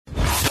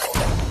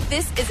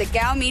This is a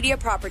Gow Media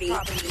property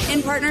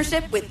in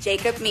partnership with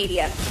Jacob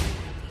Media.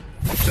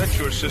 Set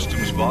your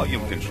system's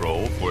volume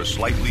control for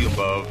slightly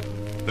above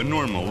the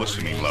normal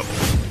listening level.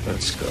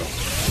 Let's go.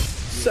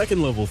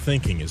 Second-level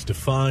thinking is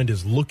defined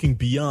as looking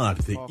beyond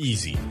the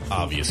easy,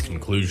 obvious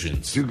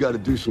conclusions. You got to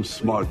do some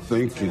smart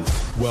thinking.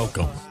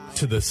 Welcome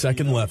to The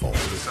Second Level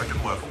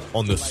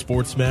on the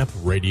SportsMap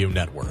Radio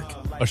Network,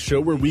 a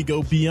show where we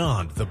go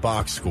beyond the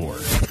box score.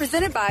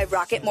 Presented by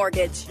Rocket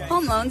Mortgage.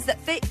 Home loans that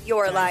fit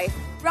your life.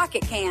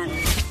 Rocket can.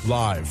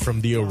 Live from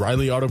the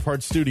O'Reilly Auto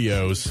Parts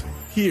Studios,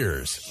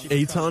 here's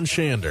Eitan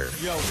Shander.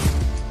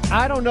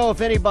 I don't know if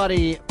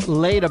anybody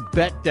laid a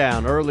bet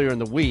down earlier in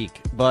the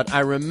week, but I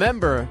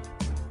remember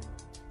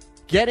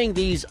getting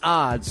these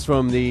odds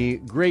from the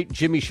great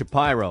Jimmy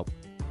Shapiro.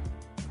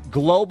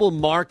 Global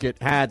Market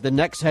had the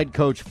next head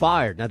coach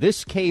fired. Now,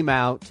 this came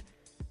out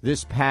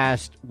this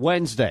past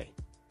Wednesday.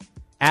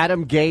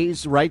 Adam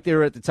Gase right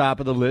there at the top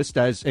of the list,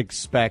 as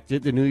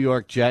expected. The New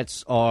York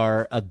Jets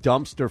are a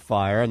dumpster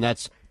fire, and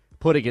that's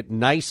putting it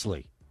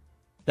nicely.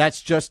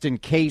 That's just in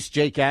case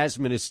Jake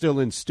Asman is still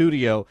in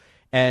studio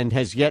and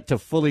has yet to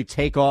fully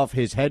take off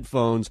his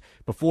headphones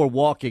before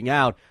walking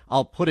out.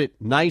 I'll put it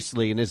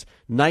nicely, in as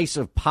nice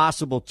a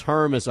possible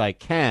term as I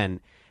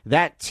can.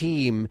 That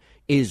team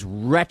is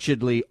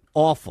wretchedly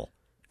awful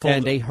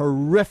and a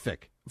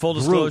horrific Full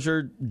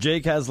disclosure,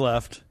 Jake has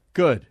left.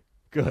 Good.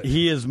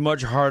 He is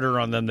much harder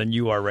on them than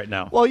you are right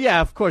now. Well, yeah,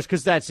 of course,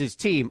 because that's his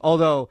team.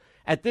 Although,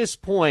 at this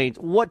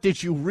point, what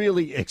did you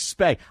really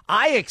expect?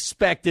 I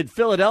expected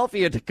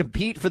Philadelphia to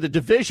compete for the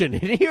division.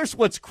 And here's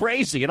what's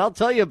crazy, and I'll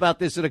tell you about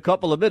this in a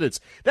couple of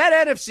minutes.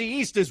 That NFC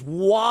East is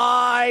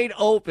wide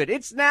open.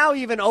 It's now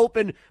even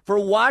open for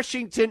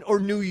Washington or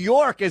New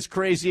York, as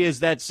crazy as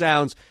that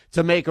sounds,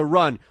 to make a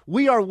run.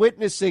 We are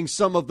witnessing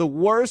some of the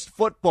worst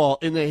football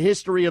in the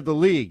history of the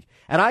league.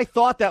 And I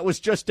thought that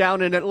was just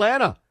down in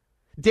Atlanta.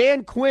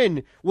 Dan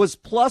Quinn was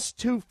plus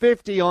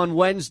 250 on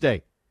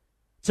Wednesday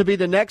to be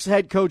the next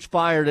head coach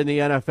fired in the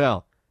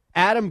NFL.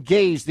 Adam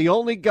Gase, the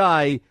only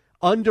guy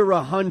under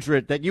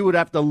 100 that you would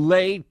have to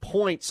lay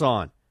points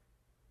on.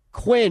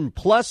 Quinn,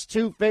 plus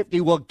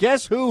 250. Well,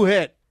 guess who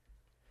hit?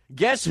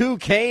 Guess who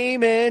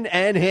came in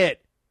and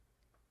hit?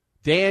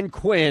 Dan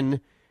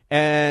Quinn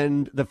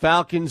and the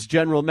Falcons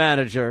general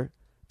manager,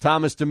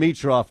 Thomas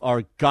Dimitroff,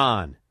 are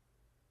gone.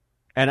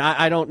 And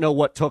I don't know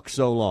what took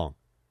so long.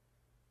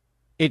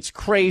 It's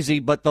crazy,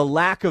 but the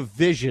lack of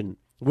vision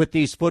with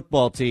these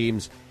football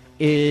teams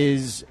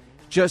is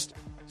just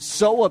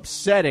so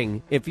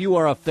upsetting if you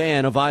are a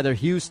fan of either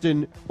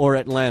Houston or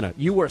Atlanta.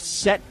 You were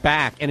set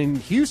back, and in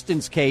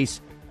Houston's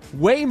case,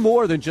 way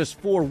more than just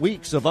 4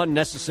 weeks of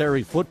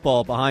unnecessary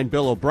football behind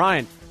Bill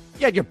O'Brien.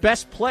 You had your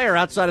best player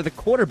outside of the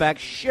quarterback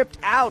shipped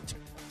out.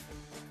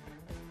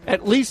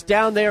 At least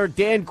down there,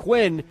 Dan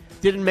Quinn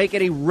didn't make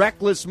any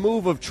reckless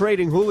move of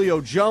trading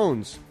Julio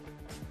Jones.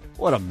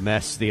 What a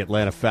mess the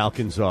Atlanta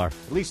Falcons are.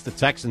 At least the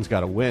Texans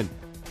got a win.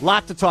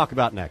 Lot to talk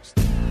about next.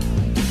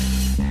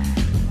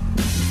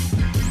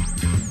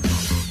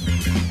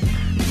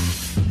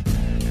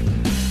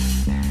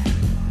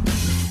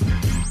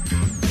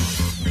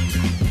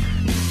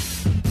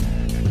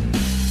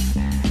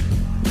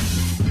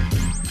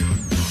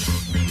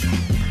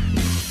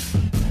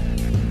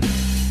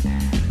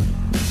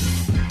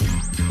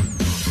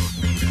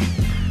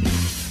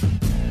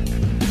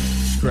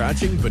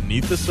 Scratching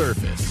beneath the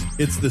surface.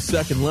 It's The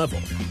Second Level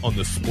on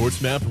the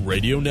SportsMap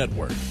Radio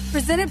Network.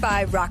 Presented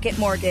by Rocket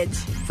Mortgage.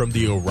 From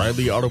the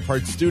O'Reilly Auto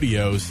Parts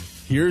Studios,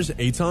 here's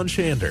Eitan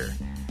Shander.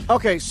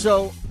 Okay,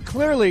 so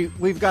clearly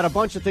we've got a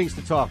bunch of things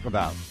to talk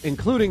about,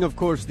 including, of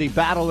course, the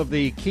battle of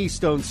the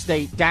Keystone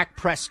State, Dak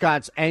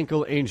Prescott's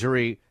ankle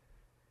injury,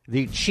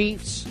 the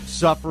Chiefs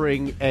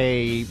suffering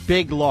a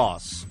big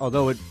loss,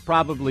 although it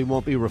probably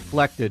won't be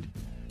reflected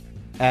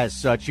as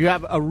such. You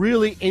have a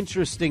really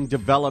interesting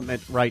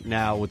development right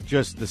now with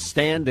just the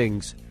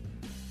standings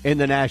in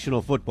the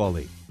National Football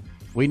League.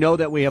 We know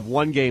that we have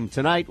one game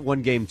tonight,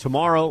 one game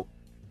tomorrow.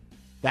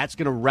 That's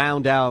going to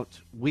round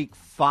out week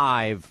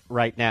 5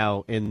 right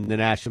now in the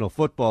National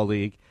Football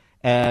League.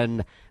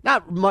 And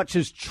not much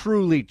has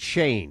truly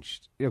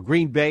changed. You know,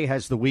 Green Bay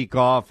has the week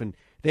off, and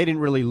they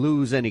didn't really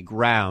lose any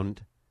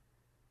ground.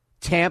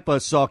 Tampa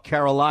saw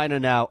Carolina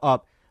now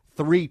up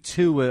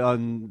 3-2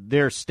 on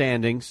their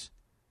standings.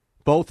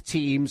 Both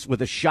teams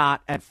with a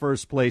shot at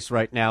first place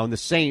right now, and the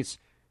Saints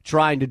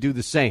trying to do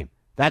the same.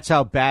 That's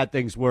how bad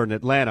things were in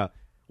Atlanta,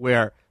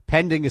 where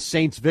pending a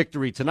Saints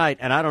victory tonight,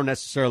 and I don't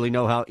necessarily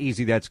know how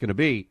easy that's going to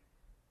be,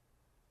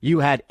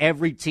 you had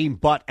every team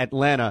but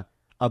Atlanta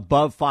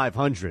above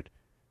 500.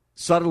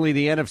 Suddenly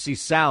the NFC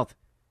South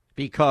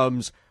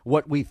becomes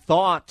what we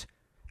thought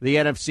the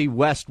NFC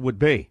West would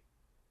be.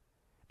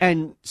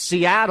 And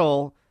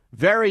Seattle,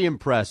 very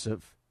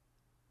impressive.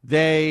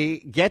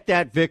 They get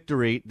that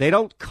victory. They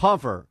don't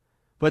cover,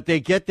 but they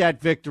get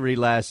that victory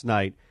last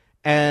night.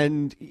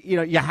 And, you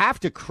know, you have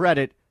to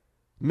credit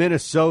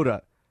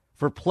Minnesota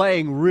for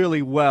playing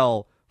really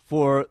well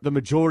for the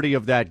majority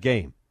of that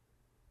game.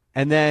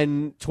 And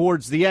then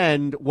towards the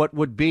end, what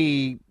would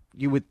be,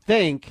 you would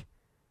think,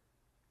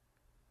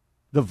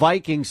 the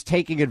Vikings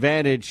taking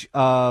advantage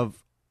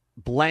of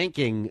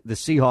blanking the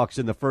Seahawks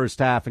in the first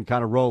half and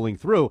kind of rolling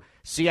through,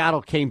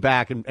 Seattle came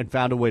back and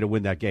found a way to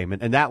win that game,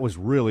 and that was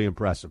really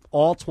impressive.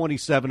 All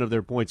 27 of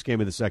their points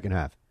came in the second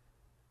half.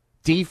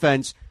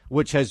 Defense,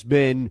 which has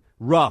been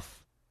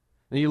rough.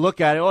 And you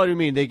look at it, what do you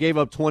mean? They gave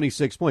up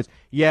 26 points.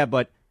 Yeah,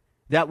 but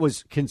that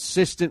was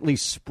consistently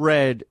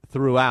spread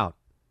throughout.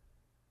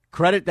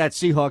 Credit that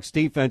Seahawks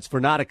defense for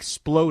not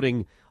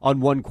exploding on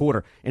one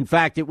quarter. In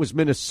fact, it was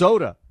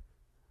Minnesota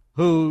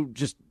who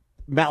just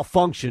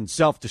malfunctioned,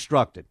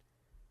 self-destructed.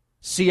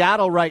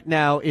 Seattle right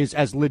now is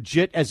as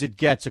legit as it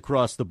gets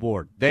across the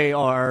board. They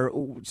are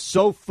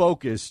so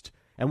focused,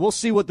 and we'll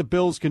see what the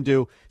Bills can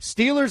do.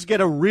 Steelers get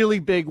a really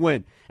big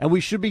win, and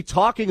we should be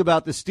talking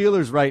about the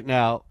Steelers right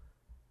now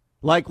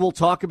like we'll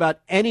talk about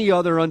any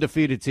other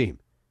undefeated team.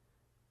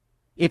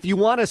 If you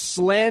want to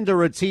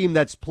slander a team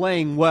that's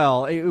playing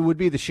well, it would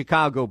be the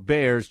Chicago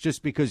Bears,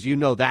 just because you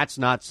know that's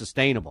not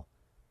sustainable.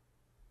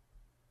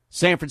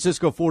 San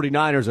Francisco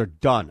 49ers are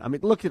done. I mean,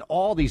 look at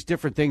all these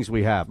different things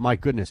we have. My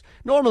goodness.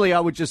 Normally,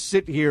 I would just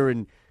sit here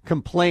and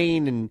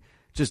complain and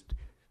just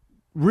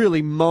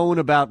really moan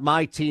about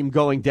my team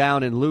going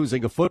down and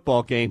losing a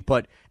football game.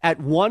 But at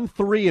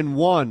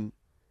 1-3-1,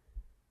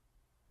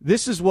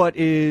 this is what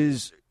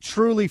is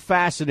truly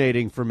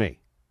fascinating for me.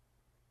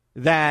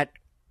 That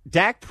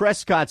Dak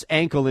Prescott's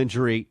ankle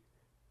injury,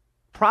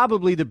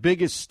 probably the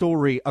biggest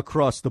story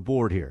across the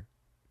board here.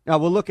 Now,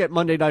 we'll look at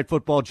Monday Night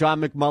Football. John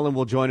McMullen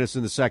will join us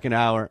in the second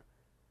hour.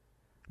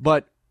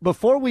 But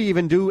before we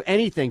even do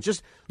anything,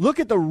 just look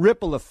at the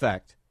ripple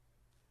effect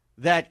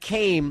that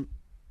came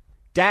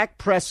Dak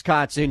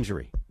Prescott's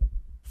injury.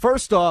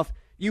 First off,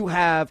 you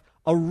have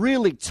a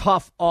really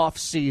tough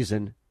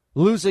offseason,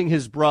 losing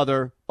his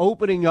brother,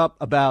 opening up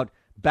about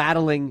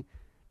battling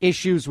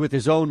issues with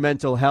his own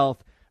mental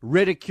health,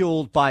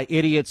 ridiculed by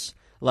idiots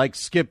like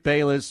Skip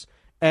Bayless,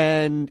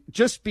 and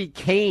just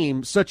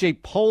became such a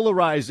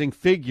polarizing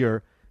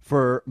figure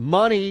for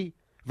money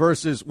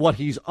versus what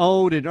he's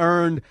owed and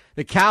earned.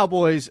 The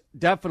Cowboys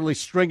definitely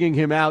stringing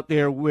him out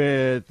there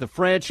with the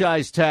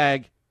franchise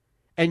tag,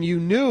 and you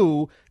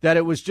knew that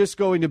it was just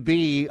going to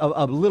be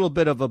a little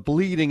bit of a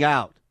bleeding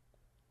out.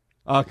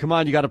 Come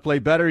on, you got to play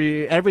better.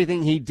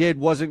 Everything he did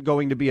wasn't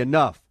going to be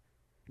enough.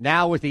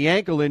 Now with the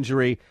ankle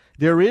injury,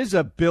 there is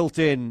a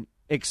built-in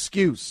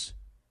excuse.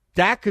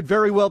 Dak could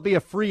very well be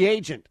a free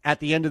agent at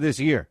the end of this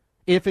year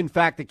if, in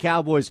fact, the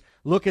Cowboys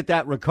look at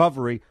that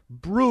recovery,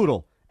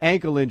 brutal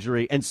ankle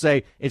injury, and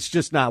say it's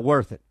just not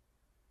worth it.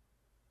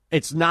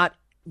 It's not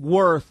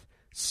worth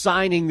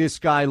signing this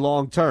guy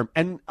long term.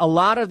 And a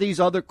lot of these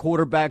other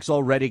quarterbacks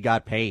already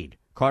got paid.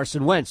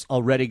 Carson Wentz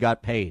already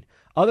got paid.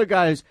 Other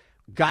guys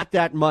got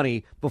that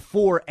money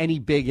before any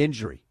big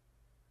injury.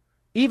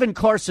 Even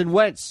Carson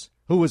Wentz,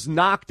 who was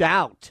knocked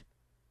out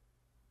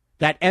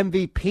that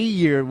MVP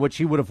year, which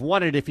he would have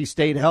won it if he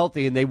stayed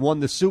healthy, and they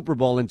won the Super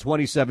Bowl in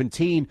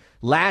 2017.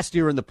 Last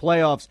year in the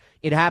playoffs,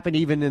 it happened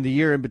even in the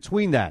year in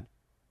between that.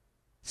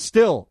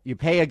 Still, you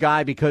pay a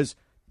guy because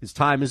his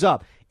time is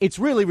up. It's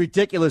really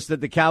ridiculous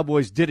that the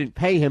Cowboys didn't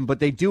pay him,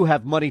 but they do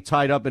have money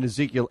tied up in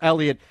Ezekiel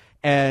Elliott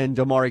and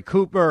Amari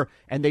Cooper,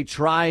 and they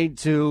tried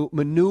to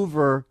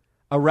maneuver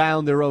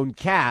around their own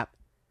cap,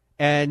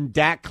 and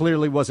Dak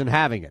clearly wasn't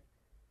having it.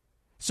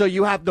 So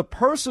you have the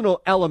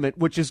personal element,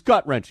 which is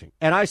gut-wrenching.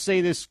 And I say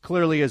this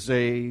clearly as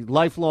a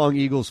lifelong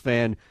Eagles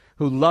fan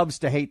who loves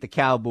to hate the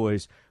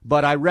Cowboys,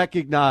 but I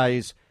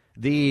recognize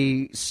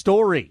the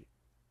story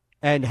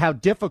and how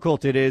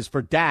difficult it is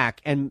for Dak.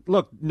 And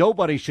look,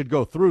 nobody should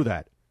go through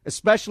that,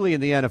 especially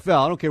in the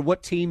NFL. I don't care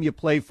what team you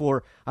play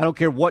for. I don't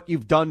care what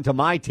you've done to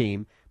my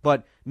team,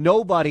 but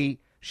nobody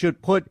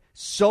should put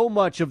so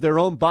much of their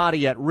own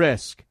body at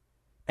risk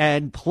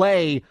and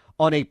play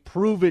on a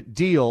prove-it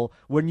deal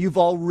when you've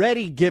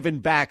already given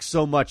back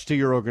so much to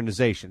your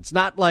organization. It's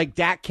not like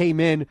Dak came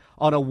in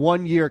on a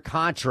one-year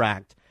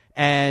contract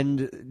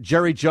and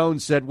Jerry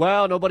Jones said,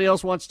 well, nobody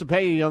else wants to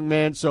pay you, young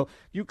man, so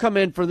you come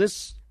in for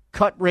this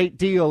cut-rate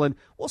deal and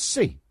we'll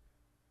see.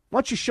 Why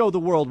don't you show the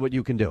world what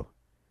you can do?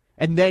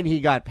 And then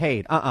he got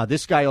paid.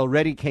 This guy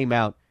already came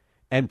out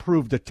and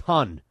proved a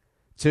ton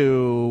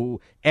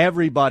to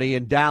everybody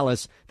in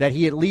Dallas that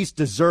he at least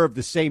deserved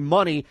the same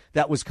money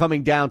that was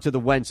coming down to the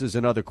Wentzes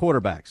and other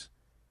quarterbacks.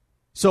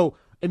 So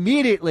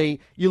immediately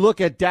you look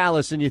at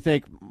Dallas and you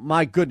think,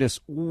 my goodness,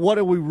 what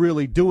are we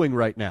really doing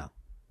right now?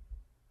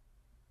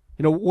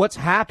 You know, what's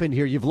happened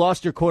here? You've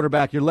lost your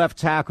quarterback, your left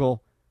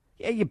tackle.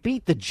 Yeah, you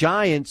beat the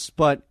Giants,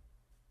 but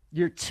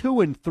you're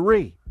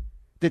 2-3.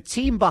 The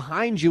team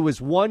behind you is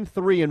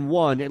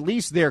 1-3-1. At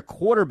least their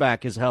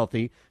quarterback is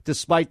healthy,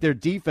 despite their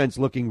defense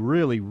looking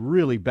really,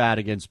 really bad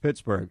against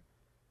Pittsburgh.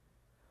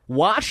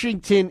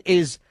 Washington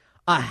is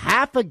a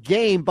half a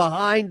game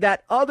behind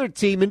that other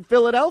team in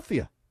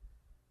Philadelphia.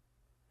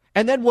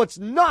 And then what's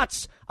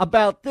nuts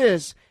about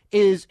this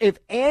is if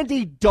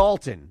Andy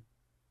Dalton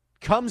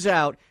comes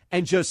out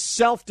and just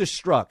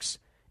self-destructs,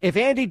 if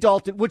Andy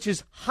Dalton, which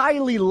is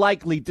highly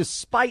likely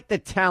despite the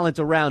talent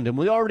around him,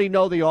 we already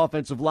know the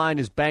offensive line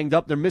is banged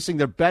up. They're missing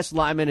their best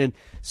lineman in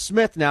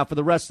Smith now for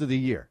the rest of the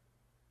year.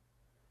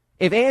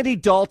 If Andy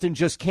Dalton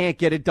just can't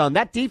get it done,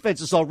 that defense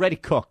is already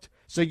cooked.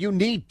 So you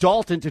need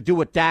Dalton to do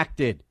what Dak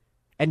did.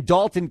 And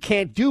Dalton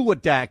can't do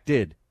what Dak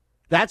did.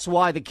 That's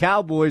why the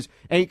Cowboys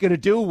ain't going to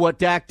do what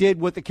Dak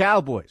did with the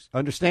Cowboys.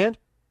 Understand?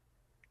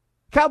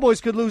 Cowboys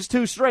could lose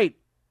 2 straight.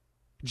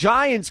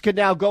 Giants could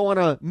now go on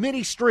a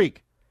mini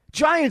streak.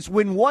 Giants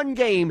win 1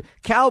 game,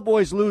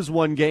 Cowboys lose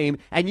 1 game,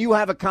 and you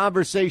have a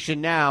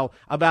conversation now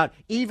about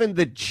even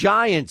the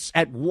Giants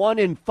at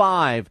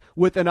 1-5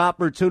 with an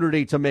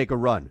opportunity to make a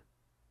run.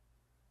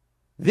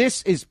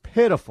 This is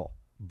pitiful,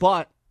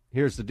 but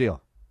here's the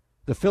deal.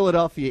 The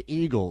Philadelphia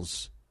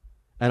Eagles,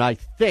 and I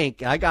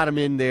think I got them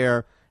in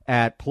there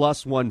at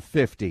plus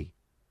 150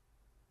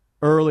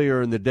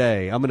 earlier in the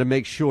day. I'm going to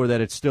make sure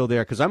that it's still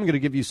there because I'm going to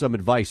give you some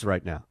advice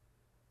right now.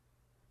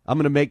 I'm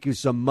going to make you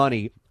some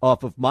money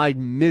off of my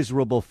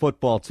miserable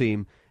football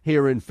team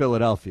here in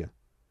Philadelphia.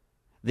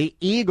 The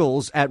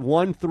Eagles at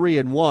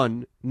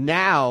 1-3-1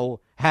 now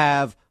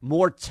have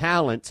more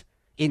talent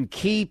in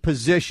key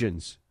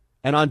positions.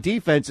 And on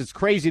defense, it's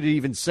crazy to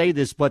even say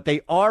this, but they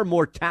are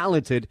more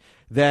talented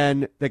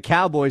than the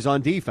Cowboys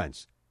on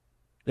defense.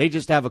 They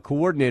just have a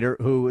coordinator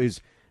who is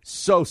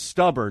so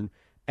stubborn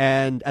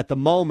and at the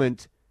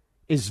moment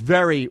is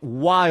very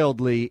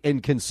wildly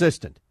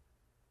inconsistent.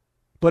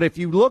 But if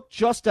you look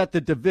just at the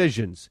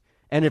divisions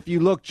and if you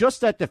look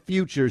just at the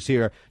futures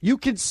here, you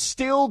can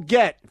still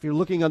get, if you're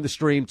looking on the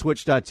stream,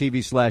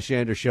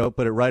 twitch.tv/Anders Show,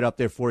 put it right up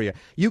there for you.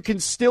 You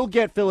can still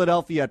get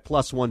Philadelphia at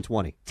plus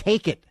 120.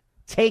 Take it.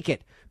 Take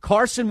it.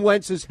 Carson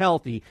Wentz is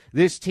healthy.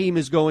 This team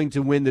is going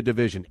to win the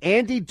division.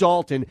 Andy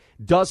Dalton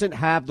doesn't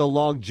have the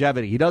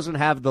longevity. He doesn't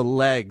have the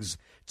legs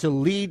to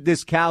lead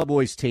this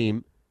Cowboys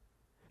team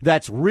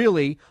that's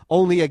really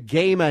only a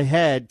game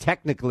ahead,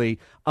 technically,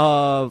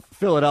 of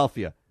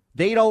Philadelphia.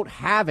 They don't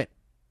have it.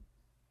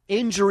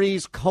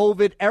 Injuries,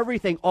 COVID,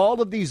 everything,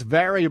 all of these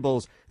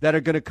variables that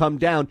are going to come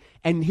down.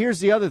 And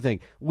here's the other thing.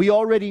 We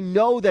already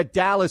know that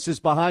Dallas is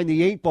behind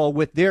the 8 ball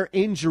with their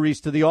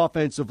injuries to the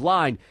offensive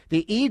line.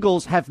 The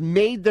Eagles have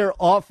made their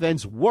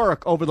offense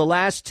work over the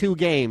last 2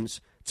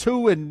 games,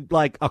 2 and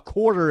like a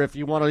quarter if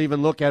you want to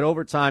even look at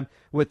overtime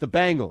with the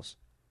Bengals.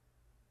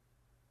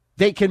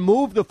 They can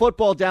move the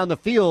football down the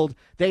field.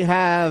 They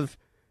have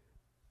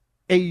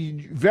a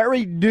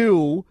very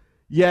new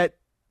yet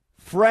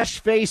fresh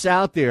face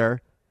out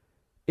there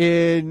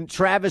in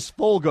Travis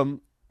Fulgham,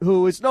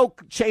 who is no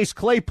Chase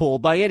Claypool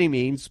by any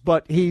means,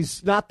 but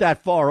he's not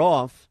that far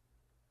off.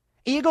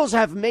 Eagles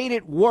have made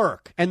it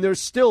work, and they're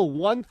still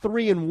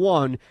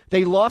 1-3-1.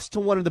 They lost to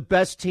one of the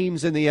best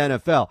teams in the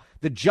NFL.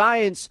 The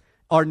Giants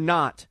are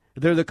not.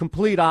 They're the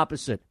complete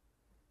opposite.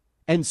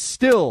 And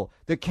still,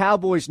 the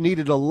Cowboys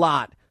needed a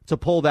lot to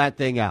pull that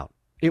thing out.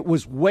 It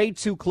was way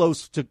too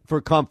close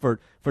for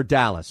comfort for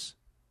Dallas.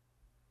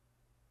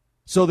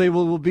 So they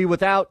will be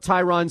without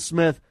Tyron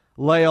Smith,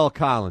 La'el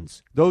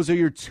Collins. Those are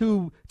your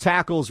 2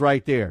 tackles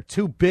right there,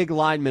 2 big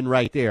linemen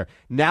right there.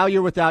 Now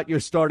you're without your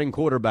starting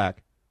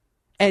quarterback.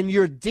 And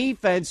your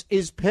defense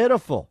is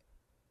pitiful.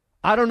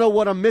 I don't know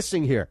what I'm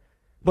missing here,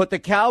 but the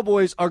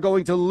Cowboys are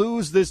going to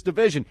lose this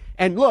division.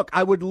 And look,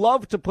 I would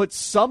love to put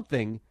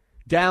something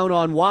down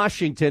on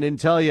Washington and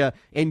tell you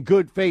in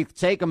good faith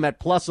take them at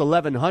plus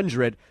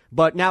 1,100,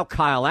 but now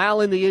Kyle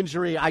Allen, the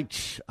injury, I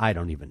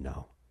don't even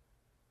know.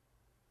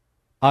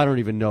 I don't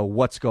even know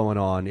what's going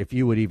on, if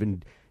you would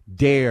even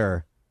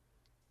dare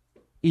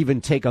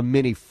even take a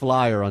mini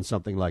flyer on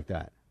something like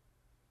that.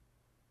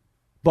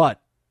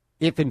 But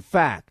if, in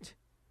fact,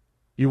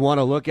 you want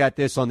to look at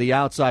this on the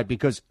outside,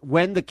 because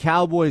when the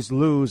Cowboys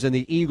lose and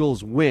the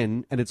Eagles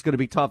win, and it's going to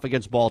be tough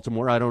against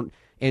Baltimore, I don't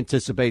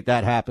anticipate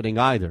that happening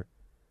either.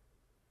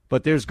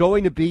 But there's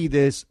going to be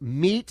this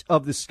meat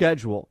of the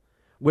schedule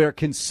where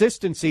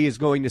consistency is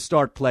going to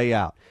start play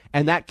out.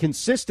 And that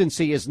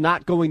consistency is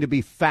not going to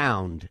be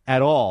found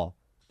at all.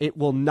 It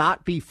will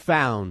not be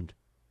found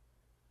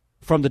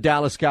from the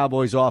Dallas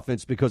Cowboys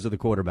offense because of the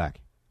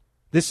quarterback.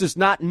 This is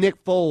not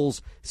Nick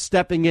Foles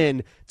stepping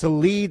in to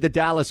lead the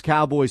Dallas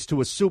Cowboys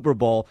to a Super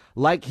Bowl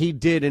like he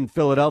did in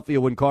Philadelphia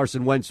when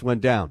Carson Wentz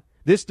went down.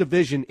 This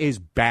division is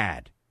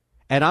bad.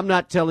 And I'm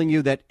not telling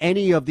you that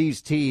any of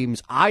these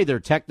teams, either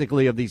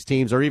technically of these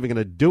teams, are even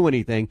going to do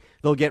anything.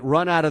 They'll get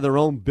run out of their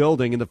own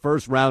building in the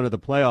first round of the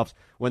playoffs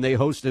when they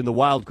host in the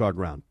wild card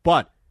round.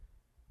 But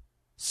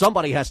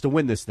somebody has to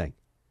win this thing.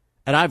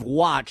 And I've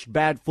watched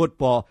bad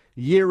football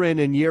year in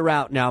and year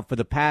out now for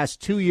the past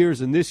 2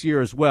 years and this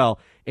year as well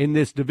in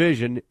this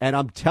division. And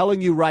I'm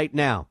telling you right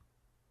now,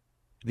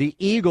 the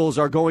Eagles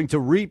are going to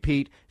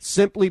repeat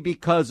simply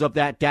because of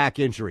that Dak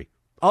injury.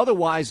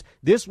 Otherwise,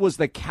 this was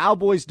the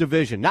Cowboys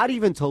division. Not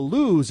even to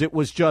lose, it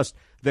was just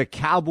the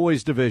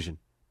Cowboys division.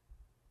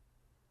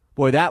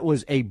 Boy, that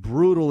was a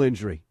brutal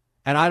injury.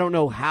 And I don't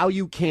know how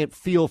you can't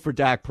feel for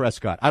Dak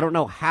Prescott. I don't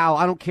know how.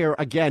 I don't care,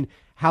 again,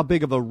 how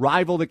big of a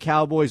rival the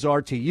Cowboys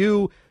are to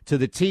you, to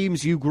the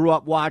teams you grew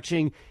up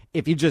watching.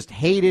 If you just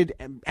hated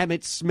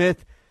Emmitt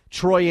Smith,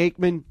 Troy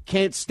Aikman,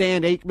 can't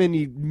stand Aikman,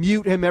 you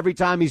mute him every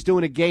time he's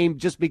doing a game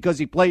just because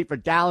he played for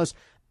Dallas,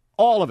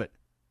 all of it.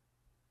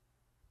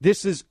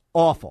 This is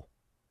awful.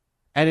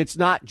 And it's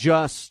not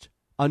just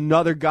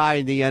another guy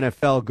in the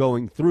NFL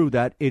going through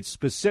that. It's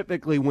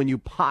specifically when you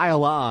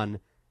pile on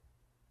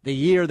the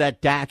year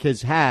that Dak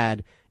has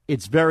had,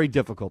 it's very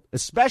difficult,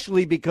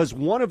 especially because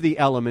one of the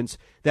elements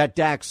that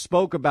Dak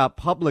spoke about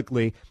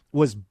publicly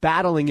was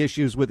battling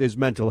issues with his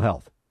mental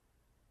health.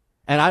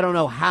 And I don't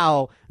know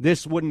how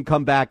this wouldn't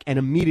come back and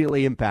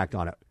immediately impact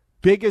on it.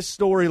 Biggest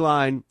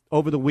storyline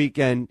over the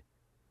weekend,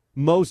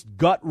 most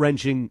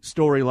gut-wrenching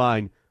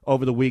storyline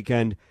over the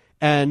weekend.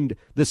 And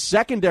the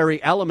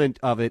secondary element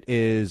of it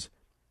is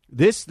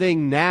this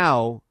thing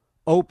now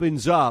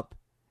opens up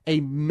a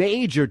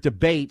major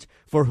debate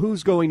for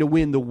who's going to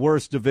win the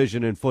worst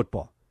division in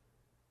football.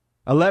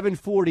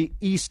 11:40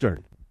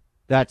 Eastern.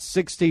 That's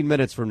 16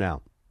 minutes from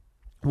now.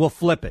 We'll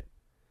flip it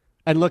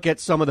and look at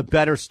some of the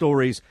better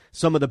stories,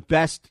 some of the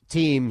best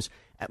teams.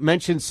 I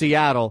mentioned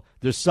Seattle.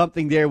 There's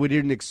something there we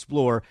didn't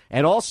explore.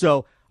 And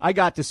also, I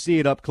got to see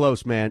it up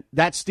close, man.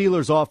 That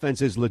Steelers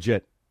offense is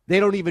legit. They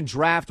don't even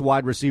draft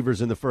wide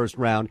receivers in the first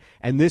round,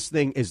 and this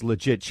thing is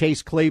legit.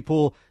 Chase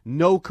Claypool,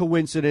 no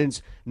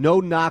coincidence, no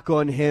knock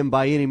on him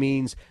by any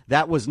means.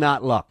 That was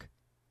not luck.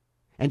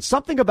 And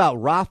something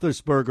about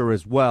Roethlisberger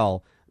as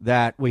well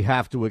that we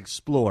have to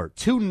explore.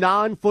 Two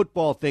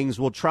non-football things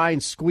we'll try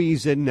and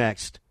squeeze in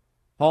next.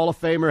 Hall of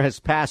Famer has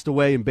passed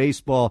away in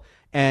baseball,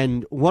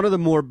 and one of the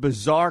more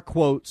bizarre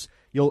quotes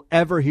you'll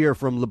ever hear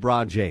from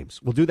LeBron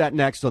James. We'll do that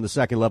next on the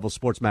Second Level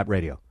Sports Map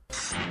Radio.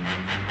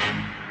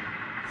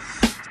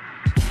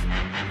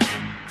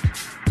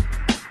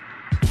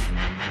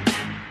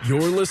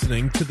 You're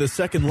listening to The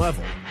Second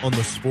Level on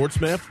the Sports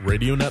Map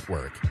Radio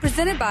Network.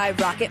 Presented by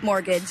Rocket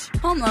Mortgage.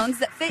 Home loans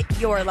that fit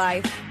your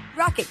life.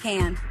 Rocket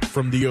can.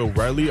 From the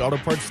O'Reilly Auto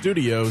Parts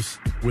Studios,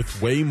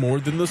 with way more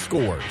than the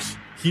scores,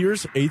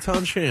 here's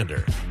Eitan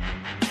Shander.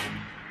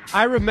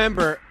 I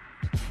remember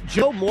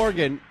Joe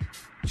Morgan,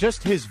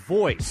 just his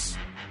voice.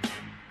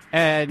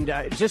 And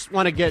I just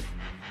want to get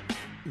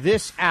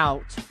this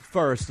out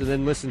first and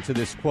then listen to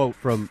this quote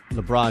from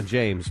LeBron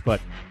James.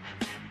 But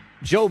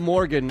Joe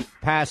Morgan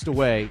passed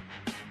away,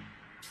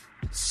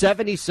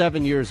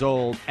 77 years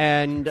old,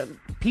 and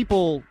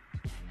people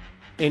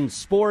in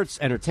sports,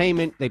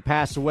 entertainment, they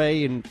pass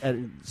away,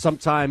 and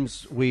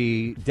sometimes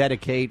we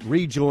dedicate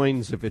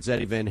rejoins if it's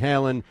Eddie Van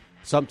Halen.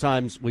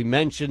 Sometimes we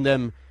mention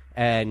them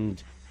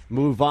and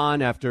move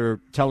on after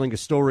telling a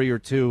story or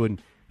two. In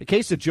the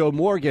case of Joe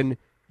Morgan,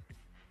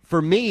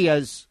 for me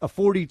as a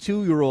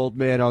 42-year-old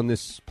man on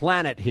this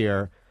planet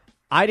here,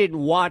 I didn't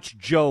watch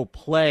Joe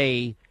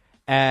play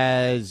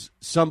as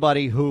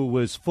somebody who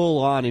was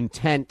full-on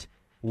intent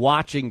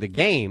watching the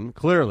game,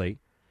 clearly.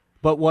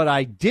 But what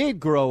I did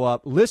grow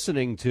up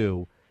listening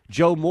to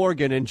Joe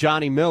Morgan and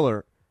Johnny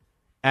Miller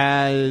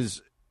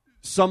as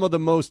some of the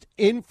most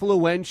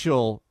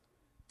influential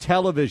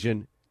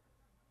television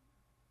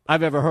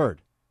I've ever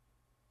heard.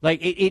 Like,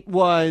 it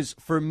was,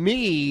 for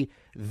me,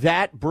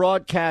 that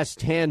broadcast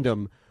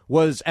tandem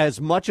was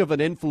as much of an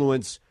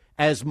influence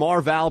as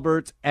Marv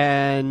Albert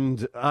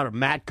and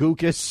Matt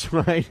Gukas,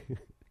 right?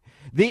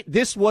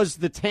 This was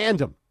the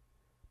tandem.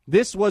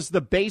 This was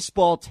the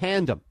baseball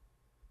tandem.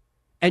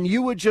 And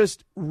you would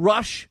just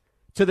rush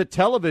to the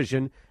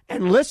television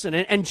and listen.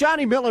 And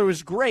Johnny Miller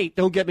was great.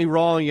 Don't get me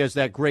wrong. He has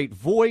that great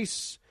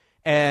voice,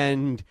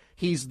 and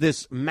he's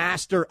this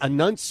master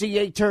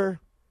enunciator.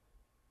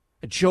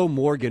 Joe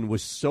Morgan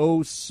was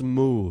so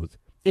smooth.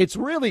 It's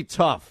really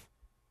tough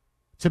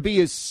to be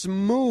as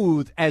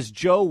smooth as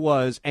Joe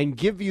was and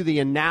give you the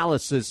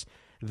analysis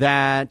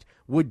that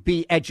would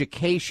be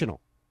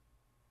educational.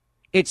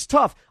 It's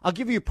tough. I'll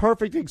give you a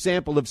perfect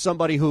example of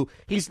somebody who,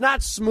 he's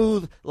not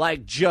smooth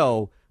like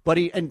Joe, but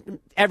and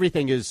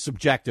everything is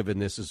subjective in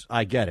this,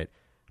 I get it.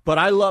 But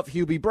I love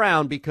Hubie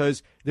Brown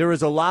because there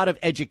is a lot of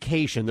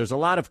education. There's a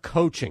lot of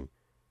coaching.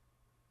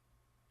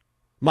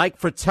 Mike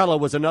Fratello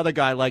was another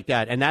guy like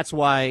that, and that's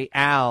why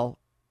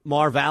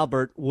Marv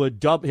Albert, would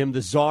dub him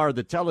the czar of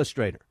the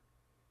telestrator.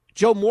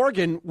 Joe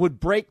Morgan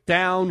would break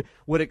down,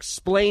 would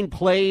explain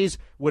plays,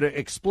 would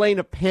explain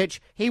a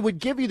pitch. He would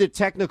give you the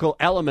technical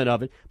element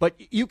of it, but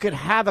you could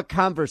have a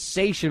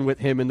conversation with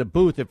him in the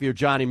booth if you're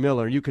Johnny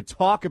Miller. You could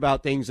talk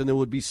about things, and there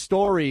would be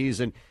stories,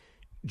 and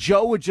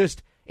Joe would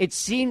just, it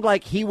seemed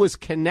like he was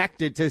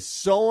connected to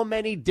so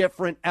many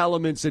different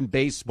elements in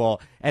baseball,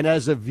 and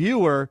as a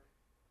viewer,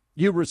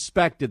 you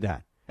respected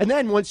that. And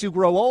then once you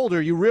grow older,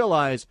 you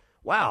realize,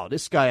 wow,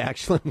 this guy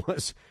actually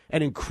was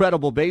an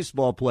incredible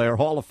baseball player,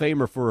 Hall of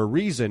Famer for a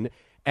reason,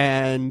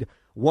 and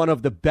one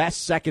of the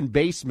best second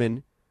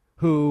basemen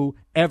who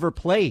ever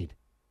played.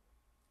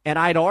 And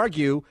I'd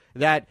argue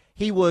that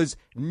he was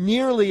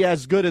nearly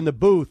as good in the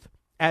booth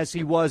as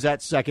he was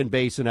at second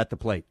base and at the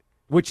plate,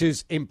 which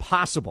is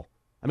impossible.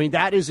 I mean,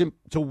 that is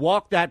to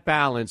walk that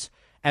balance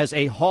as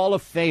a Hall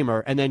of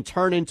Famer and then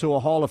turn into a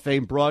Hall of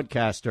Fame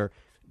broadcaster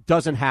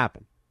doesn't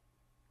happen.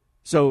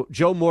 So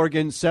Joe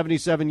Morgan,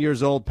 77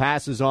 years old,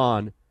 passes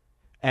on.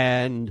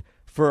 And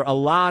for a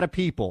lot of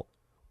people,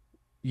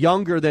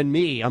 younger than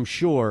me, I'm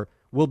sure,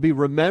 will be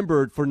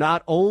remembered for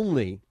not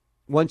only,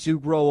 once you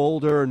grow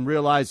older and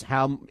realize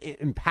how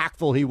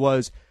impactful he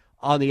was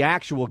on the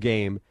actual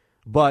game,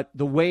 but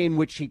the way in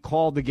which he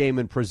called the game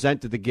and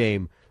presented the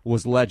game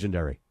was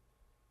legendary.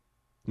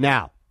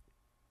 Now,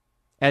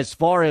 as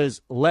far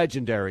as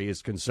legendary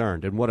is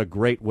concerned, and what a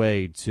great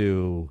way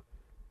to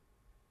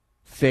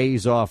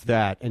phase off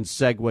that and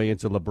segue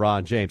into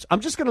LeBron James. I'm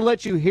just going to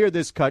let you hear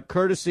this cut,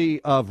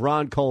 courtesy of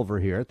Ron Culver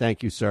here.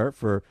 Thank you, sir,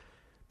 for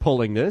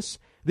pulling this.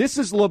 This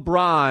is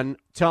LeBron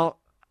tell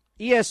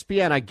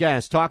ESPN, I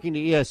guess, talking to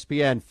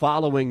ESPN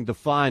following the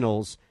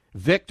finals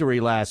victory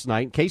last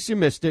night. In case you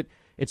missed it,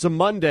 it's a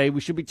Monday.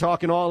 We should be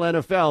talking all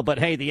NFL, but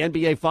hey, the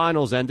NBA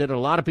finals ended, and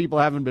a lot of people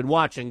haven't been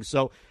watching,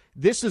 so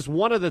this is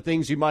one of the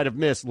things you might have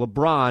missed.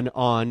 LeBron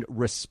on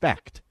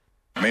respect.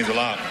 It means a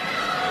lot.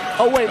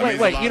 Oh, wait.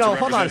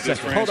 Hold on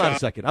a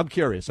second. I'm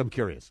curious.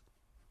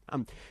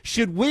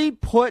 Should we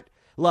put,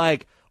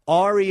 like,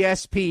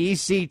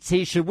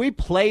 RESPECT? Should we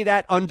play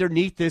that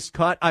underneath this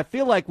cut? I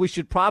feel like we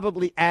should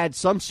probably add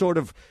some sort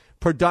of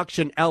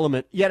production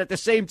element, yet at the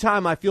same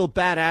time, I feel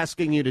bad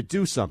asking you to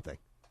do something.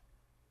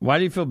 Why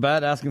do you feel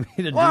bad asking me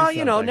to do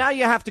something? Well, now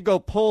you have to go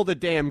pull the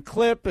damn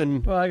clip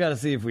and... Well, I got to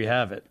see if we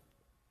have it.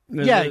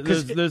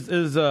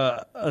 There's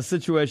a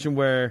situation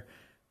where,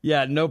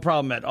 no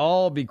problem at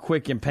all, be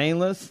quick and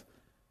painless,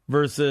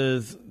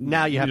 versus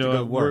now you have to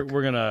go work.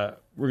 We're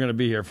gonna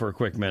be here for a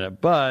quick minute,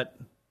 but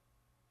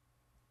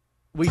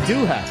we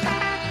do have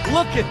it.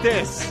 Look at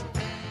this.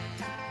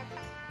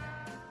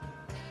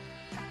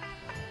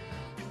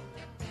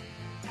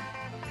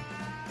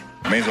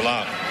 It means a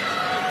lot.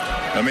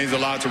 It means a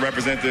lot to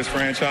represent this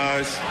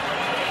franchise.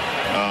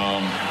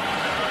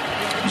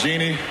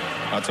 Jeannie.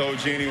 I told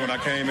Jeannie when I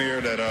came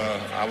here that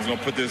I was going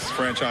to put this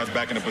franchise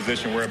back in a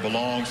position where it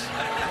belongs.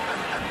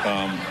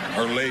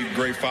 Her late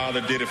great father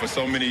did it for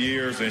so many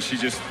years, and she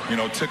just,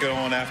 took it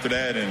on after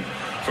that. And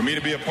for me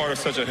to be a part of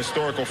such a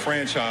historical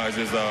franchise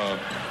is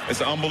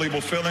it's an unbelievable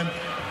feeling,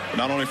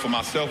 not only for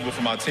myself, but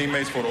for my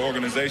teammates, for the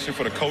organization,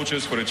 for the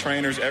coaches, for the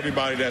trainers,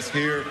 everybody that's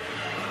here.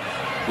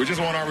 We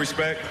just want our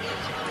respect.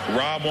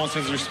 Rob wants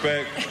his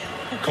respect.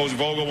 Coach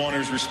Vogel wants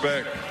his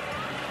respect.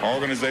 Our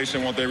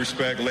organization want their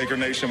respect. Laker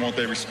Nation want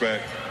their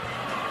respect.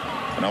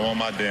 And I want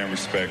my damn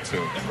respect,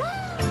 too.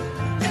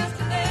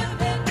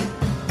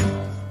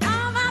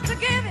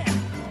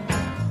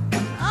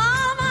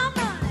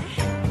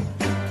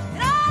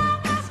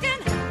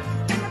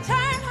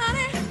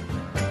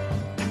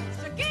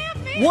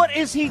 What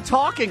is he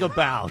talking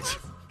about?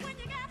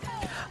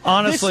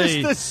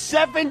 Honestly, this is the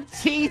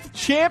 17th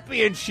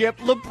championship.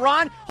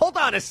 LeBron, hold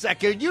on a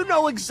second. You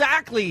know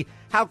exactly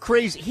how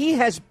crazy he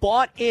has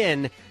bought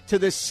in to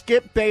the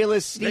Skip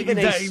Bayless, Stephen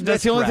A. Smith.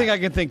 That's the only thing I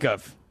can think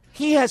of.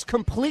 He has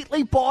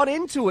completely bought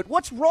into it.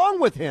 What's wrong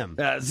with him?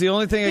 It's the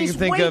only thing I can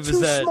think of is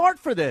that he's smart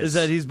for this. Is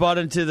that he's bought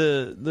into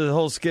the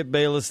whole Skip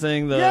Bayless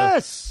thing.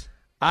 Yes.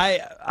 I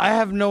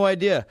have no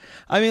idea.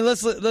 I mean,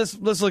 let's look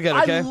at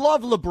it, okay? I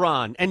love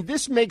LeBron, and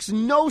this makes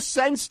no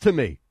sense to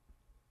me.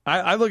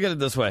 I look at it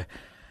this way.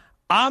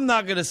 I'm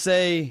not going to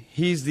say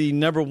he's the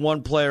number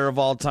one player of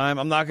all time.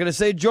 I'm not going to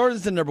say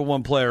Jordan's the number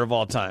one player of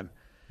all time.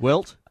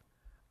 Wilt?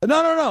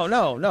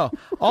 No.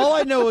 All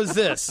I know is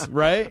this,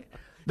 right?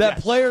 That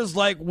players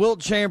like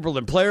Wilt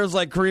Chamberlain, players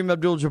like Kareem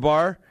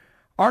Abdul-Jabbar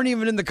aren't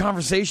even in the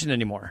conversation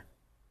anymore.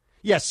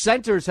 Yes,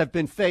 centers have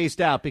been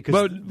phased out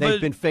because they've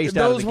been phased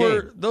out of the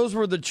game. Those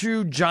were the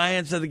true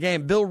giants of the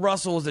game. Bill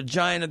Russell was a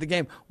giant of the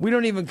game. We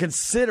don't even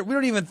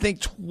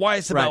think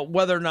twice about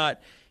whether or not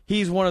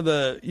he's one of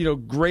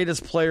the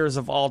greatest players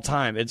of all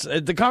time. It's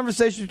the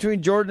conversation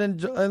between Jordan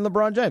and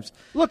LeBron James.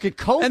 Look at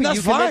Kobe. And that's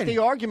you can fine. make the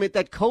argument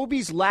that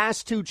Kobe's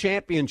last two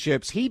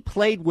championships, he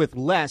played with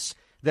less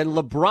than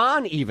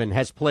LeBron even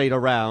has played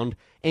around,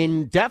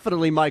 and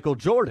definitely Michael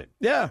Jordan.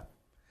 Yeah.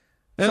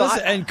 And,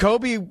 and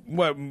Kobe,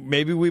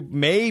 maybe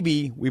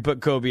we put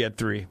Kobe at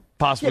 3,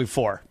 possibly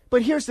 4.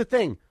 But here's the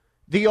thing.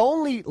 The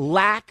only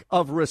lack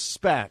of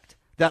respect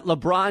that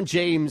LeBron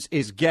James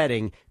is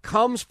getting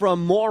comes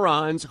from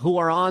morons who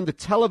are on the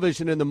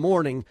television in the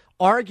morning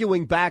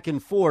arguing back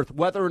and forth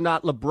whether or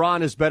not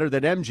LeBron is better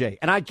than MJ.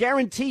 And I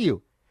guarantee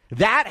you,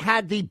 that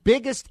had the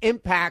biggest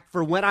impact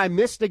for when I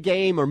missed a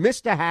game or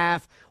missed a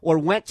half or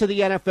went to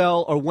the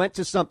NFL or went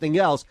to something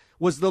else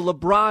was the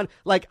LeBron.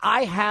 Like,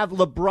 I have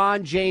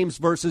LeBron James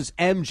versus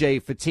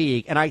MJ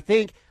fatigue, and I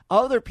think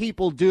other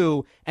people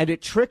do, and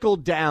it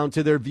trickled down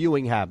to their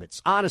viewing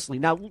habits. Honestly,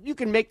 now, you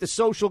can make the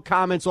social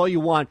comments all you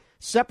want.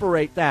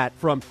 Separate that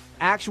from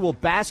actual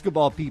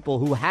basketball people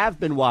who have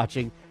been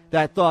watching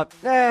that thought,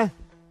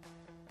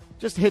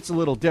 just hits a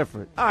little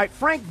different. All right,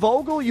 Frank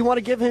Vogel, you want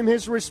to give him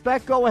his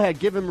respect? Go ahead,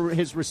 give him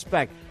his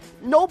respect.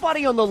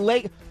 Nobody on the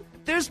Lake,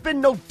 there's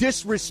been no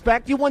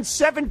disrespect. You won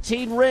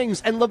 17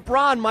 rings, and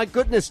LeBron, my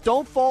goodness,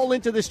 don't fall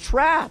into this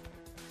trap.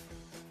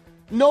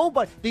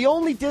 Nobody. The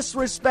only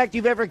disrespect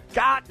you've ever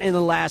gotten in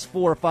the last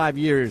 4 or 5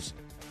 years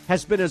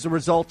has been as a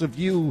result of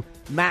you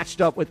matched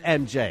up with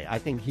MJ. I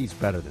think he's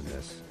better than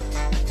this.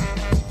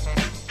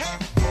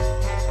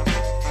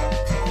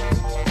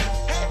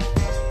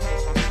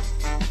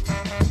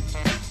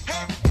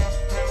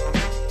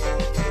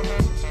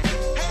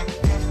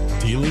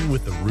 Dealing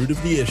with the root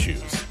of the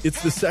issues.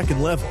 It's The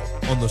Second Level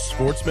on the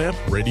SportsMap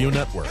Radio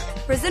Network.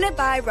 Presented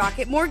by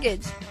Rocket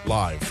Mortgage.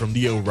 Live from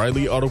the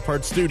O'Reilly Auto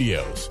Parts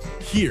Studios,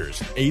 here's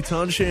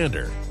Eitan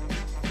Shander.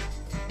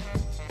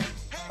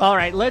 All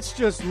right, let's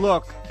just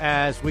look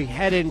as we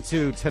head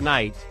into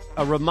tonight.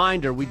 A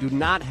reminder, we do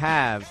not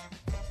have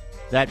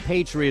that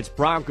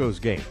Patriots-Broncos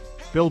game.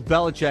 Bill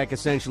Belichick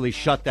essentially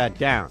shut that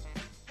down.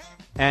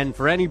 And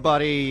for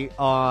anybody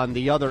on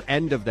the other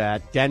end of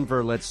that,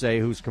 Denver, let's say,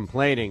 who's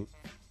complaining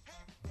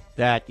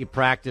that you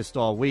practiced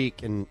all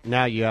week and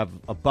now you have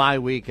a bye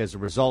week as a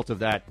result of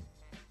that,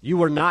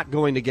 you are not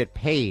going to get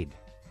paid.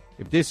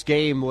 If this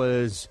game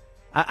was...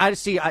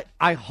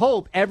 I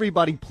hope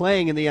everybody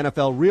playing in the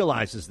NFL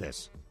realizes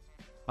this.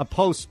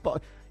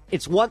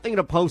 It's one thing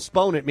to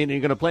postpone it, meaning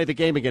you're going to play the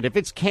game again. If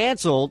it's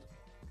canceled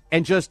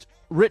and just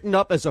written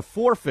up as a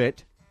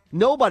forfeit,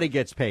 nobody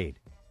gets paid.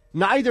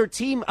 Neither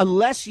team,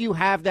 unless you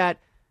have that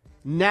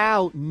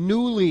now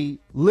newly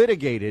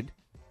litigated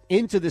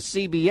into the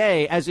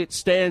CBA as it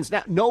stands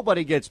now,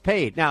 nobody gets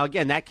paid. Now,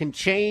 again, that can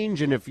change,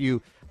 and if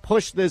you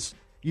push this,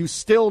 you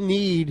still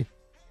need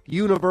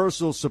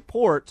universal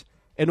support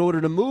in order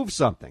to move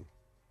something.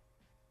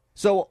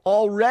 So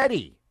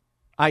already,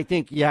 I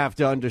think you have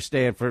to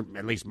understand, from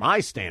at least my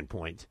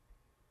standpoint,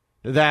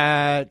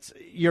 that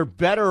you're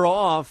better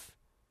off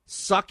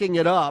sucking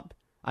it up.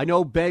 I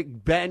know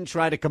Ben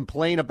tried to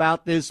complain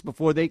about this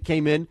before they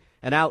came in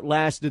and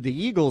outlasted the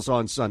Eagles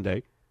on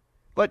Sunday.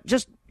 But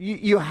just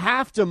you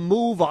have to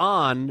move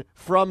on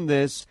from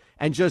this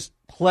and just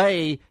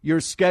play your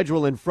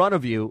schedule in front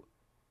of you,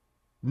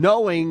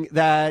 knowing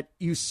that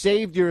you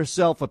saved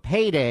yourself a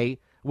payday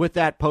with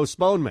that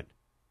postponement.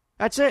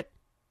 That's it.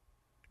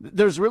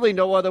 There's really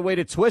no other way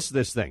to twist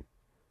this thing.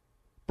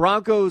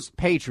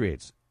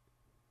 Broncos-Patriots.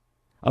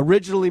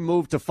 Originally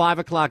moved to 5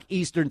 o'clock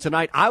Eastern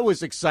tonight. I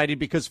was excited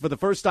because for the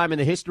first time in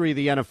the history of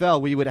the NFL,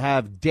 we would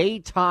have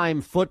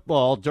daytime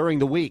football during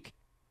the week.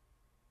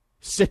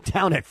 Sit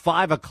down at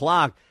 5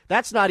 o'clock.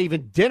 That's not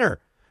even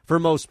dinner for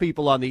most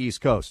people on the East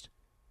Coast.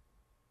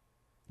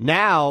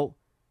 Now,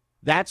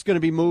 that's going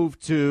to be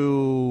moved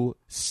to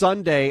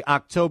Sunday,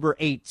 October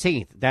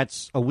 18th.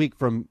 That's a week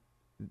from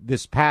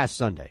this past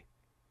Sunday.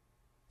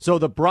 So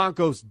the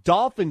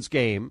Broncos-Dolphins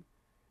game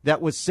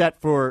that was set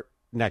for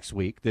next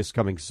week, this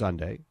coming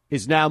Sunday,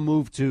 is now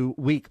moved to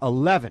week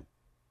 11.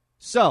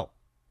 So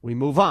we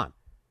move on.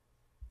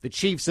 The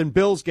Chiefs and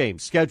Bills game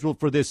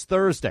scheduled for this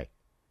Thursday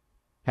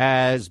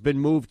has been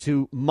moved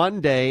to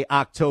Monday,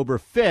 October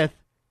 5th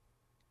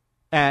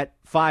at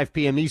 5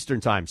 p.m. Eastern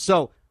time.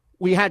 So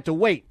we had to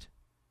wait.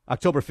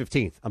 October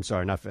 15th. I'm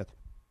sorry, not 5th.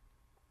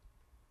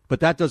 But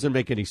that doesn't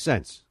make any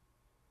sense.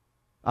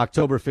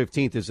 October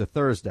 15th is a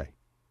Thursday.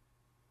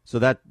 So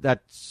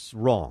that's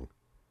wrong.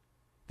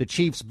 The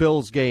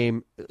Chiefs-Bills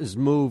game is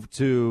moved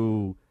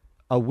to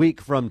a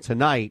week from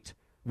tonight,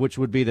 which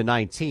would be the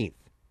 19th.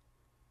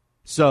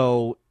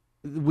 So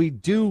we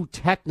do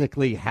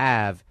technically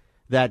have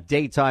that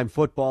daytime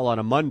football on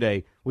a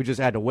Monday. We just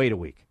had to wait a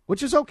week,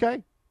 which is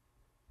okay.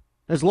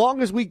 As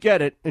long as we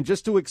get it, and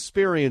just to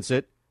experience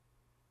it,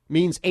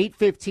 means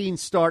 8:15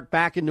 start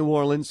back in New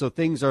Orleans, so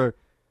things are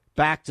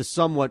back to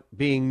somewhat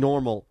being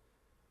normal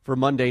for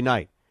Monday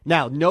night.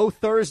 Now, no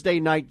Thursday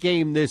night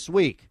game this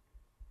week,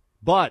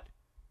 but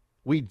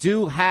we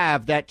do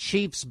have that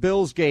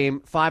Chiefs-Bills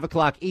game, 5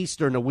 o'clock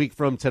Eastern, a week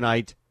from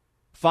tonight,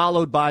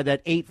 followed by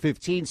that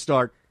 8:15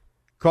 start,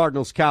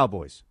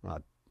 Cardinals-Cowboys.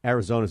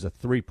 Arizona's a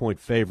 3-point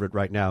favorite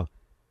right now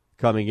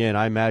coming in.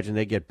 I imagine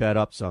they get bet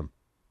up some,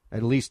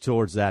 at least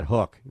towards that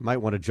hook. You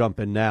might want to jump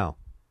in now.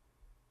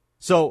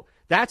 So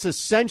that's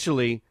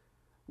essentially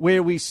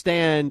where we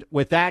stand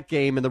with that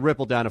game and the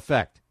ripple-down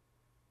effect.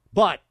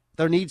 But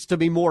there needs to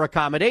be more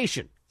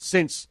accommodation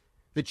since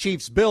the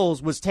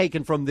Chiefs-Bills was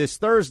taken from this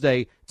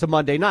Thursday to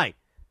Monday night.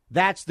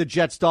 That's the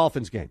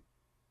Jets-Dolphins game.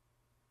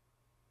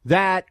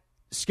 That,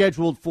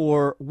 scheduled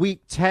for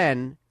Week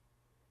 10,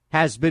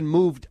 has been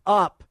moved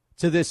up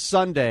to this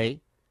Sunday,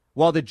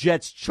 while the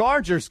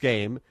Jets-Chargers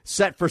game,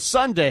 set for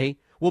Sunday,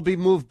 will be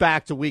moved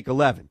back to Week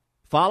 11.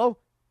 Follow?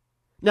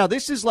 Now,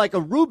 this is like a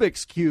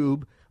Rubik's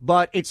Cube,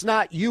 but it's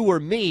not you or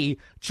me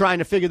trying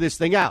to figure this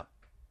thing out.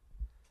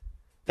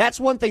 That's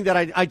one thing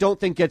that I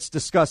don't think gets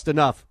discussed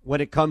enough when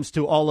it comes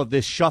to all of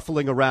this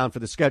shuffling around for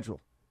the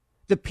schedule.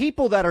 The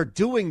people that are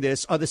doing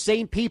this are the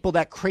same people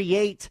that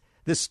create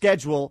the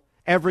schedule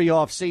every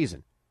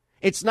offseason.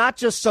 It's not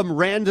just some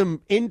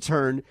random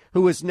intern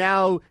who is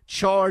now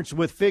charged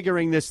with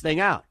figuring this thing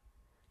out.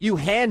 You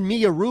hand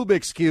me a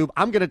Rubik's Cube,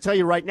 I'm going to tell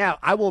you right now,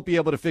 I won't be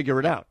able to figure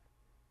it out.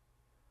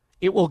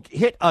 It will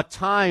hit a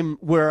time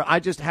where I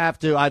just have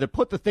to either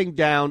put the thing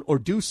down or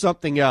do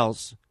something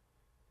else,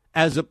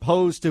 as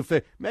opposed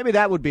to, maybe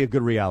that would be a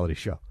good reality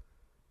show.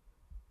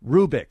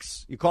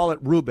 Rubik's. You call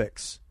it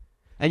Rubik's.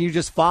 And you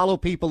just follow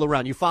people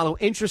around. You follow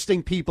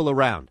interesting people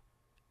around.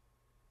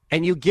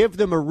 And you give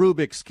them a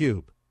Rubik's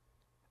Cube.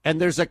 And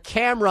there's a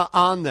camera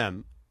on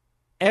them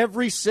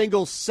every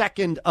single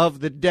second of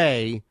the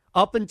day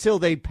up until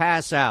they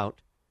pass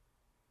out,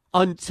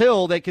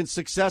 until they can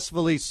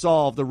successfully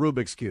solve the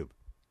Rubik's Cube.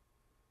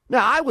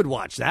 Now, I would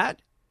watch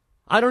that.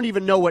 I don't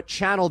even know what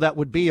channel that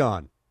would be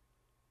on.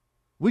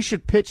 We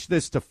should pitch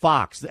this to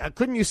Fox.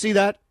 Couldn't you see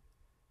that?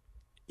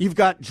 You've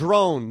got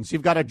drones.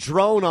 You've got a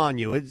drone on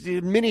you. It's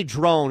a mini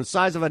drone, the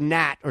size of a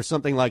gnat or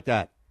something like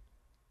that.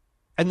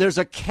 And there's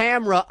a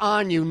camera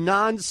on you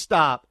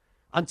nonstop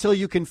until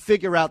you can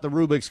figure out the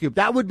Rubik's Cube.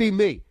 That would be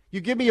me. You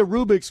give me a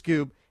Rubik's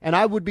Cube, and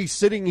I would be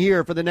sitting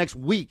here for the next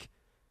week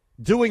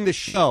doing the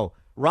show.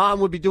 Ron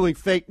would be doing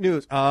fake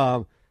news.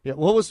 What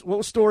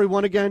was story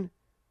one again?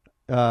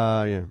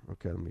 Okay.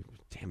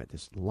 Damn it,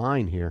 this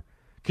line here.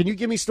 Can you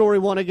give me story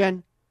one again?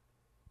 I'm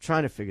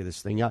trying to figure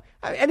this thing out.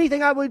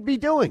 Anything I would be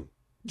doing.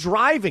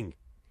 Driving.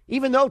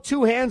 Even though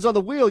two hands on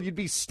the wheel, you'd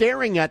be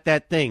staring at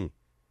that thing,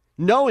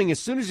 knowing as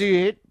soon as you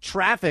hit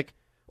traffic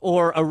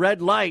or a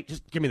red light,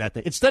 just give me that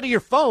thing. Instead of your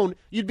phone,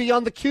 you'd be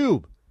on the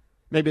cube.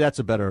 Maybe that's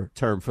a better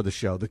term for the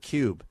show, the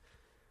cube.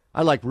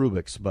 I like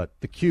Rubik's, but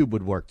the cube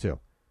would work too.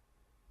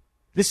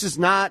 This is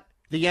not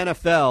the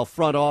NFL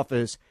front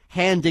office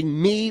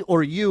handing me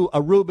or you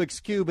a Rubik's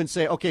Cube and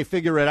say, okay,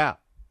 figure it out.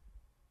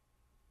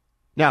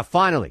 Now,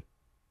 finally,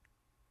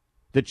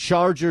 the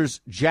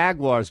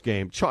Chargers-Jaguars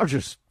game.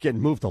 Chargers getting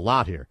moved a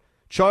lot here.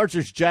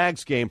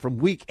 Chargers-Jags game from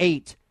Week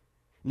 8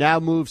 now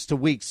moves to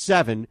Week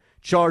 7.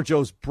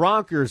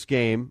 Chargers-Broncos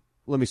game.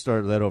 Let me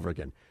start that over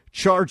again.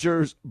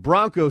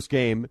 Chargers-Broncos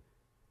game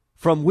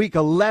from Week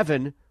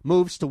 11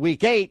 moves to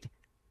Week 8.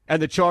 And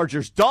the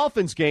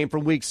Chargers-Dolphins game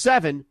from Week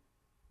 7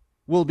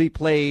 will be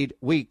played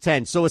Week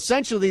 10. So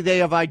essentially they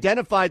have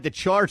identified the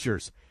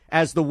Chargers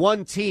as the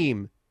one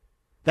team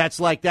that's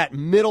like that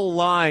middle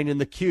line in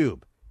the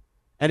cube.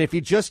 And if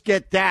you just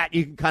get that,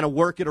 you can kind of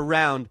work it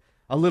around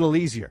a little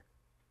easier.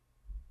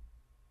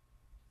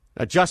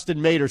 Justin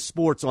Mader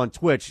Sports on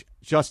Twitch,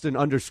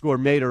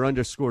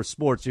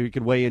 Justin_Mader_sports. So you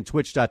can weigh in,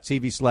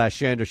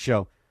 twitch.tv/Shander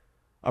Show.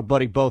 Our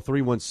buddy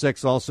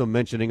Bo316 also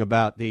mentioning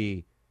about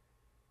the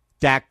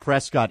Dak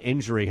Prescott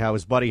injury, how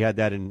his buddy had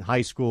that in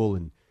high school,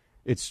 and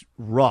it's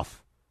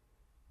rough.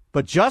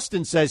 But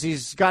Justin says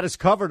he's got us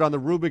covered on the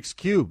Rubik's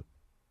Cube.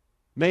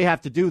 May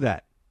have to do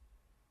that.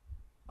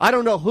 I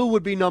don't know who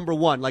would be number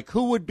one. Like,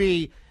 who would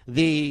be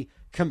the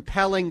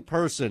compelling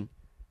person,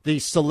 the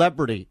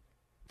celebrity,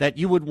 that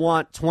you would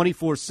want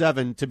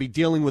 24/7 to be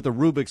dealing with a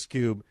Rubik's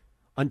Cube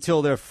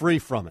until they're free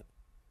from it?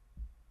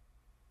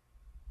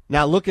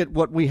 Now, look at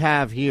what we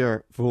have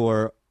here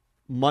for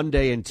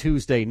Monday and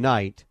Tuesday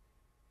night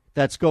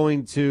that's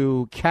going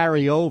to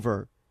carry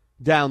over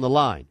down the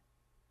line.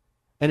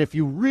 And if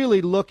you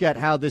really look at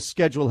how this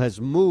schedule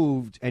has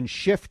moved and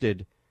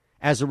shifted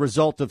as a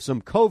result of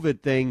some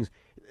COVID things,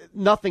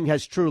 nothing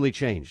has truly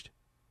changed.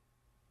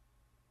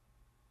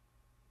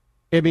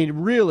 I mean,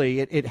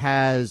 really, it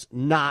has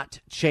not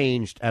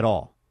changed at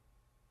all.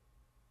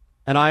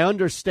 And I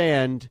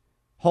understand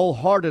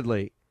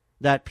wholeheartedly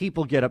that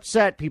people get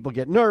upset, people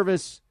get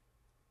nervous,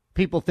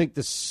 people think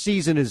the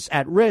season is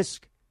at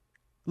risk.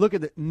 Look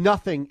at it.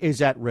 Nothing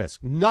is at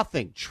risk.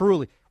 Nothing,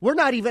 truly. We're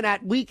not even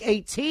at Week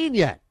 18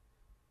 yet.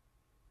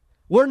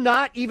 We're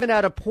not even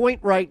at a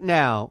point right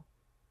now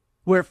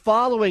where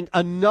following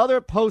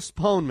another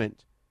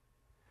postponement,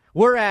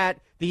 we're at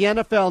the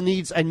NFL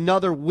needs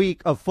another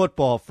week of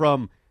football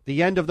from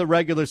the end of the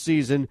regular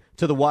season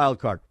to the wild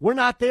card. We're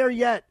not there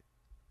yet.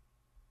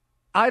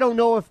 I don't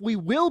know if we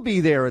will be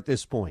there at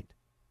this point.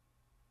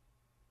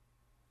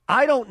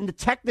 I don't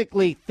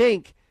technically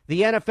think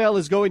the NFL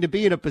is going to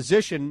be in a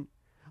position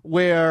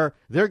where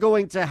they're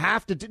going to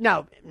have to do.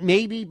 Now,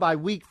 maybe by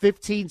week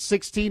 15,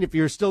 16, if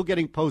you're still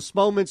getting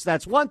postponements,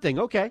 that's one thing.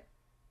 Okay.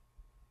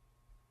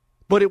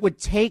 But it would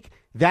take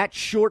that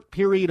short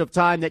period of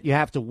time that you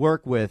have to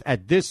work with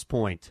at this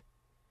point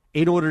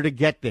in order to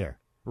get there.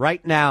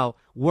 Right now,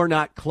 we're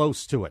not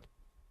close to it.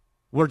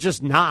 We're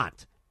just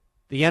not.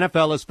 The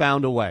NFL has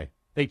found a way.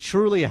 They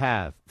truly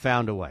have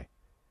found a way.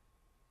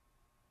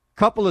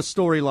 Couple of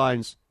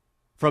storylines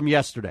from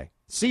yesterday.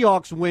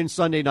 Seahawks win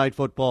Sunday Night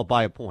Football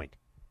by a point.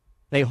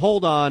 They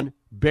hold on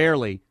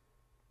barely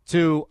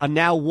to a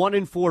now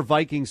 1-4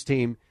 Vikings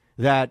team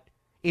that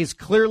is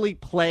clearly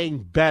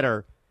playing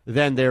better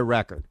than their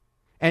record.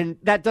 And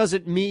that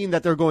doesn't mean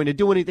that they're going to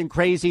do anything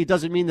crazy. It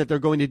doesn't mean that they're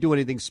going to do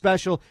anything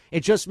special.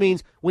 It just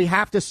means we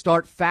have to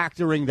start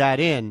factoring that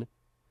in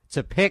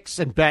to picks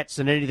and bets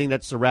and anything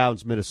that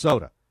surrounds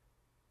Minnesota.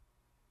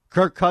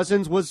 Kirk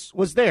Cousins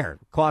was there.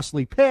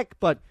 Costly pick,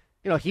 but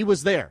he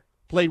was there.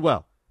 Played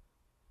well.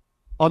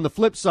 On the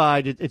flip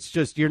side, it's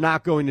just you're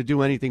not going to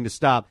do anything to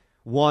stop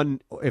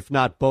one, if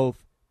not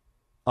both,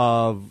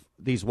 of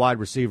these wide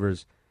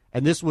receivers.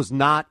 And this was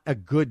not a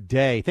good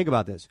day. Think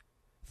about this.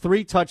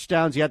 3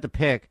 touchdowns you had to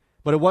pick,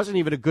 but it wasn't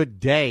even a good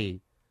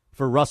day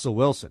for Russell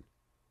Wilson.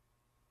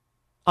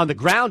 On the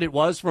ground it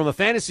was. From a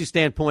fantasy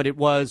standpoint it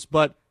was.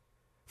 But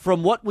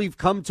from what we've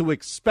come to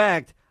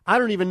expect, I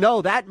don't even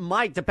know. That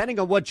might, depending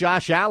on what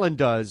Josh Allen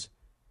does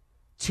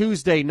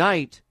Tuesday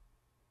night,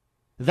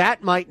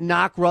 that might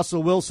knock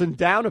Russell Wilson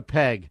down a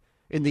peg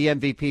in the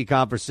MVP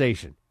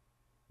conversation,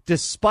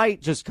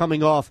 despite just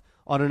coming off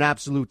on an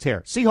absolute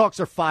tear. Seahawks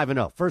are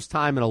 5-0. First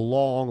time in a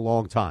long,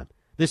 long time.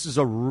 This is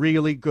a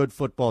really good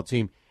football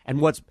team. And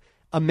what's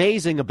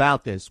amazing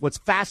about this, what's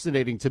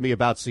fascinating to me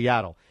about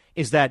Seattle,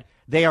 is that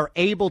they are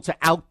able to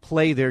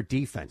outplay their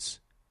defense.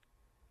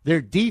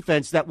 Their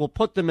defense that will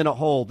put them in a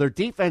hole, their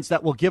defense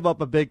that will give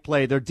up a big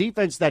play, their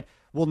defense that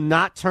will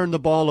not turn the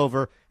ball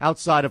over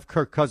outside of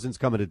Kirk Cousins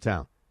coming to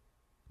town.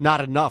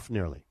 Not enough,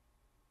 nearly.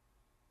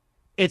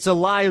 It's a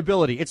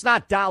liability. It's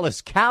not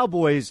Dallas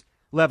Cowboys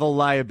level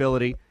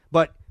liability,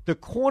 but the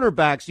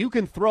cornerbacks, you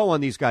can throw on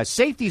these guys.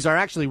 Safeties are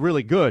actually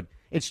really good.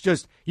 It's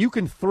just you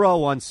can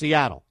throw on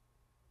Seattle.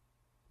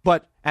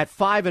 But at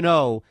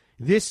 5-0,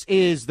 this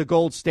is the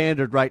gold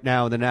standard right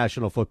now in the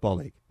National Football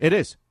League. It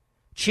is.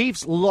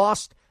 Chiefs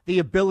lost the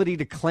ability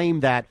to claim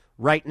that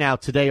right now,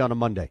 today on a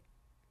Monday.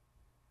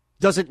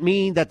 Doesn't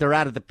mean that they're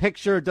out of the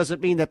picture.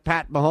 Doesn't mean that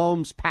Patrick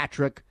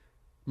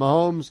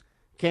Mahomes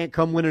can't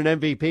come win an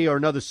MVP or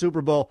another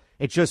Super Bowl.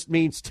 It just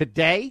means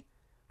today,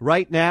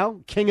 right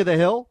now, King of the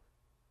Hill.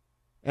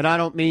 And I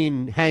don't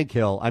mean Hank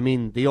Hill. I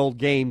mean the old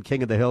game,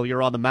 King of the Hill.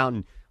 You're on the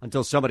mountain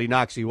until somebody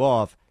knocks you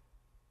off.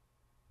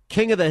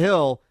 King of the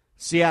Hill,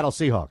 Seattle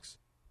Seahawks.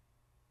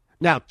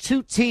 Now,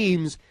 two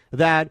teams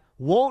that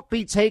won't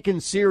be taken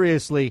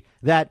seriously,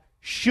 that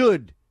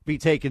should be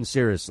taken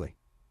seriously.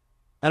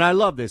 And I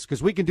love this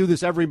because we can do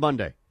this every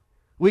Monday.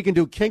 We can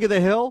do King of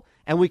the Hill,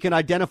 and we can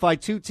identify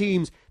two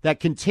teams that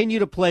continue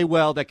to play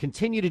well, that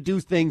continue to do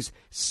things,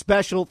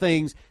 special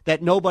things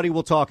that nobody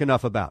will talk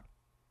enough about.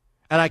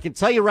 And I can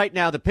tell you right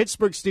now, the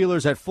Pittsburgh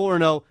Steelers at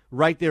 4-0,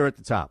 right there at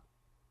the top.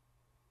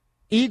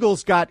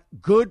 Eagles got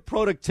good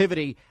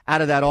productivity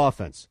out of that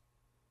offense.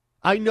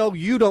 I know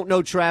you don't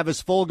know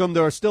Travis Fulgham.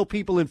 There are still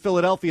people in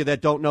Philadelphia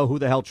that don't know who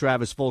the hell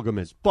Travis Fulgham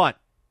is. But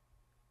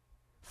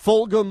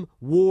Fulgham,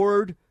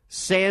 Ward,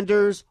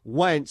 Sanders,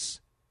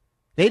 Wentz,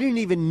 they didn't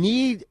even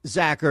need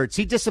Zach Ertz.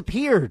 He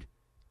disappeared.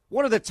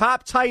 One of the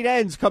top tight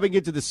ends coming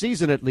into the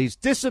season, at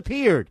least,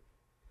 disappeared.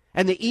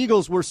 And the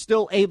Eagles were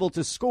still able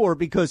to score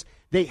because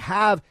they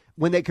have,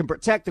 when they can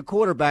protect the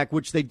quarterback,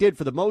 which they did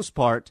for the most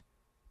part,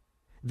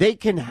 they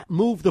can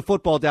move the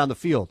football down the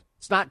field.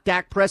 It's not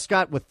Dak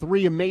Prescott with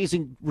three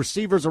amazing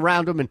receivers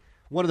around him and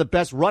one of the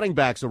best running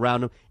backs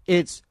around him.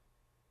 It's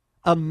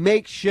a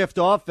makeshift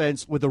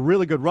offense with a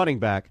really good running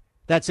back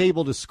that's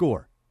able to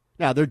score.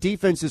 Now, their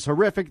defense is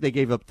horrific. They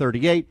gave up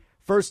 38.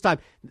 First time.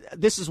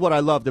 This is what I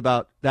loved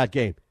about that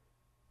game.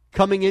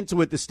 Coming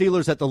into it, the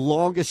Steelers had the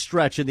longest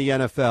stretch in the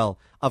NFL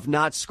of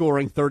not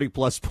scoring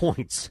 30-plus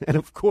points. And,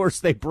 of course,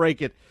 they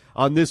break it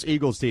on this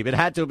Eagles team. It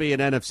had to be an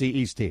NFC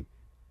East team.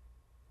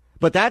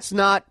 But that's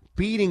not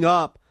beating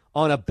up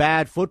on a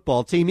bad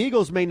football team.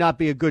 Eagles may not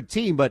be a good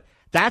team, but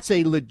that's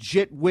a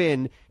legit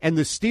win. And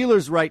the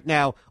Steelers right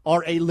now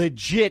are a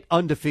legit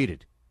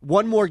undefeated.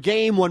 One more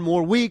game, one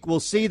more week. We'll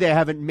see. They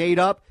haven't made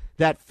up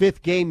that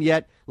fifth game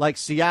yet like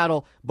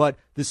Seattle, but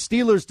the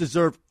Steelers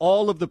deserve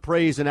all of the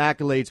praise and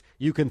accolades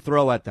you can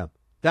throw at them.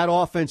 That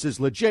offense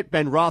is legit.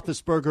 Ben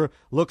Roethlisberger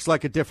looks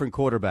like a different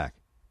quarterback.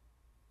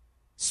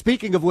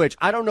 Speaking of which,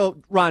 I don't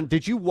know, Ron,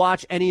 did you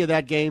watch any of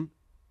that game?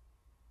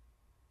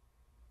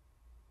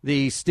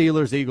 The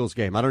Steelers-Eagles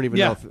game. I don't even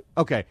know if...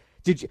 Okay.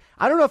 Did you?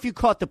 I don't know if you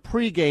caught the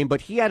pregame,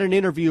 but he had an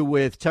interview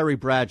with Terry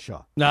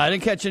Bradshaw. No, I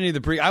didn't catch any of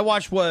the pre. I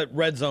watched what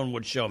Red Zone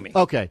would show me.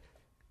 Okay.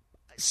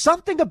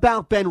 Something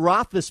about Ben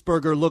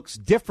Roethlisberger looks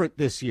different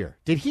this year.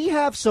 Did he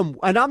have some...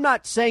 And I'm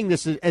not saying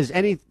this as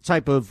any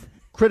type of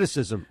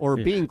criticism or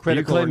being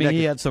critical. Are you claiming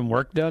he had some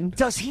work done?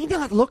 Does he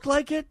not look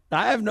like it?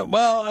 I have no...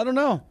 Well, I don't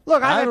know.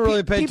 Look, I haven't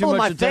really paid too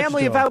much attention to him. People in my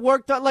family have had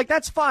work done. Like,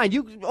 that's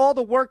fine. All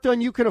the work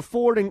done you can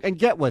afford and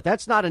get with.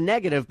 That's not a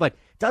negative. But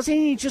doesn't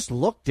he just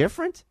look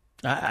different?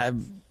 I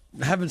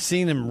haven't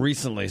seen him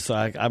recently, so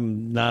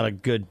I'm not a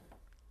good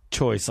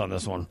choice on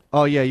this one.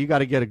 Oh, yeah, you got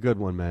to get a good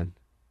one, man.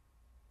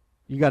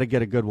 You got to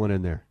get a good one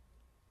in there.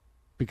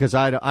 Because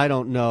I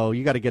don't know.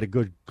 You got to get a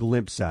good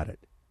glimpse at it.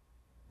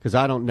 Because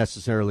I don't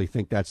necessarily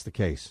think that's the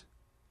case.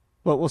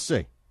 But we'll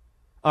see.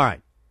 All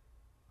right.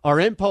 Our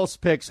impulse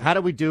picks, how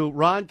do we do?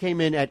 Ron came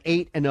in at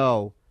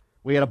 8-0.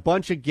 We had a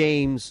bunch of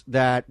games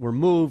that were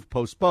moved,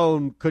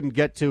 postponed, couldn't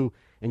get to,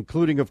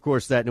 including, of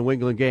course, that New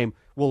England game.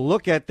 We'll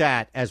look at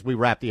that as we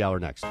wrap the hour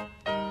next.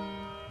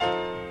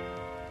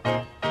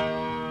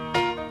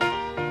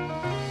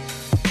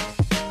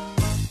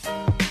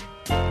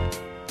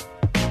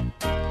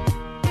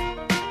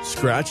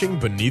 Scratching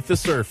beneath the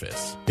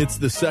surface. It's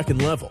The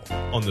Second Level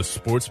on the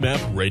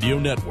SportsMap Radio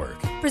Network.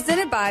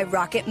 Presented by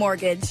Rocket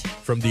Mortgage.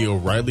 From the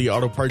O'Reilly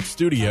Auto Parts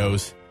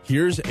Studios,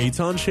 here's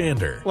Eitan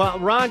Shander. Well,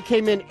 Ron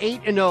came in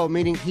 8-0,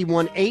 meaning he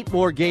won 8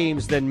 more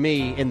games than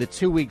me in the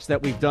 2 weeks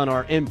that we've done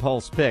our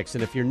impulse picks.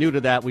 And if you're new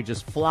to that, we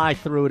just fly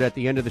through it at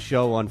the end of the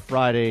show on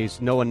Fridays.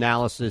 No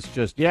analysis,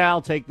 just,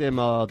 I'll take them,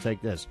 I'll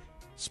take this.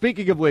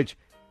 Speaking of which,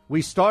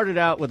 we started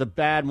out with a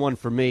bad one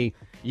for me.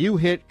 You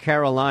hit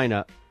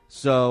Carolina.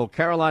 So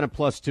Carolina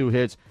plus 2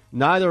 hits.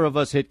 Neither of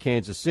us hit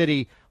Kansas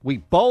City. We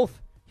both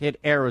hit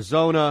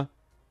Arizona.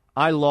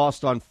 I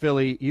lost on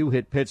Philly. You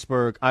hit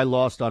Pittsburgh. I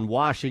lost on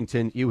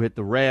Washington. You hit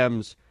the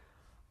Rams.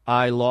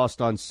 I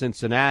lost on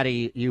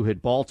Cincinnati. You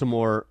hit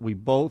Baltimore. We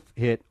both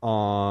hit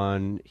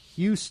on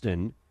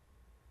Houston.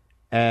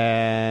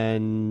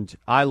 And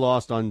I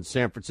lost on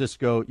San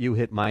Francisco. You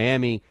hit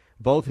Miami.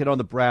 Both hit on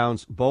the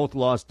Browns. Both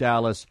lost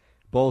Dallas.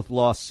 Both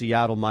lost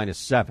Seattle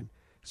 -7.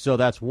 So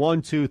that's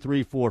 1, 2,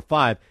 3, 4,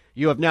 5.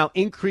 You have now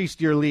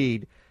increased your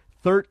lead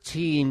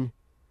 13-0.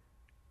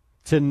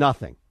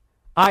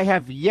 I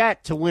have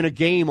yet to win a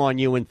game on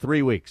you in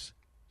 3 weeks.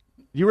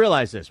 You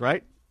realize this,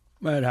 right?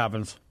 It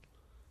happens.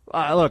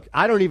 Look,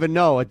 I don't even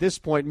know. At this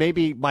point,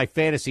 maybe my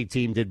fantasy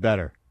team did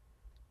better.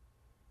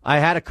 I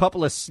had a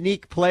couple of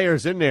sneak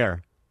players in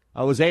there.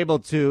 I was able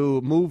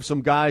to move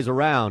some guys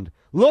around.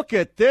 Look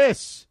at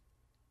this.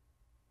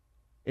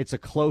 It's a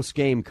close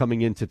game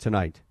coming into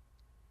tonight.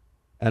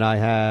 And I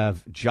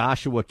have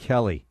Joshua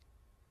Kelly.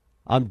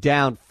 I'm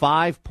down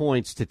 5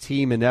 points to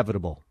Team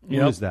Inevitable.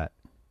 Who is that?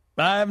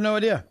 I have no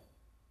idea.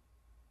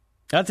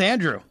 That's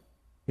Andrew.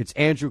 It's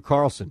Andrew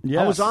Carlson.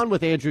 Yes. I was on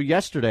with Andrew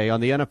yesterday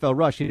on the NFL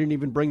Rush. He didn't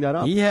even bring that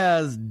up. He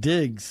has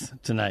Diggs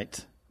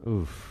tonight.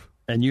 Oof.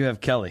 And you have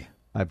Kelly.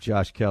 I have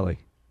Josh Kelly.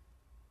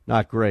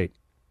 Not great.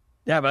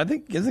 Yeah, but I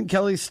think, isn't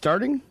Kelly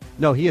starting?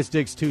 No, he has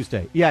Diggs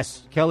Tuesday.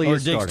 Yes, Kelly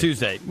is starting. Or Diggs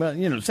Tuesday.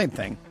 Well, same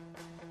thing.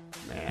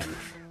 Man.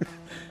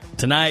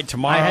 Tonight,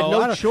 tomorrow. I had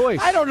no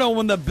choice. I don't know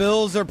when the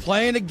Bills are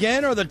playing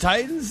again or the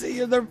Titans.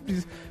 You're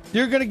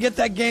going to get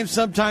that game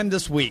sometime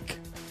this week.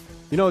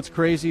 You know what's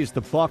crazy is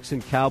the Bucs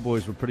and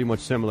Cowboys were pretty much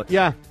similar.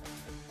 Yeah.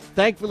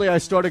 Thankfully, I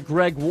started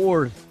Greg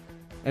Ward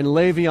and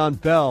Le'Veon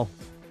Bell.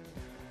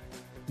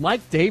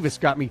 Mike Davis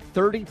got me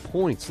 30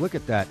 points. Look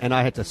at that. And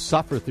I had to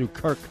suffer through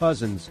Kirk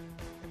Cousins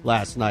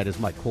last night as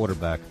my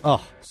quarterback.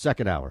 Oh,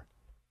 second hour.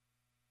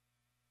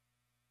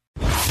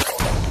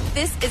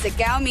 This is a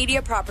GOW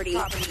Media property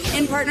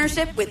in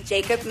partnership with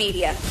Jacob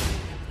Media.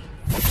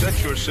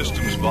 Set your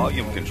system's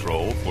volume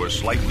control for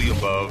slightly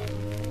above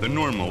the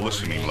normal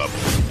listening level.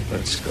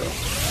 Let's go.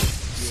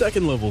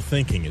 Second-level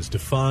thinking is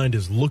defined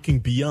as looking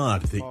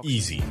beyond the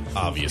easy,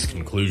 obvious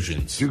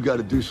conclusions. You got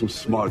to do some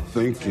smart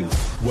thinking.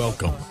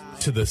 Welcome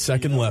to The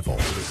Second Level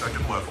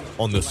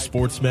on the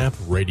SportsMap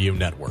Radio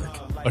Network,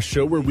 a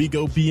show where we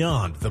go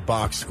beyond the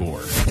box score.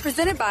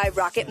 Presented by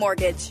Rocket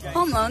Mortgage.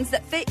 Home loans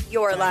that fit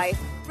your life.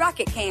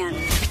 Rocket can.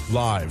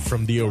 Live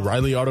from the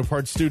O'Reilly Auto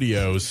Parts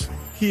Studios,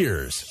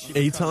 here's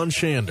Eitan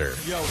Shander.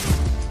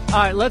 All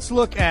right, let's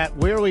look at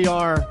where we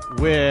are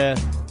with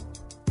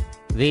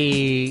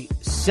the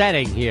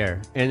setting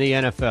here in the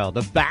NFL.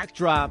 The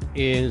backdrop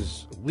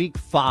is Week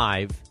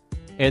 5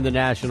 in the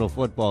National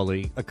Football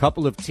League. A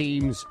couple of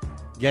teams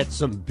get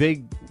some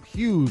big,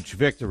 huge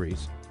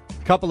victories.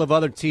 A couple of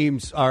other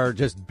teams are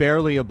just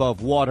barely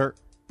above water.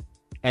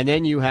 And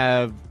then you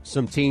have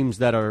some teams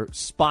that are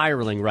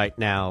spiraling right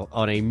now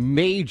on a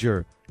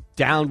major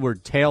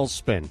downward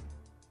tailspin.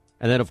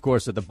 And then, of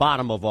course, at the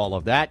bottom of all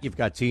of that, you've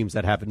got teams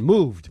that haven't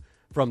moved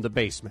from the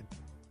basement,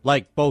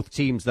 like both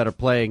teams that are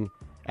playing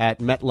at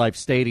MetLife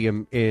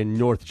Stadium in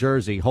North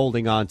Jersey,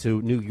 holding on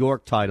to New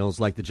York titles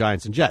like the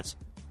Giants and Jets.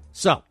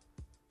 So,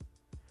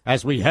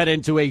 as we head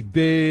into a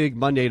big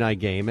Monday night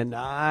game, and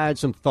I had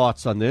some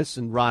thoughts on this,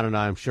 and Ron and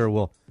I, I'm sure,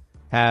 will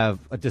have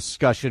a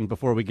discussion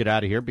before we get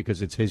out of here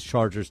because it's his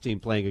Chargers team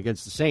playing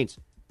against the Saints.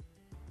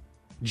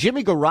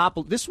 Jimmy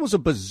Garoppolo, this was a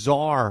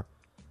bizarre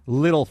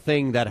little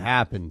thing that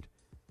happened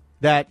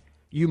that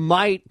you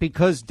might,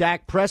 because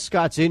Dak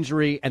Prescott's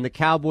injury and the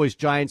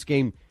Cowboys-Giants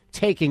game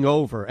taking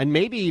over, and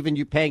maybe even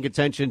you paying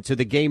attention to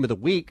the game of the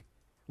week,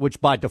 which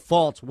by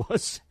default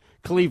was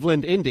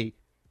Cleveland-Indy,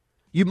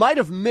 you might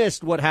have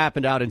missed what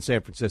happened out in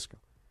San Francisco.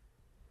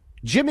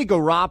 Jimmy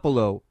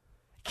Garoppolo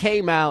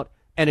came out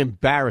and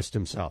embarrassed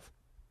himself.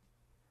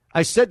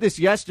 I said this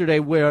yesterday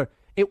where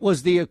it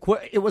was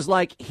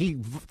like he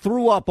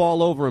threw up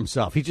all over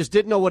himself. He just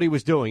didn't know what he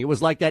was doing. It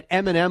was like that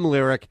Eminem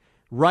lyric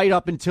right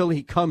up until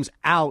he comes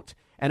out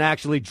and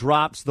actually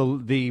drops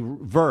the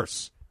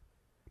verse.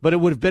 But it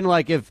would have been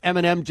like if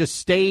Eminem just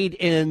stayed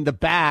in the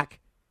back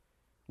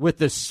with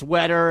the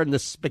sweater and the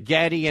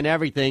spaghetti and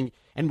everything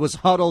and was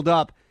huddled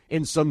up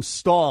in some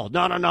stall.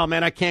 No,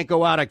 man, I can't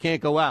go out.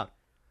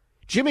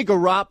 Jimmy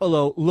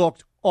Garoppolo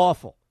looked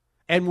awful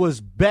and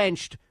was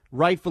benched,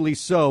 rightfully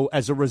so,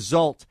 as a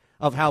result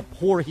of how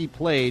poor he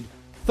played,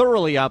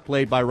 thoroughly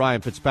outplayed by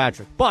Ryan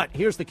Fitzpatrick. But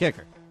here's the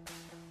kicker.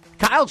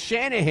 Kyle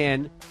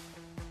Shanahan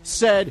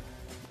said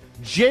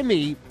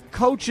Jimmy,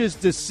 coach's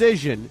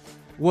decision,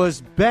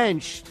 was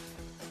benched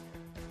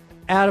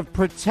out of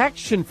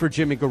protection for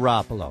Jimmy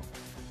Garoppolo.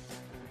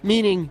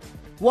 Meaning,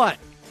 what?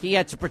 He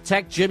had to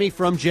protect Jimmy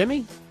from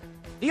Jimmy?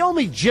 The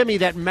only Jimmy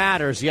that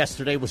matters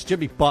yesterday was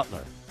Jimmy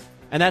Butler.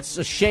 And that's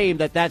a shame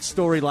that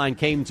storyline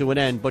came to an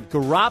end. But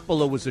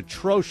Garoppolo was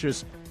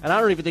atrocious, and I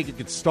don't even think it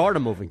could start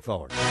him moving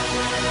forward.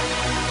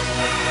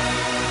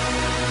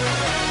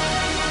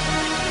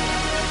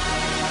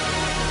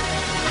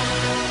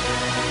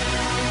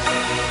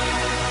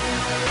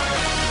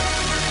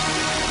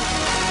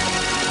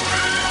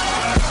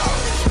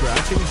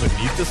 Scratching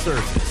beneath the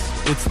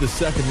surface, it's The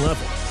Second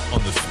Level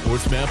on the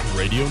SportsMap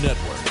Radio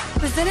Network.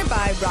 Presented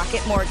by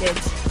Rocket Mortgage.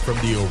 From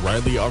the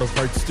O'Reilly Auto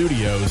Parts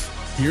Studios,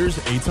 here's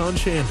Eitan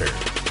Shander.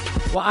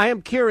 Well, I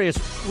am curious,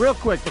 real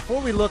quick,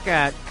 before we look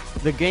at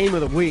the game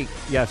of the week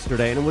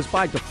yesterday, and it was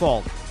by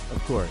default,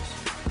 of course.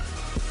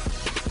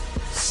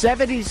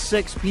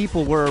 76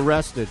 people were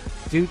arrested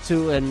due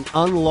to an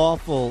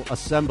unlawful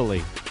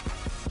assembly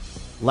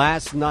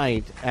last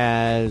night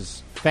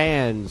as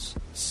fans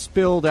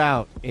spilled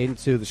out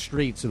into the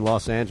streets in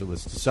Los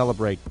Angeles to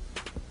celebrate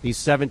the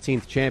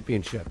 17th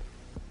championship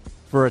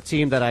for a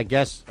team that I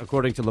guess,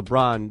 according to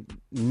LeBron,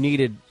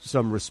 needed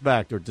some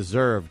respect or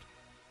deserved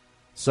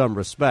some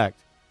respect.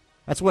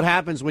 That's what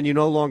happens when you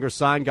no longer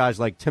sign guys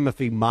like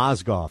Timothy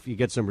Mozgov. You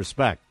get some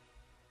respect.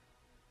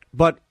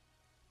 But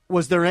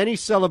was there any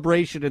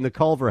celebration in the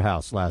Culver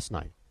House last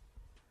night?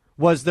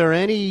 Was there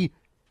any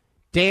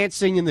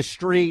dancing in the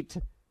street?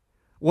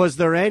 Was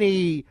there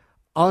any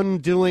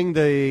undoing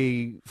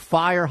the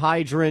fire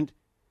hydrant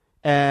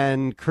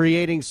and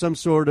creating some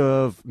sort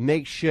of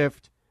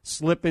makeshift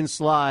slip and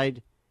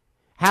slide?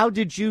 How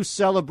did you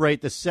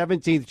celebrate the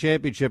 17th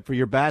championship for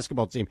your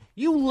basketball team?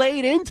 You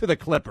laid into the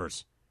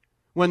Clippers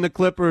when the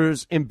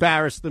Clippers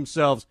embarrassed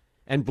themselves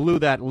and blew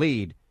that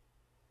lead.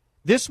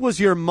 This was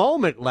your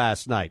moment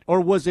last night,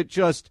 or was it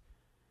just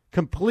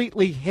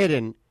completely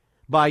hidden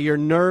by your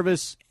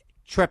nervous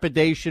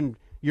trepidation,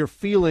 your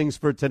feelings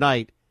for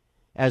tonight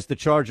as the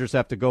Chargers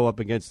have to go up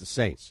against the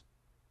Saints?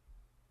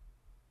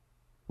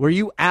 Were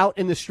you out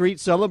in the street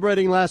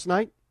celebrating last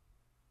night?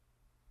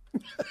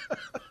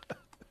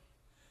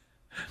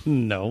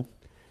 No.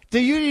 Do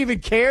you even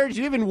care? Did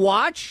you even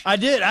watch? I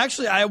did.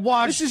 Actually, I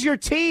watched. This is your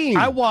team.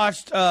 I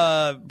watched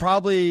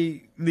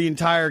probably the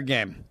entire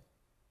game,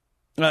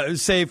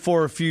 save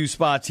for a few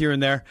spots here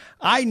and there.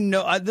 I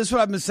know this is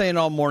what I've been saying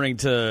all morning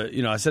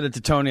I said it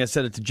to Tony, I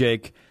said it to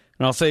Jake,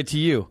 and I'll say it to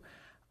you.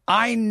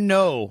 I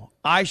know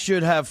I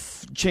should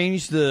have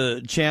changed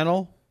the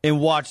channel and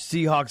watched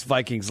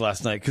Seahawks-Vikings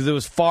last night because it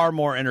was far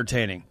more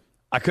entertaining.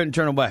 I couldn't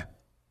turn away.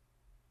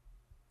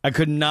 I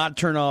could not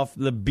turn off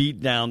the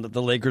beatdown that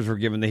the Lakers were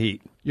giving the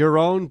Heat. Your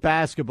own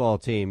basketball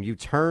team, you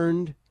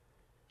turned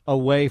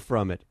away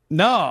from it.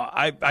 No,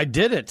 I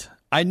didn't.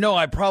 I know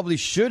I probably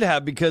should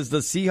have because the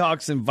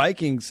Seahawks and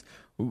Vikings,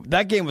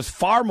 that game was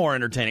far more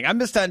entertaining. I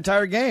missed that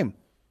entire game.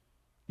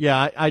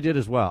 Yeah, I did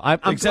as well. I'm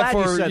Except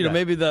glad for you said that.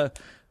 Maybe the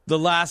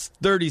last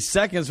 30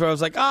 seconds where I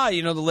was like,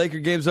 the Laker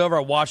game's over.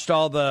 I watched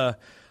all the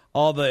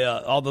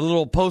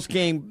little post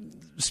game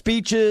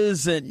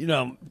speeches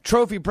and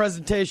trophy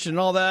presentation and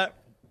all that.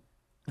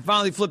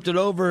 Finally flipped it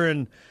over,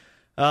 and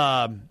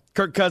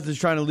Kirk Cousins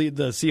trying to lead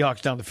the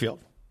Seahawks down the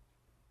field.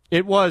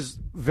 It was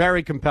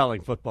very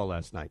compelling football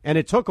last night, and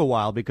it took a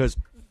while because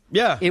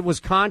it was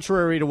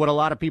contrary to what a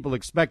lot of people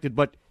expected.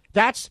 But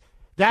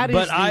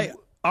I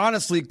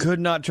honestly could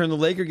not turn the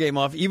Laker game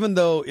off, even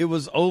though it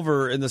was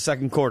over in the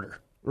second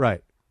quarter.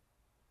 Right.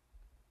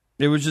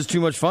 It was just too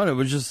much fun. It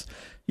was just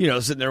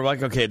sitting there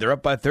like, okay, they're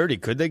up by 30.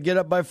 Could they get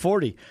up by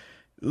 40?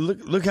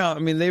 Look how,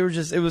 they were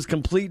just, it was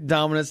complete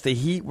dominance. The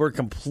Heat were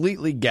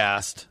completely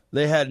gassed.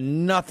 They had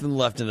nothing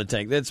left in the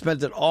tank. They had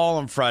spent it all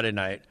on Friday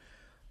night.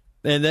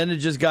 And then it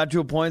just got to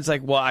a point, it's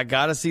like, well, I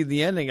got to see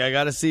the ending. I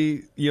got to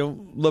see,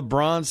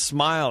 LeBron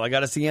smile. I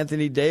got to see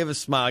Anthony Davis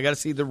smile. I got to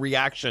see the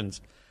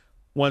reactions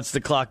once the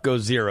clock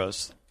goes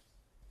zeros.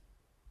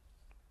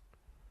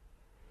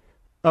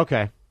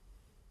 Okay.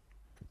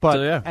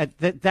 But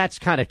that's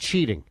kind of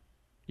cheating.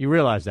 You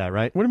realize that,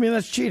 right? What do you mean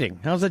that's cheating?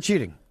 How's that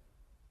cheating?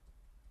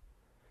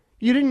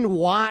 You didn't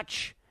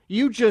watch.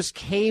 You just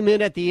came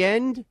in at the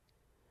end.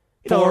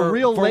 A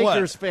real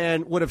Lakers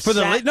fan would have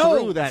sat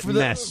through that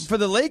mess. For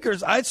the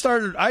Lakers, I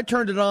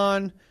turned it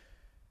on.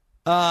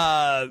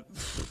 It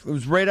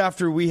was right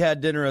after we had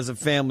dinner as a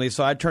family,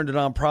 so I turned it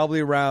on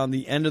probably around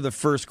the end of the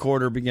first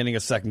quarter, beginning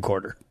of second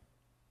quarter,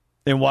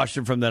 and watched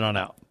it from then on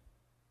out.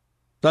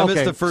 So I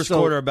missed the first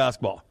quarter of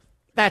basketball.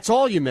 That's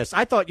all you missed.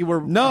 I thought you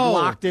were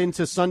locked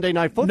into Sunday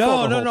Night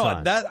Football the whole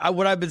time. No.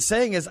 What I've been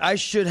saying is I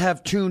should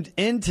have tuned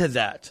into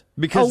that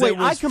because it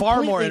was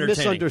far more entertaining.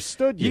 I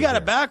misunderstood you. You got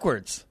it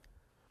backwards.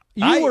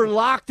 You were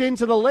locked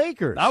into the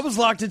Lakers. I was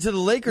locked into the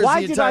Lakers the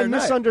entire night. Why did I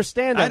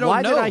misunderstand that?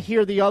 Why did I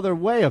hear the other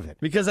way of it?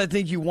 Because I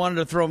think you wanted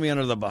to throw me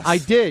under the bus. I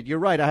did. You're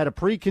right. I had a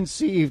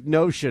preconceived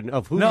notion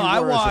of who you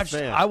were as a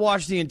fan. I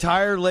watched the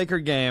entire Laker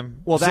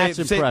game. Well, that's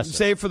impressive.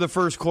 Save for the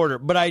first quarter.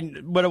 But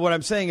what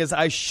I'm saying is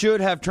I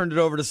should have turned it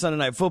over to Sunday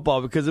Night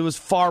Football because it was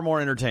far more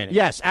entertaining.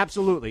 Yes,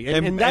 absolutely.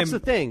 And that's the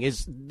thing,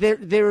 is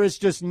there is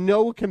just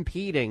no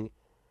competing.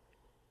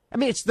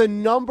 It's the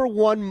number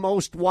one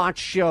most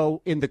watched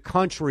show in the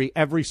country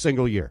every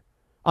single year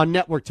on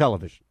network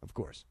television, of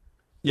course.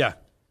 Yeah.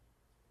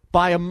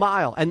 By a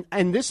mile.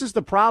 And this is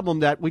the problem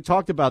that we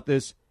talked about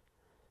this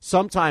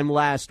sometime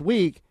last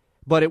week,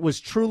 but it was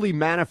truly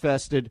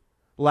manifested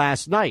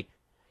last night.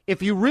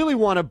 If you really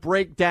want to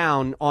break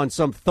down on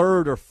some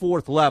third or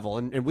fourth level,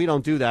 and we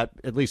don't do that,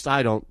 at least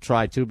I don't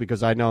try to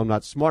because I know I'm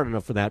not smart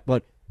enough for that,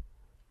 but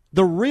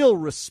the real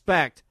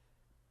respect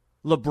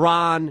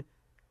LeBron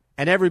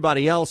and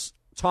everybody else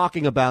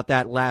talking about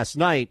that last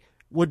night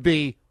would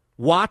be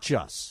watch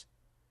us.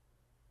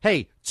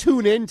 Hey,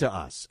 tune in to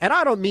us. And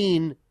I don't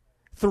mean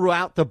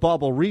throughout the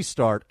bubble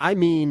restart. I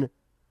mean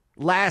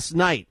last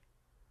night.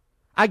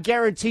 I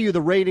guarantee you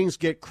the ratings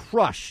get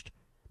crushed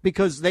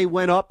because they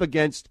went up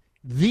against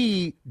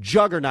the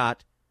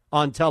juggernaut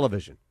on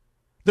television.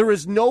 There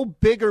is no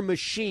bigger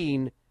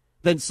machine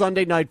than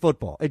Sunday Night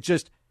Football. It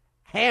just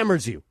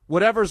hammers you.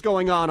 Whatever's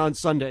going on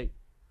Sunday,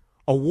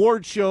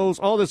 award shows,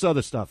 all this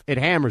other stuff, it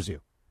hammers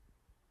you.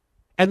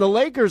 And the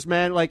Lakers,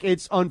 man, like,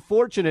 it's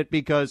unfortunate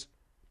because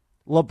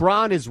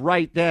LeBron is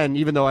right then,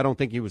 even though I don't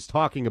think he was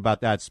talking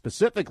about that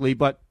specifically,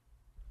 but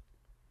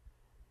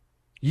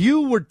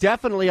you were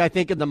definitely, I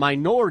think, in the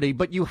minority,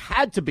 but you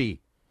had to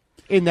be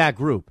in that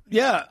group.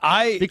 Yeah,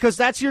 because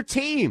that's your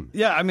team.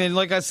 Yeah, I mean,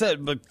 like I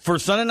said, but for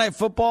Sunday Night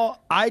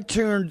Football, I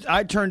turned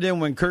in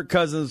when Kirk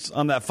Cousins,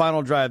 on that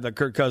final drive that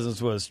Kirk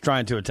Cousins was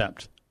trying to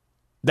attempt.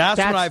 That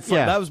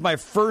was my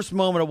first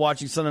moment of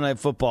watching Sunday Night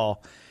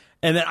Football.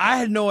 And then I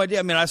had no idea.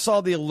 I mean, I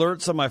saw the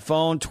alerts on my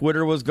phone.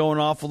 Twitter was going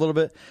off a little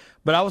bit.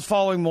 But I was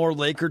following more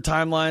Laker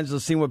timelines to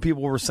see what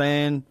people were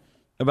saying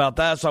about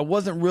that. So I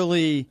wasn't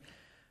really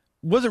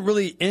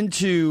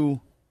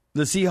into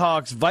the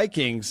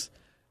Seahawks-Vikings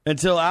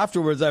until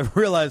afterwards I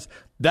realized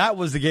that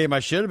was the game I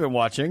should have been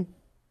watching.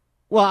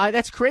 Well,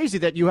 that's crazy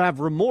that you have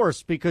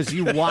remorse because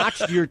you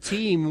watched your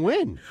team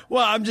win.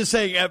 Well, I'm just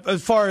saying,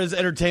 as far as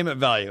entertainment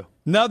value,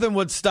 nothing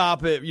would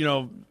stop it,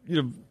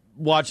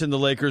 watching the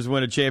Lakers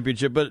win a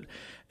championship. But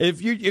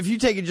if you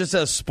take it just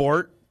as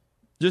sport,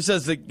 just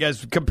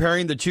as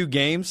comparing the two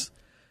games,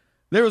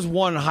 there was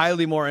one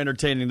highly more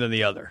entertaining than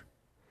the other.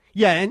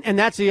 Yeah, and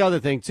that's the other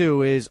thing,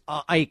 too, is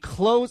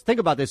think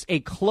about this, a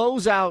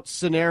closeout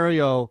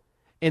scenario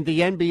in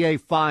the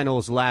NBA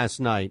Finals last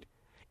night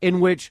in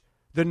which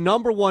the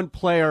number one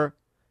player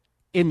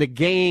in the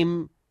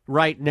game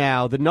right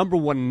now, the number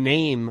one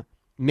name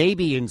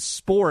maybe in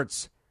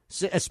sports,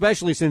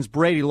 especially since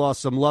Brady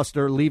lost some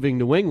luster leaving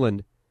New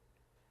England,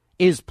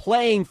 is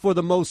playing for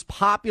the most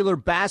popular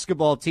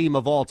basketball team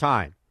of all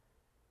time.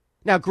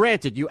 Now,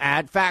 granted, you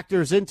add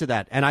factors into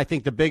that, and I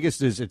think the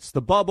biggest is it's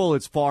the bubble.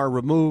 It's far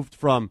removed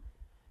from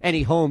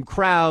any home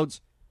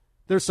crowds.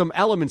 There's some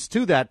elements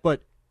to that,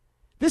 but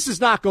this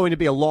is not going to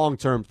be a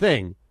long-term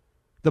thing.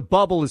 The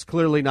bubble is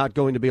clearly not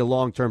going to be a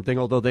long-term thing,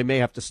 although they may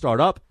have to start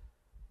up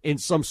in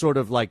some sort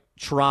of like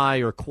tri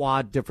or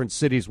quad different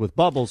cities with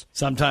bubbles.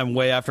 Sometime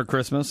way after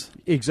Christmas?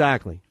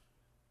 Exactly.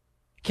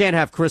 Can't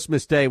have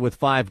Christmas Day with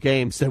 5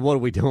 games, then what are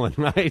we doing,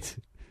 right?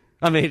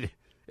 I mean,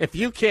 if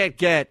you can't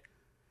get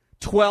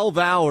 12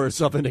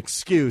 hours of an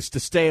excuse to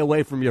stay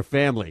away from your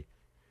family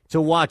to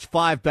watch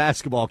 5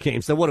 basketball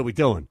games, then what are we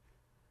doing?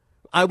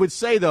 I would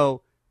say,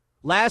 though,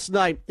 last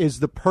night is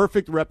the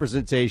perfect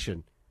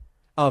representation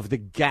of the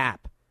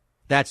gap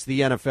that's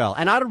the NFL.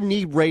 And I don't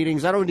need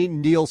ratings. I don't need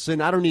Nielsen.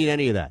 I don't need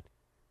any of that.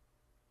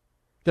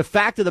 The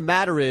fact of the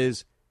matter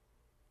is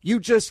you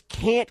just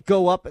can't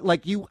go up.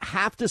 Like, you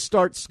have to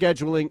start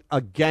scheduling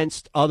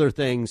against other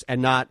things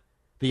and not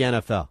the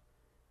NFL.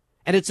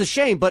 And it's a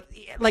shame, but,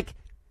 like,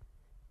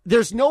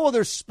 there's no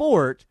other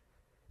sport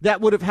that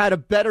would have had a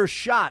better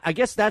shot. I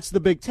guess that's the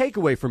big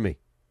takeaway for me,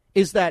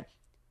 is that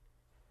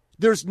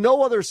there's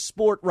no other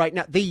sport right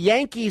now. The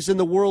Yankees in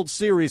the World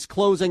Series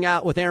closing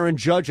out with Aaron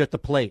Judge at the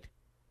plate.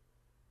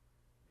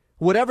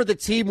 Whatever the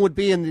team would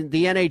be in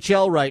the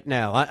NHL right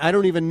now, I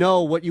don't even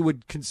know what you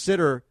would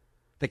consider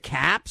the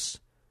Caps,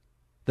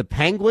 the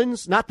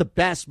Penguins, not the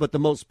best, but the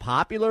most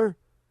popular.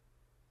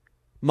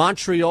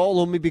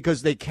 Montreal, only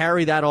because they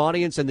carry that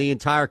audience in the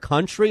entire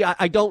country.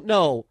 I don't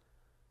know.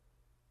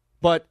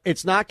 But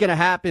it's not going to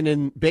happen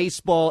in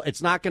baseball.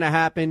 It's not going to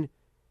happen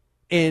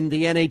in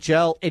the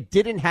NHL. It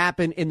didn't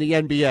happen in the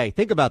NBA.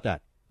 Think about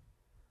that.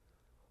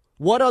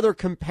 What other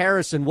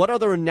comparison, what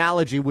other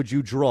analogy would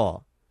you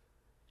draw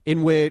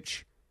in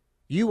which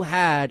you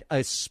had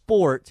a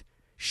sport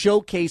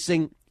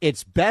showcasing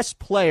its best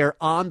player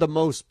on the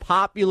most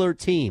popular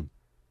team?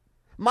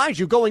 Mind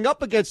you, going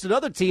up against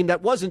another team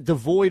that wasn't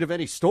devoid of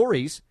any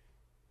stories.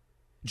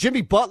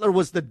 Jimmy Butler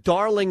was the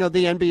darling of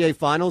the NBA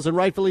Finals, and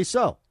rightfully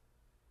so.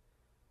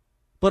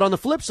 But on the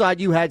flip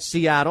side, you had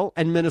Seattle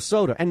and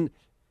Minnesota. And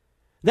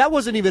that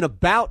wasn't even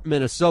about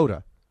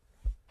Minnesota.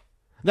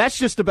 That's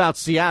just about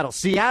Seattle.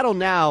 Seattle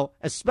now,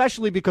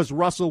 especially because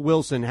Russell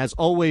Wilson has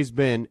always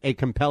been a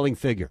compelling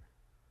figure.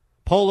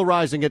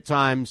 Polarizing at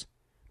times,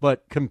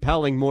 but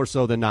compelling more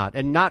so than not.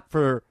 And not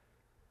for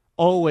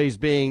always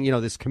being,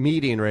 this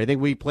comedian or anything.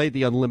 We played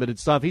the unlimited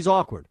stuff. He's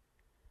awkward,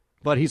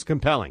 but he's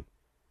compelling.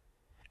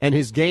 And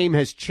his game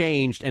has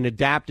changed and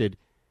adapted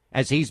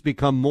as he's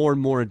become more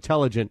and more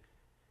intelligent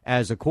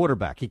as a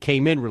quarterback. He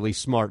came in really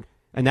smart,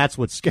 and that's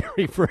what's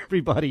scary for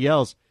everybody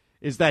else,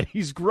 is that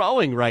he's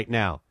growing right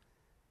now.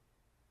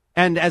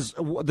 And as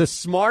the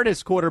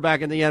smartest quarterback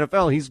in the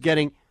NFL, he's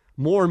getting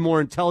more and more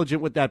intelligent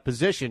with that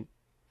position,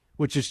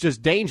 which is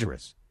just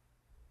dangerous.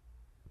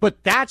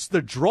 But that's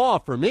the draw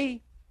for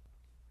me.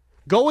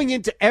 Going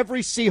into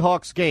every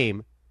Seahawks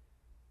game,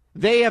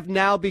 they have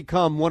now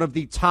become one of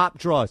the top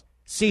draws.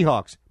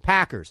 Seahawks,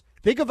 Packers.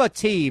 Think of a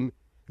team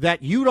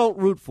that you don't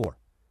root for,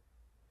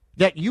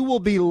 that you will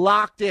be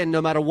locked in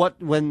no matter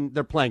what when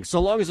they're playing, so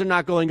long as they're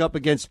not going up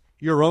against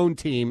your own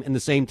team in the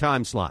same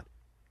time slot.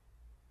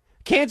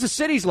 Kansas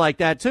City's like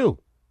that, too.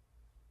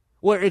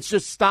 where it's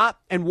just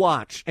stop and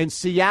watch. And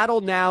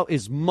Seattle now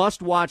is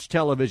must-watch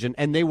television,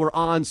 and they were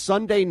on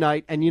Sunday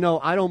night. And,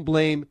 I don't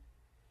blame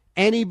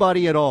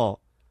anybody at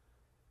all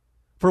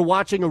for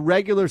watching a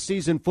regular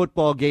season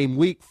football game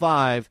week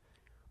 5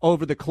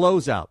 over the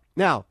closeout.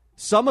 Now,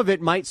 some of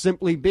it might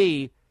simply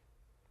be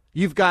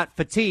you've got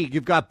fatigue,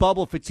 you've got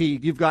bubble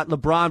fatigue, you've got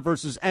LeBron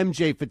versus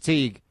MJ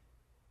fatigue,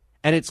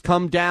 and it's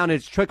come down,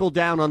 it's trickled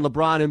down on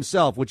LeBron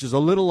himself, which is a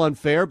little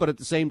unfair, but at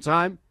the same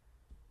time,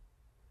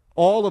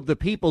 all of the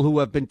people who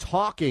have been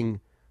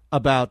talking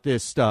about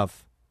this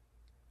stuff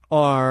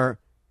are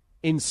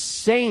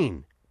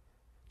insane.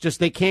 Just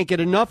they can't get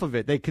enough of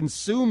it. They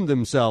consume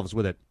themselves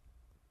with it.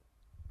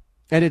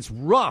 And it's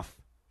rough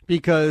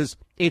because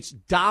it's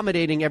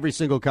dominating every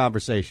single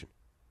conversation.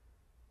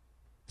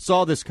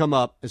 Saw this come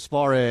up as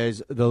far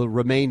as the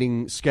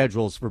remaining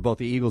schedules for both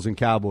the Eagles and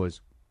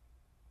Cowboys.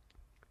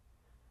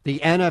 The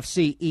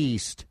NFC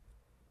East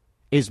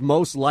is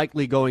most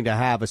likely going to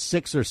have a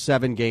 6 or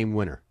 7 game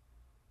winner.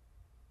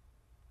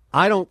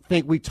 I don't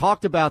think we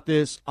talked about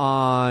this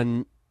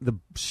on the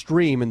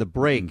stream in the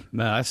break.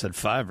 No, I said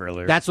 5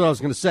 earlier. That's what I was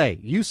going to say.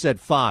 You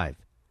said 5.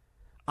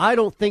 I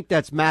don't think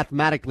that's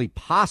mathematically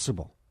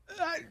possible.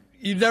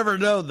 You never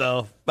know,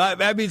 though.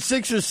 I mean,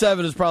 6 or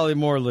 7 is probably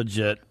more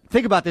legit.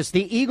 Think about this.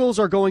 The Eagles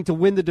are going to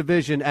win the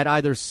division at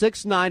either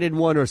 6-9-1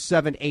 or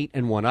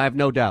 7-8-1. I have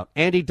no doubt.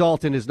 Andy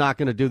Dalton is not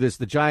going to do this.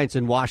 The Giants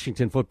and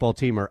Washington football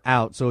team are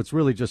out, so it's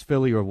really just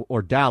Philly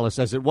or Dallas,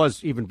 as it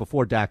was even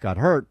before Dak got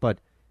hurt. But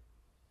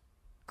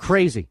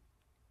crazy.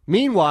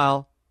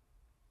 Meanwhile,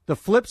 the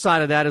flip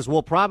side of that is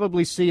we'll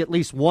probably see at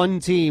least one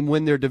team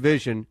win their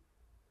division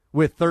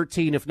with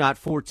 13, if not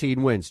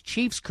 14 wins.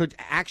 Chiefs could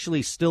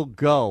actually still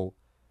go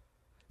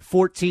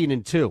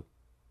 14-2.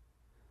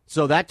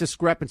 So that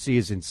discrepancy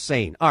is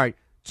insane. All right,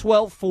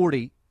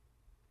 12:40.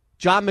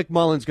 John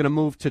McMullen's going to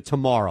move to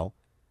tomorrow.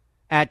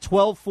 At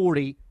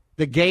 12:40,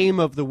 the game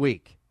of the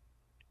week.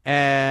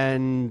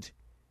 And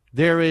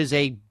there is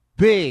a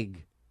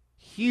big,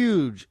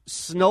 huge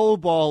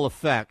snowball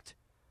effect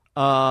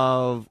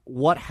of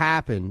what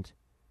happened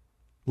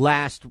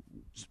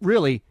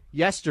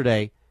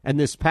yesterday and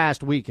this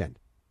past weekend.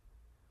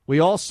 We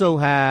also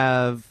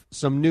have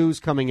some news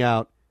coming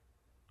out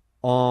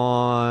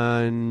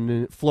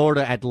on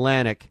Florida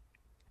Atlantic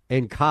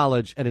in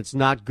college, and it's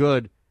not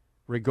good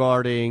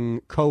regarding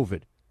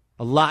COVID.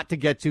 A lot to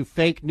get to.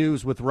 Fake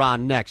news with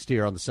Ron next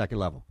here on the Second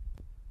Level.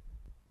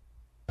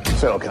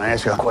 So, can I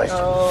ask you a question?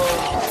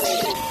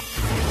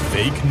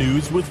 Fake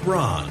news with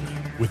Ron.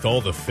 With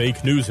all the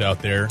fake news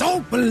out there,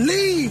 don't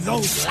believe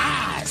those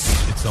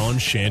lies. It's on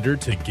Shander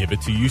to give it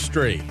to you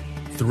straight.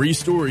 3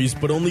 stories,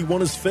 but only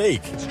one is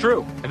fake. It's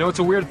true. I know it's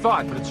a weird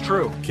thought, but it's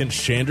true. Can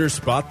Shander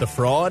spot the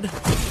fraud?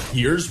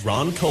 Here's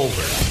Ron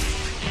Culver.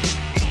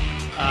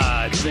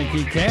 I think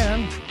he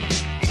can.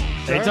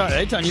 Sure.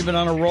 Eitan, you've been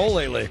on a roll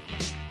lately.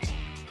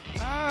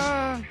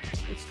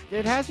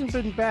 It hasn't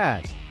been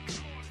bad.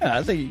 Yeah,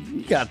 I think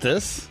you got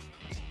this.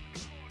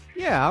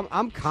 Yeah,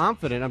 I'm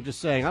confident. I'm just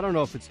saying, I don't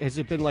know if has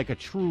it been like a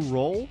true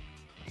roll?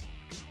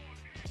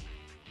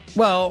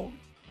 Well,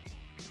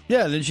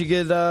 yeah, did you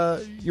get,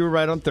 you were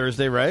right on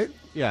Thursday, right?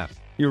 Yeah.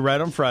 You were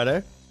right on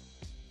Friday.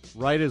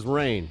 Right as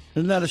rain.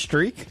 Isn't that a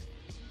streak?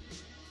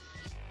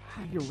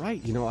 You're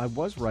right. I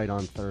was right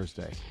on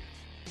Thursday.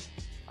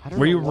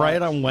 Were you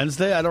right on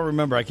Wednesday? I don't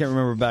remember. I can't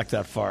remember back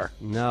that far.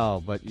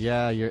 No, but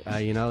yeah,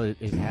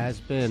 it has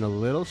been a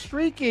little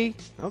streaky.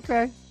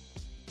 Okay.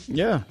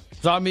 Yeah.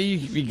 So, I mean,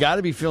 you got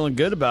to be feeling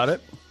good about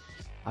it.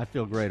 I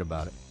feel great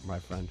about it, my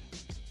friend.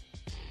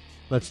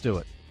 Let's do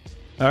it.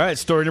 All right,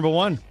 story number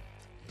 1.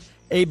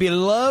 A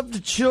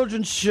beloved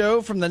children's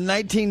show from the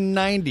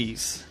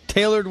 1990s,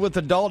 tailored with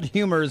adult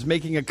humor, is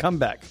making a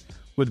comeback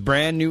with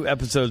brand new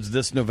episodes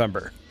this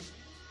November.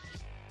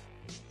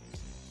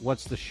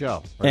 What's the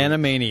show?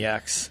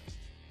 Animaniacs.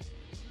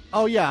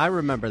 Oh, yeah, I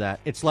remember that.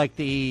 It's like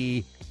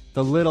the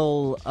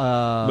little...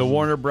 the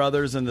Warner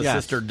Brothers and the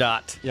sister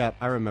Dot. Yeah,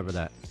 I remember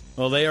that.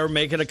 Well, they are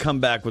making a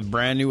comeback with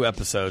brand new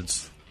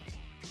episodes.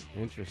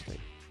 Interesting.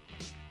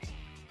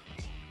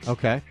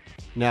 Okay.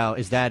 Now,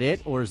 is that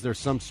it, or is there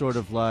some sort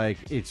of,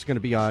 it's going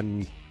to be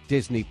on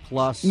Disney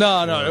Plus?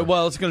 No.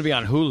 Well, it's going to be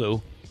on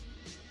Hulu.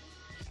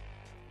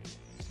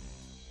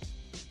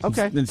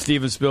 Okay. And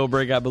Steven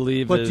Spielberg, I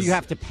believe, But do you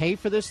have to pay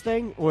for this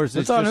thing, or is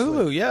it? It's on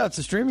Hulu. Yeah, it's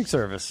a streaming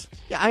service.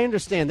 Yeah, I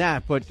understand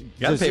that, but you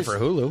got to pay for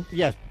Hulu.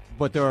 Yes,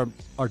 but there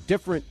are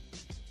different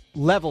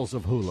levels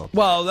of Hulu.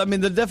 Well, I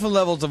mean, the different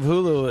levels of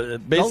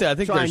Hulu. Basically, I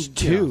think there's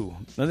 2.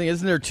 I think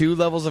isn't there 2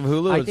 levels of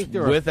Hulu? I think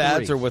there are with 3.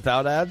 ads or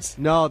without ads.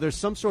 No, there's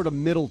some sort of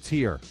middle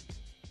tier.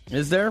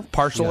 Is there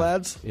partial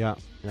ads? Yeah.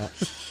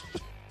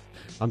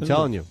 I'm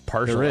telling you,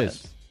 partial there ads.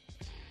 is.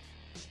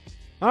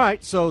 All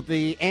right, so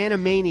the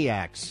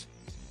Animaniacs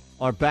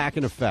are back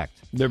in effect.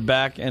 They're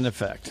back in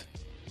effect.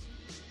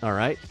 All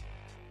right.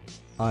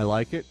 I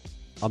like it.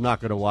 I'm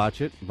not going to watch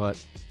it, but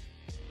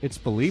it's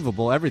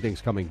believable.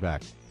 Everything's coming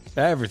back.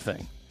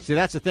 Everything. See,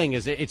 that's the thing,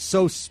 is it's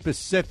so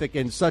specific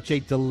and such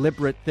a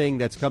deliberate thing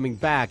that's coming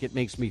back, it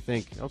makes me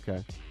think,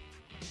 okay.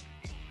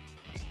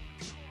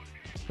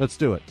 Let's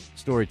do it.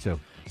 Story 2.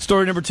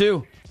 Story number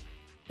 2.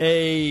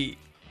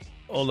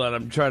 Hold on,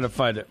 I'm trying to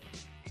find it.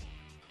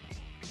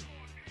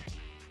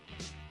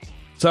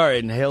 Sorry, I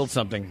inhaled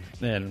something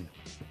and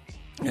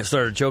I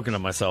started choking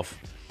on myself.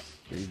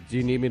 Do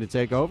you need me to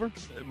take over?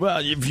 Well,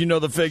 if you know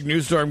the fake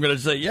news story, I'm going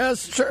to say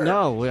yes, sure.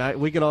 No,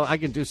 I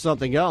can do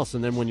something else,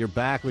 and then when you're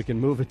back, we can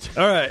move it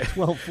to all right.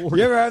 12:40.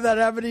 You ever have that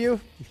happen to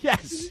you?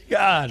 Yes.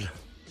 God.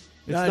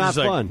 It's not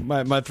fun.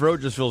 My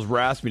throat just feels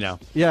raspy now.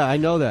 Yeah, I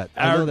know that.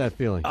 I know that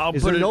feeling.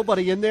 Is there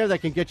nobody in there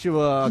that can get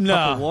you a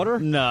cup of water?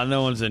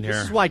 No one's in here.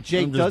 This is why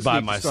Jake I'm does by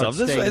need myself.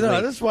 To start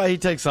This is why he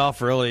takes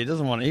off early. He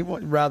doesn't want. He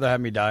would rather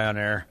have me die on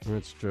air.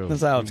 That's true.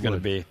 That's how it's going to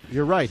be.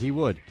 You're right. He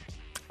would.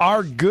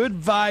 Our good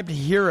vibed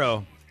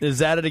hero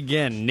is at it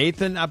again.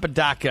 Nathan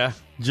Apodaca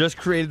just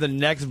created the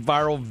next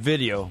viral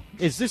video.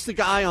 Is this the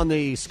guy on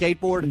the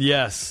skateboard?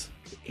 Yes.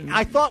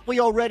 I thought we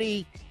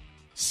already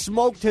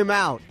smoked him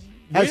out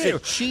as a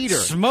cheater.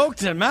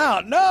 Smoked him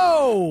out?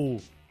 No.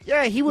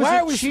 Yeah, he was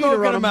a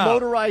cheater on a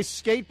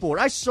motorized skateboard.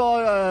 I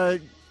saw,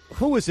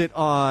 who was it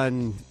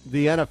on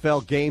the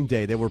NFL Game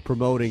Day? They were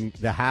promoting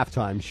the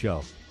halftime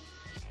show,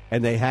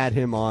 and they had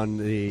him on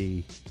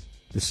the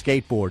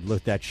skateboard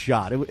with that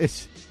shot.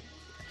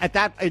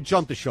 It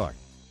jumped the shark.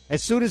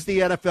 As soon as the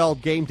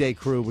NFL Game Day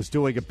crew was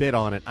doing a bit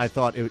on it, I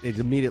thought it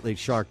immediately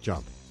shark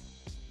jumped.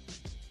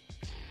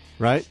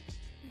 Right?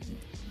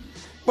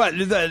 What,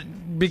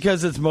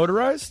 because it's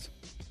motorized?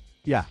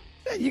 Yeah.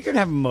 You can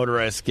have a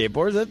motorized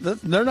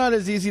skateboard. They're not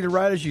as easy to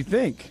ride as you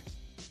think.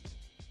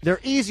 They're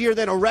easier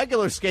than a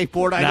regular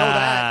skateboard, I know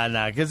that.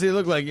 Nah, because they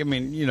look like,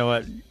 you know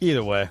what?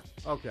 Either way.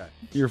 Okay.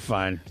 You're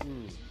fine.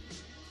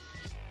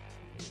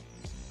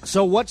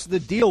 So what's the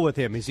deal with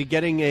him? Is he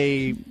getting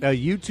a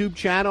YouTube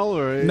channel?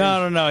 Or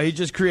No. He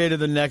just created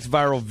the next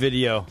viral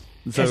video.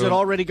 So has it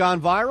already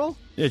gone viral?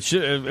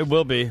 It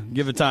will be.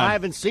 Give it time. I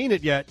haven't seen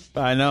it yet.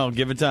 I know.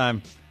 Give it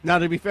time. Now,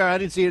 to be fair, I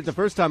didn't see it the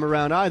first time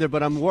around either,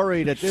 but I'm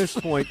worried at this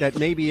point that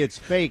maybe it's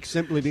fake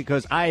simply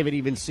because I haven't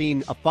even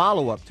seen a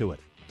follow-up to it.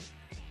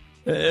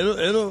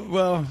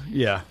 Well,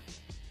 yeah.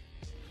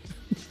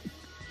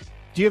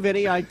 Do you have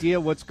any idea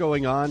what's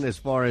going on as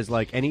far as,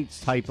 like, any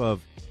type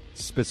of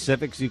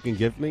specifics you can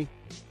give me?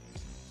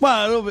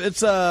 Well,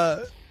 it's,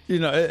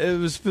 it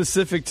was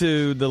specific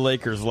to the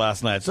Lakers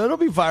last night, so it'll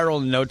be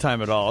viral in no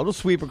time at all. It'll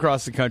sweep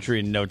across the country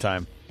in no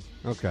time.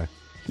 Okay.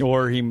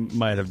 Or he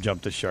might have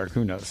jumped the shark.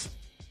 Who knows?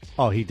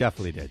 Oh, he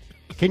definitely did.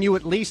 Can you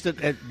at least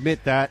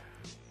admit that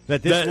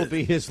this will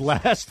be his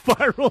last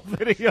viral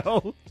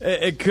video?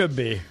 It could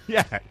be.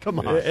 Yeah, come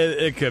on.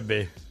 It could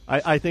be.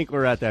 I think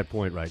we're at that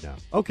point right now.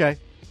 Okay.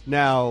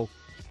 Now,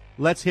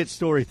 let's hit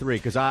story 3,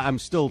 because I'm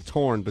still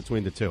torn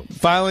between the two.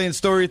 Finally, in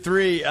story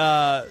 3,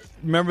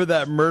 remember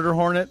that murder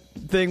hornet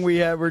thing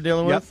we're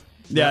dealing with?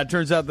 Yeah, It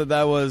turns out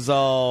that was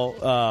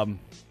all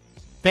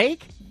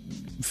fake?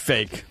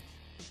 Fake.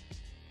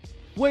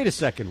 Wait a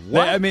second.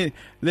 What?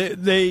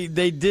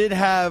 They did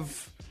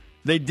have.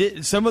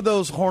 Some of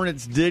those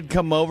hornets did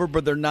come over,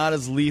 but they're not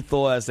as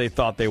lethal as they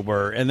thought they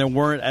were, and there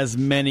weren't as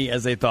many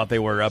as they thought they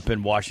were up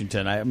in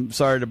Washington. I'm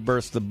sorry to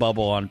burst the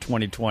bubble on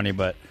 2020,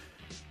 but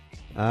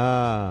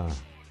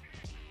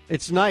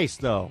it's nice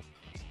though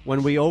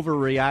when we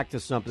overreact to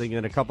something.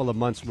 In a couple of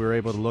months, we're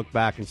able to look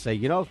back and say,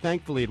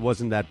 thankfully it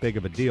wasn't that big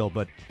of a deal,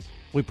 but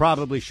we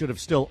probably should have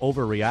still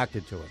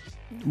overreacted to it.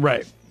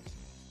 Right.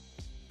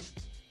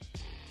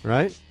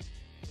 Right?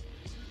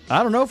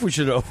 I don't know if we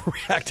should have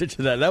overreacted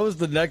to that. That was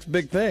the next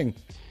big thing.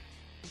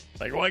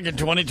 Like, what can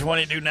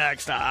 2020 do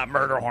next?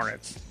 Murder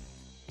hornets.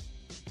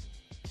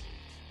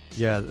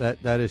 Yeah,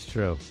 that is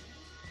true.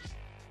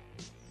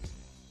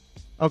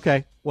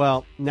 Okay,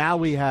 well, now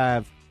we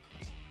have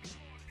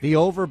the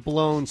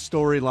overblown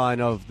storyline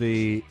of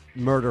the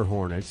murder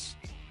hornets.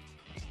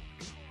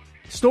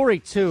 Story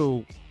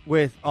 2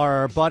 with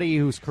our buddy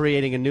who's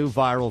creating a new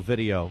viral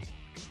video.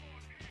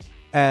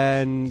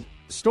 And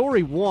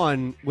story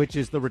 1, which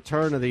is the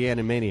return of the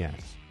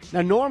Animaniacs.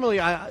 Now, normally,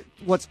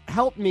 what's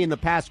helped me in the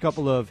past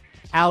couple of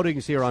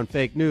outings here on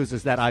Fake News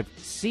is that I've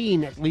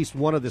seen at least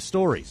one of the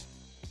stories.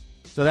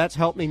 So that's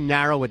helped me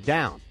narrow it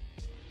down.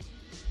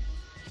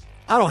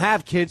 I don't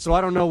have kids, so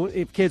I don't know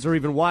if kids are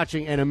even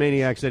watching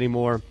Animaniacs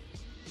anymore.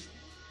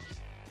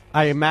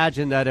 I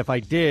imagine that if I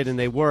did and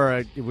they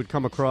were, it would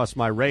come across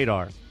my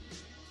radar.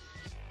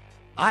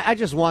 I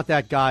just want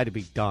that guy to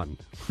be done.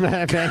 You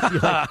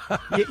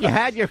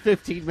had your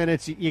 15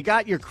 minutes. You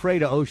got your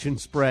crate of ocean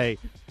spray.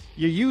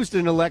 You used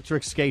an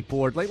electric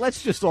skateboard.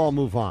 Let's just all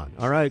move on,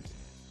 all right?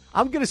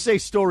 I'm going to say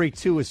story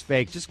 2 is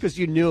fake just because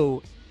you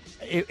knew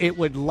it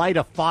would light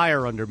a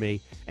fire under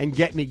me and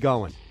get me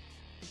going.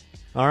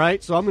 All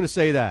right? So I'm going to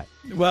say that.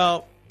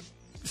 Well,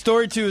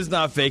 story 2 is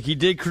not fake. He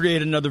did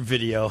create another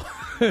video,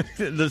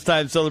 this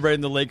time celebrating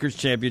the Lakers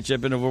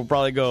championship, and it'll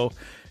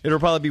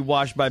probably be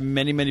watched by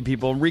many, many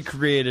people and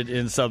recreated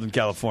in Southern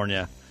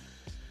California.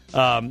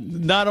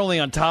 Not only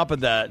on top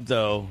of that,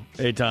 though,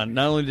 Eitan,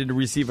 not only did he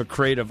receive a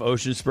crate of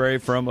ocean spray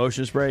from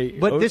Ocean Spray.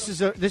 But this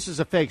is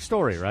a fake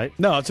story, right?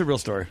 No, it's a real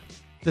story.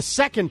 The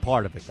second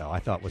part of it, though, I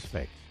thought was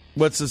fake.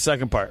 What's the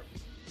second part?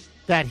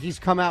 that he's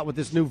come out with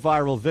this new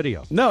viral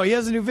video? No, he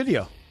has a new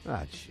video.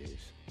 Ah, jeez.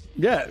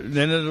 Yeah,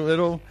 then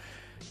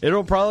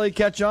it'll probably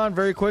catch on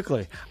very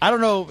quickly. I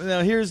don't know.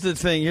 Now, here's the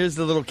thing. Here's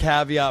the little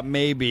caveat.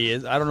 Maybe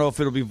I don't know if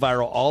it'll be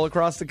viral all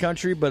across the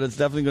country, but it's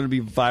definitely going to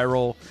be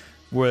viral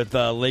with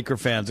Laker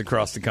fans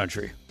across the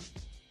country,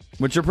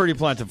 which are pretty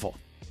plentiful.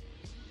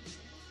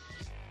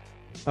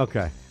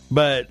 Okay.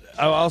 But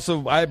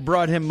I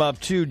brought him up,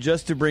 too,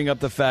 just to bring up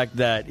the fact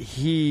that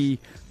he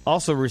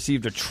also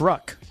received a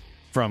truck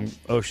from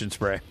Ocean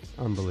Spray.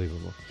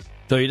 Unbelievable.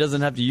 So he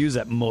doesn't have to use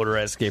that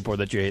motorized skateboard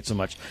that you hate so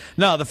much.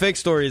 No, the fake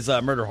story is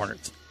Murder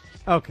Hornets.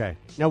 Okay.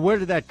 Now, where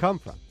did that come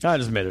from? I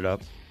just made it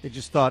up. You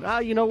just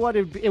thought, you know what?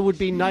 It would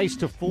be nice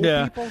to fool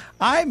people.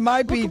 I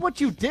might be. Look at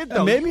what you did,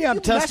 though. Maybe I'm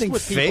you testing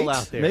with fate.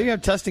 Out there. Maybe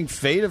I'm testing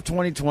fate of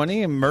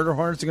 2020, and Murder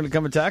Hornets are going to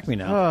come attack me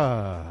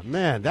now.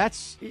 Man,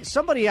 that's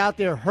somebody out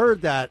there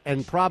heard that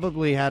and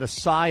probably had a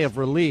sigh of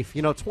relief.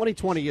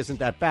 2020 isn't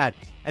that bad.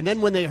 And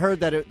then when they heard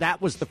that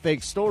that was the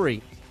fake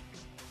story,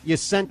 you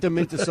sent them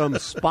into some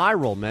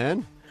spiral,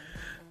 man.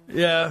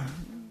 Yeah,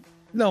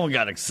 no one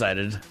got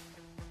excited.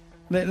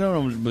 No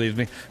one believes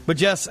me. But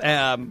yes,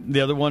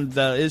 the other one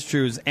that is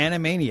true is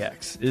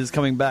Animaniacs is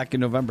coming back in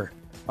November.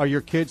 Are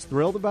your kids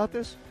thrilled about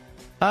this?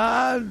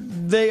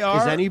 They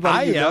are. Is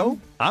anybody you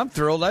know? I'm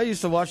thrilled. I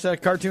used to watch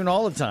that cartoon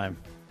all the time.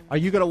 Are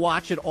you going to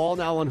watch it all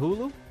now on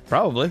Hulu?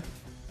 Probably.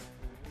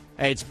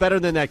 Hey, it's better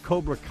than that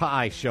Cobra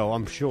Kai show,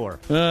 I'm sure.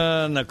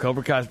 No,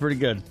 Cobra Kai's pretty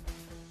good.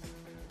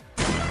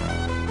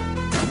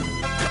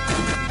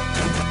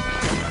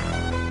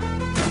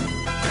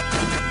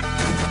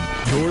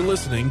 You're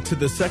listening to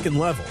The Second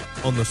Level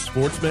on the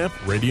SportsMap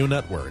Radio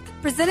Network.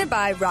 Presented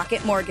by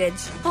Rocket Mortgage.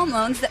 Home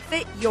loans that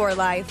fit your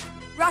life.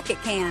 Rocket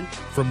can.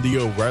 From the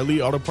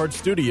O'Reilly Auto Parts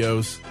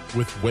Studios,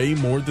 with way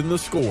more than the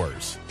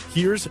scores,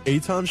 here's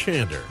Eitan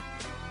Shander.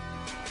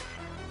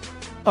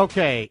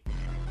 Okay.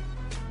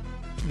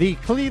 The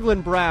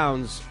Cleveland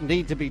Browns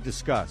need to be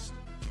discussed.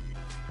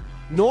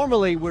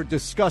 Normally, we're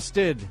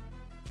disgusted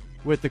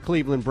with the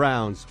Cleveland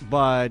Browns,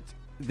 but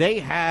they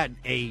had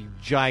a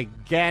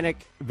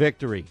gigantic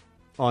victory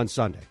on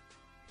Sunday.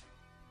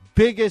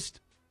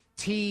 Biggest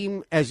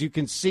team, as you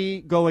can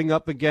see, going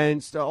up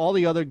against all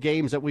the other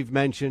games that we've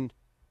mentioned.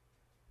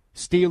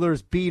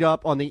 Steelers beat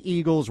up on the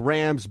Eagles.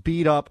 Rams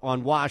beat up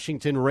on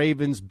Washington.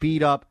 Ravens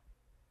beat up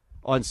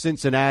on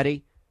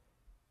Cincinnati.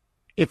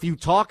 If you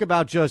talk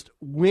about just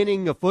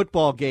winning a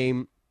football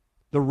game,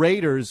 the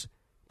Raiders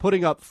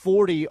putting up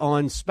 40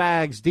 on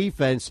Spags'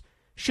 defense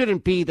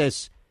shouldn't be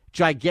this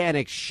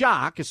gigantic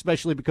shock,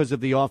 especially because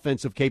of the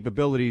offensive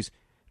capabilities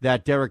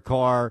that Derek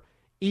Carr,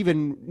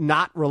 even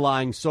not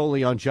relying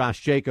solely on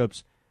Josh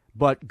Jacobs,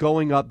 but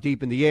going up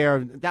deep in the air.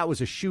 That was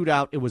a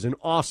shootout. It was an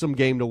awesome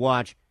game to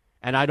watch,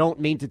 and I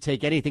don't mean to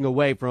take anything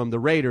away from the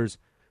Raiders,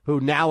 who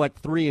now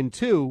at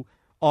 3-2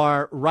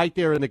 are right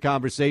there in the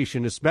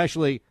conversation,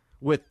 especially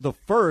with the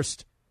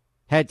first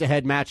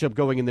head-to-head matchup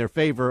going in their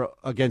favor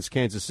against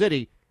Kansas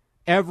City.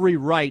 Every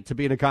right to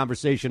be in a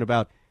conversation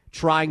about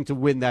trying to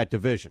win that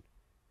division.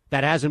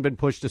 That hasn't been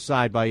pushed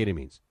aside by any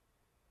means.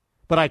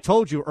 But I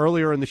told you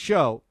earlier in the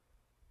show,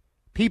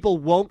 people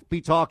won't be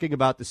talking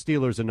about the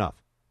Steelers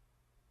enough.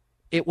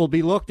 It will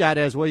be looked at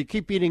as, well, you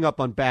keep beating up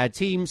on bad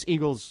teams.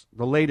 Eagles,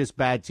 the latest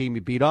bad team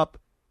you beat up.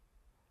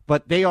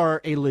 But they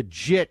are a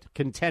legit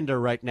contender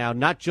right now,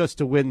 not just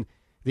to win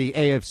the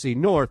AFC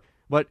North,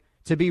 but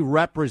to be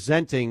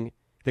representing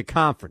the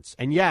conference.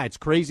 And, yeah, it's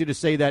crazy to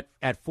say that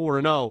at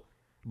 4-0,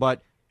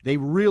 but they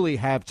really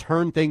have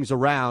turned things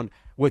around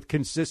with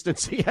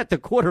consistency at the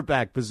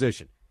quarterback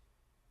position.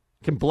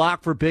 Can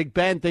block for Big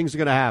Ben, things are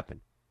going to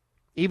happen.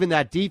 Even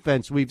that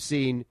defense we've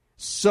seen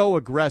so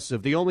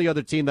aggressive. The only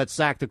other team that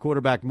sacked the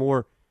quarterback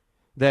more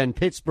than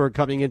Pittsburgh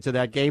coming into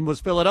that game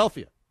was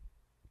Philadelphia.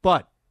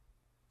 But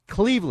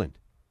Cleveland,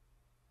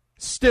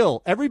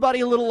 still, everybody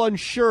a little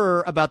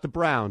unsure about the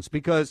Browns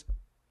because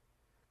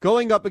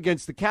going up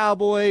against the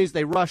Cowboys,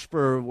 they rush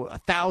for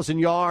 1,000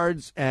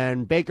 yards,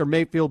 and Baker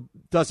Mayfield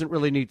doesn't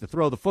really need to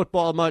throw the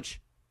football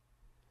much.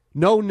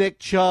 No Nick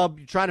Chubb.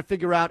 You're trying to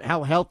figure out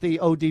how healthy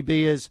ODB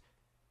is.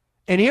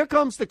 And here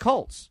comes the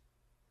Colts,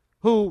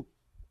 who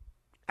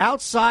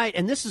outside,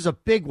 and this is a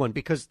big one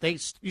because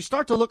you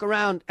start to look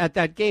around at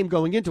that game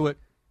going into it,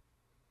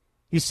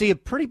 you see a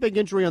pretty big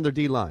injury on their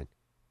D-line.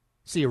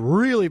 See a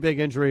really big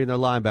injury in their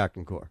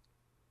linebacking core.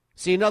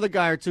 See another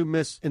guy or two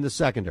miss in the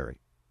secondary.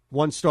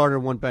 One starter,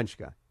 one bench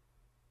guy.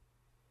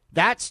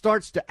 That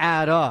starts to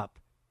add up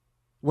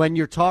when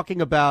you're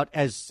talking about,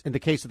 as in the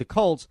case of the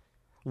Colts,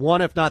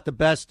 one, if not the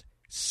best,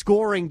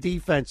 scoring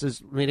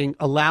defenses, meaning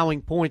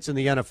allowing points in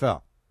the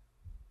NFL.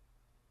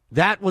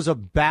 That was a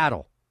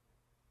battle.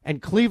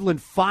 And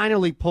Cleveland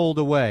finally pulled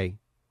away.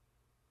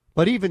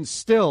 But even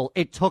still,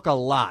 it took a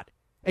lot.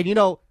 And, you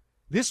know,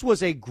 this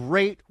was a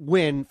great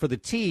win for the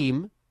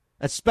team,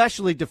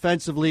 especially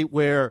defensively,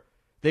 where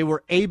they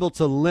were able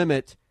to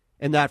limit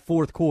in that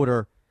fourth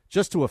quarter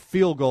just to a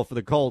field goal for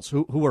the Colts,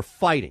 who were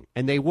fighting.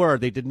 And they were.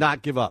 They did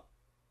not give up.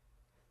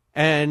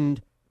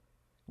 And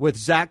with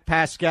Zach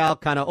Pascal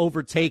kind of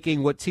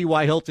overtaking what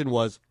T.Y. Hilton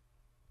was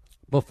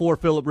before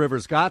Phillip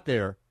Rivers got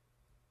there,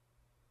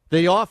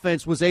 the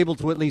offense was able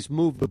to at least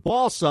move the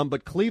ball some,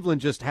 but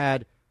Cleveland just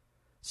had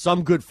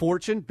some good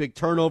fortune, big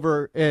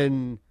turnover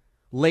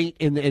late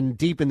in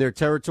deep in their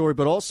territory,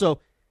 but also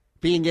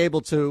being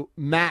able to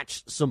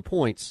match some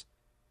points.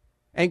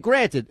 And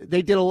granted,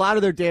 they did a lot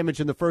of their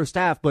damage in the first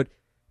half, but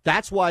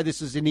that's why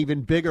this is an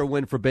even bigger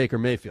win for Baker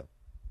Mayfield.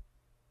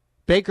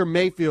 Baker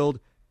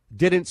Mayfield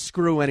didn't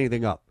screw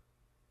anything up.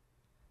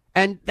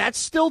 And that's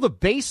still the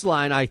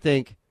baseline, I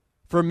think,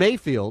 for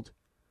Mayfield,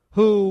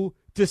 who,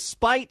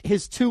 despite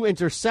his 2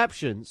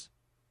 interceptions,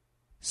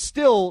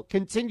 still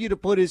continued to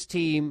put his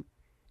team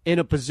in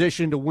a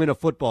position to win a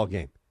football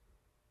game.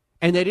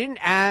 And they didn't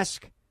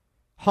ask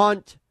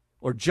Hunt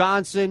or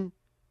Johnson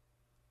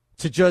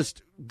to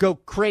just go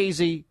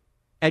crazy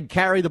and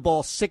carry the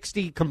ball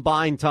 60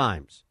 combined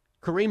times.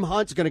 Kareem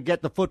Hunt's going to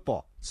get the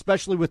football,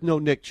 especially with no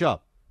Nick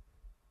Chubb.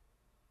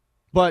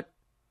 But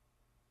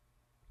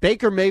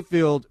Baker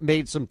Mayfield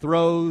made some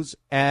throws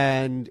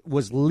and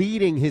was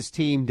leading his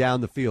team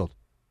down the field.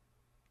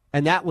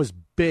 And that was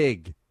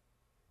big.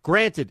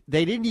 Granted,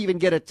 they didn't even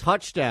get a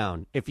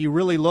touchdown. If you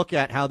really look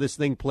at how this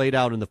thing played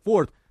out in the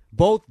fourth,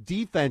 both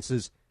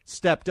defenses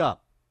stepped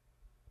up.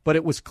 But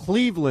it was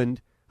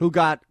Cleveland who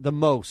got the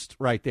most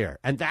right there.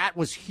 And that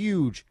was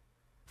huge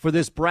for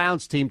this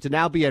Browns team to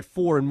now be at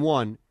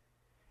 4-1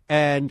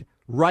 and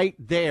right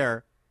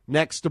there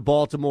next to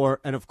Baltimore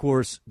and, of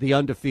course, the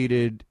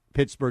undefeated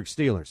Pittsburgh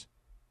Steelers.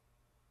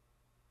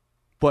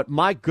 But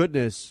my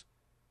goodness,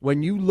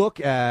 when you look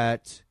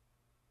at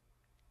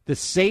the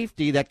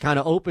safety that kind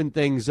of opened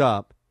things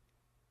up,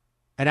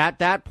 and at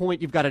that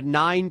point you've got a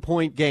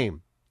 9-point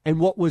game. And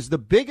what was the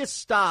biggest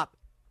stop,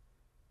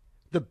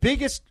 the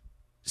biggest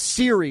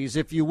series,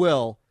 if you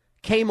will,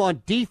 came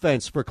on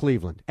defense for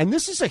Cleveland. And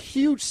this is a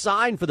huge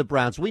sign for the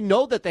Browns. We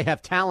know that they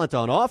have talent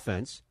on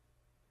offense.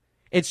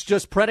 It's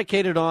just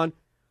predicated on,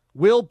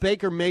 will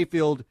Baker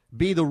Mayfield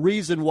be the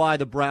reason why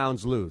the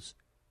Browns lose?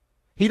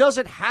 He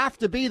doesn't have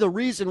to be the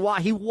reason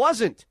why. He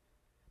wasn't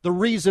the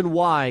reason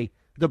why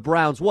the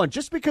Browns won.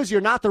 Just because you're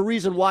not the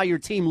reason why your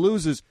team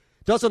loses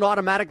doesn't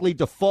automatically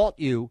default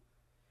you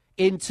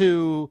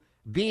into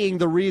being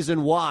the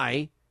reason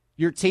why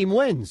your team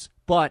wins.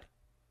 But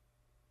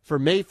for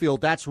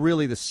Mayfield, that's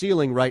really the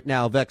ceiling right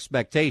now of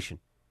expectation.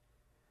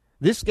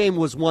 This game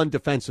was won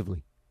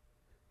defensively.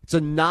 It's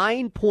a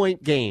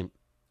 9-point game,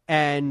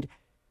 and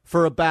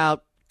for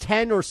about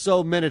 10 or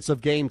so minutes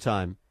of game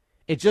time,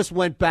 it just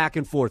went back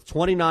and forth,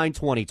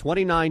 29-20,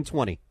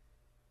 29-20.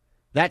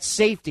 That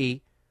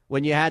safety,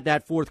 when you had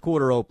that fourth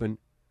quarter open,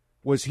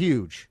 was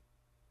huge.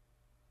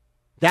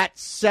 That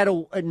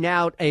settled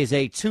out as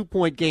a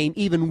 2-point game,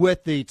 even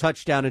with the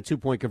touchdown and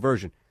 2-point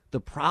conversion. The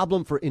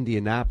problem for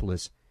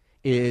Indianapolis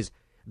is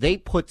they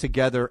put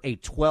together a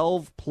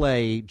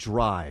 12-play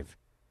drive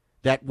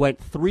that went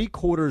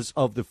 3/4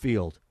 of the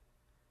field,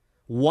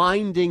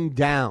 winding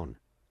down.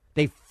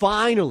 They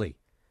finally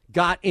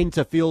got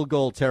into field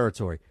goal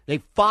territory. They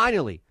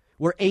finally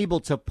were able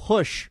to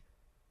push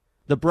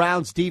the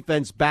Browns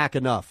defense back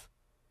enough.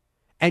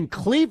 And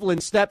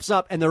Cleveland steps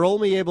up, and they're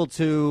only able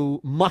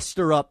to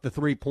muster up the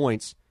 3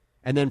 points.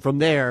 And then from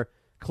there,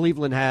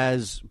 Cleveland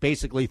has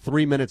basically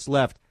 3 minutes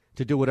left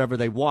to do whatever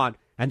they want,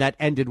 and that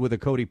ended with a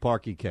Cody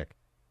Parkey kick.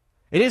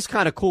 It is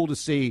kind of cool to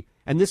see,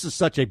 and this is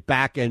such a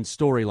back-end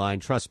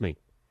storyline, trust me.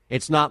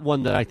 It's not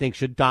one that I think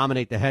should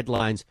dominate the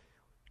headlines.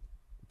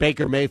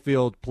 Baker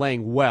Mayfield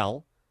playing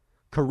well,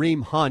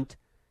 Kareem Hunt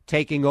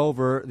taking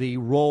over the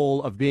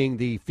role of being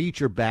the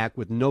feature back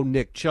with no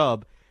Nick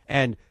Chubb,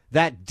 and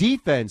that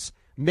defense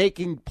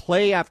making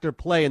play after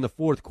play in the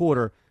fourth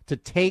quarter to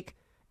take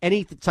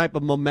any type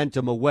of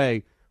momentum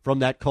away from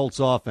that Colts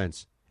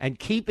offense and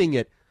keeping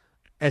it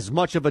as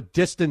much of a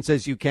distance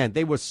as you can.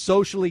 They were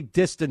socially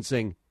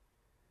distancing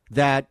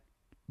that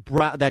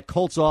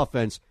Colts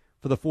offense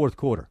for the fourth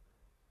quarter.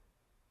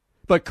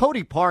 But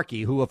Cody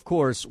Parkey, who, of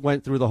course,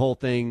 went through the whole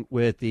thing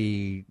with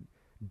the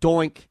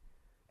doink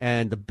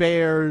and the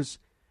Bears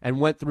and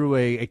went through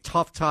a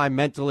tough time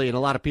mentally, and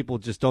a lot of people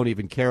just don't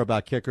even care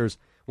about kickers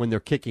when they're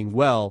kicking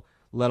well,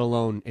 let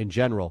alone in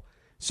general.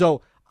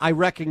 So I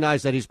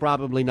recognize that he's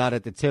probably not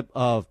at the tip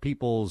of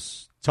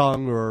people's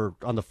tongue or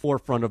on the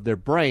forefront of their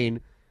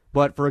brain,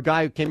 but for a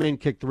guy who came in,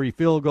 kicked 3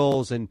 field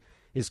goals, and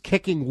is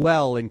kicking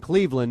well in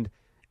Cleveland,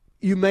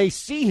 you may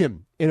see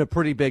him in a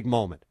pretty big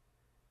moment.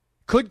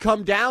 Could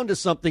come down to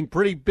something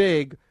pretty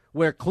big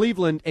where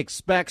Cleveland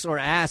expects or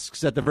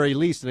asks at the very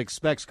least and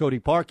expects Cody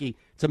Parkey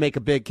to make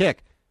a big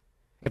kick.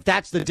 If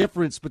that's the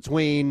difference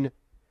between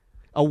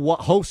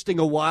hosting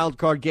a wild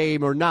card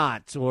game or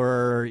not,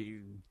 or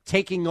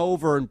taking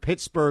over in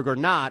Pittsburgh or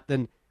not,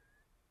 then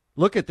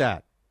look at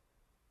that.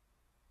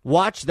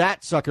 Watch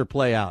that sucker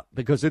play out,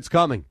 because it's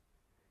coming,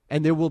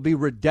 and there will be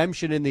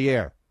redemption in the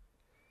air.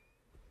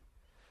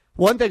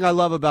 One thing I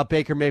love about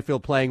Baker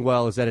Mayfield playing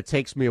well is that it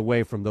takes me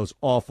away from those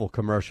awful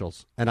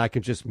commercials, and I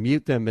can just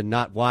mute them and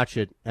not watch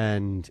it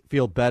and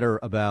feel better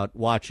about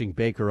watching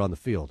Baker on the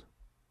field.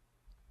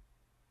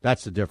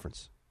 That's the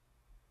difference.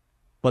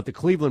 But the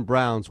Cleveland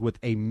Browns with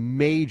a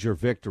major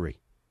victory.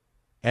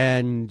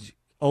 And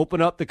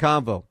Open up the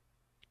convo.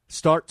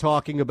 Start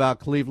talking about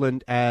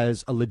Cleveland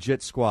as a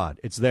legit squad.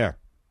 It's there.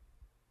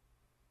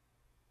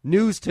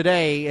 News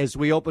today as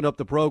we open up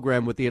the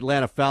program with the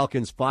Atlanta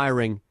Falcons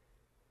firing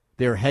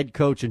their head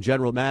coach and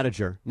general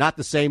manager. Not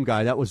the same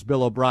guy. That was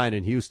Bill O'Brien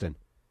in Houston.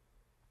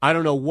 I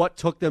don't know what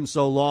took them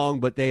so long,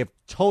 but they have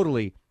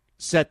totally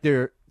set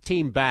their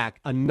team back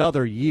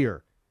another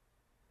year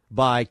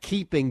by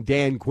keeping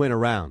Dan Quinn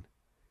around.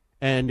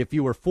 And if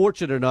you were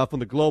fortunate enough on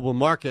the global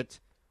market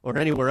or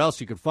anywhere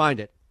else you could find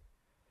it,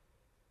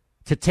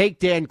 to take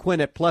Dan Quinn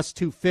at plus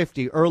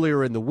 250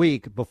 earlier in the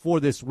week before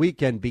this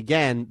weekend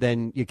began,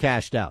 then you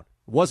cashed out.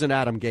 It wasn't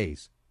Adam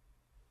Gase.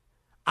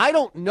 I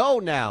don't know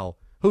now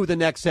who the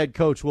next head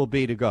coach will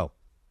be to go.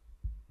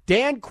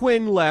 Dan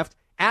Quinn left.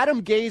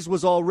 Adam Gase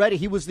was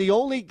he was the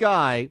only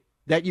guy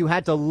that you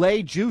had to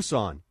lay juice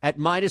on at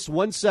minus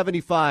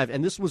 175,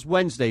 and this was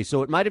Wednesday,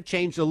 so it might have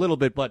changed a little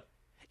bit, but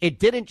it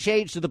didn't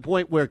change to the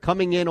point where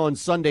coming in on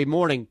Sunday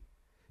morning,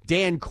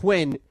 Dan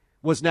Quinn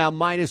was now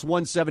minus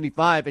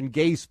 175, and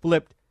Gase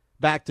flipped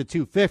back to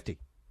 250.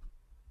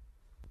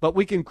 But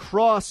we can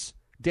cross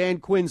Dan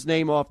Quinn's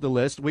name off the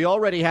list. We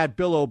already had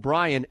Bill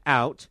O'Brien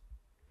out.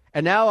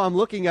 And now I'm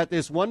looking at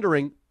this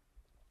wondering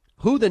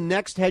who the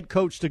next head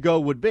coach to go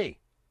would be.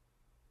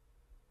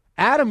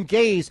 Adam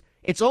Gase,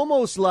 it's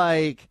almost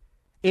like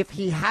if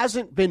he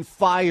hasn't been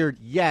fired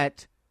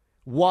yet,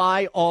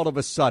 why all of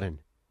a sudden?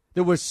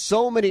 There were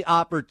so many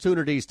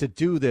opportunities to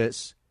do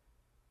this.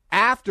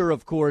 After,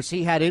 of course,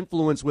 he had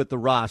influence with the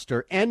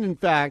roster. And, in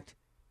fact,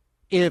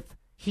 if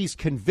he's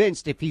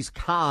convinced, if he's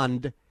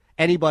conned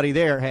anybody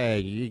there, hey,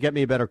 you get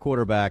me a better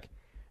quarterback,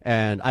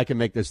 and I can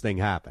make this thing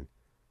happen.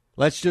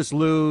 Let's just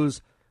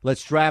lose.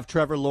 Let's draft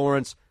Trevor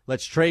Lawrence.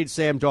 Let's trade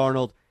Sam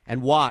Darnold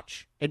and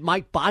watch. It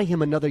might buy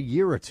him another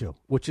year or two,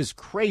 which is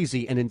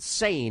crazy and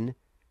insane.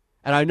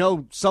 And I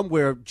know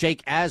somewhere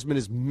Jake Asman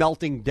is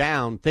melting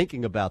down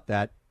thinking about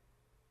that.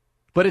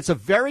 But it's a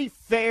very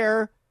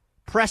fair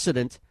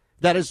precedent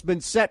that has been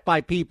set by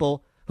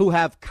people who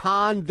have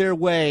conned their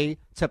way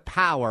to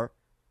power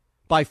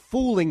by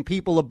fooling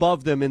people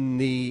above them in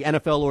the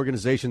NFL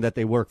organization that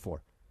they work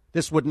for.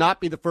 This would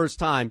not be the first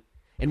time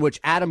in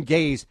which Adam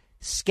Gase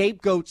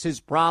scapegoats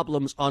his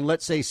problems on,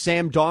 let's say,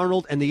 Sam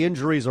Darnold and the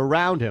injuries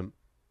around him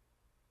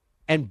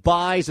and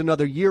buys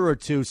another year or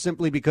two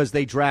simply because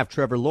they draft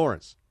Trevor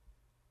Lawrence.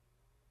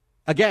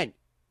 Again,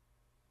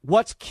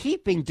 what's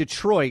keeping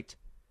Detroit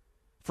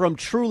from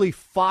truly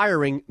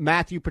firing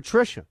Matthew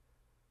Patricia?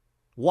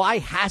 Why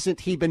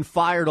hasn't he been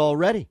fired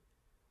already?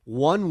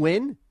 One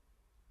win?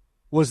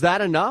 Was that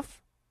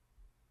enough?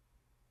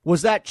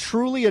 Was that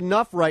truly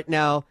enough right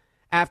now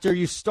after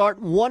you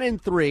start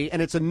 1-3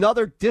 and it's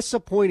another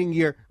disappointing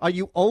year? Are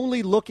you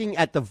only looking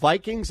at the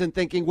Vikings and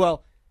thinking,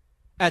 well,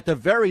 at the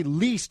very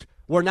least,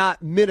 we're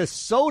not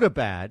Minnesota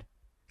bad,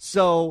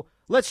 so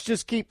let's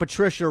just keep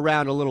Patricia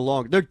around a little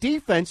longer? Their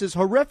defense is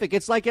horrific.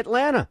 It's like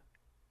Atlanta.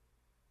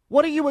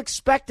 What are you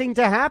expecting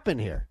to happen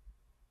here?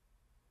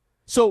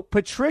 So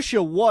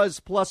Patricia was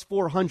plus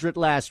 400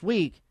 last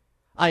week.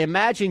 I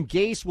imagine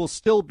Gase will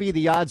still be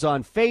the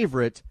odds-on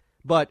favorite,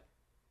 but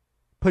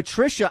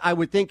Patricia, I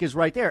would think, is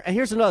right there. And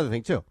here's another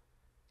thing, too.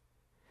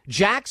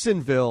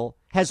 Jacksonville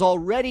has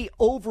already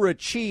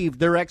overachieved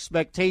their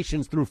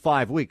expectations through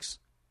 5 weeks.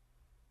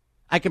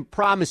 I can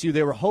promise you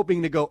they were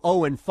hoping to go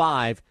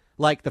 0-5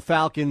 like the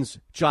Falcons,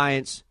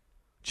 Giants,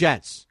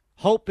 Jets,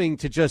 hoping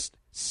to just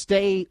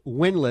stay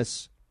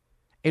winless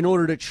in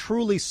order to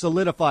truly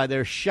solidify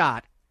their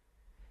shot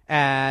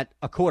at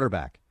a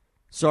quarterback.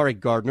 Sorry,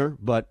 Gardner,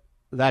 but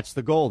that's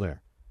the goal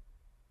there.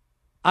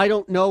 I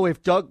don't know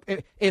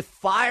if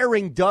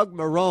firing Doug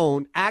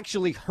Marrone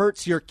actually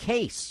hurts your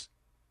case.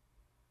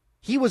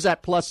 He was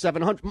at plus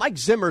 700. Mike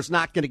Zimmer's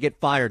not going to get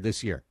fired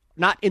this year.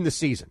 Not in the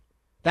season.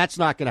 That's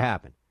not going to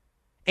happen.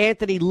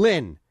 Anthony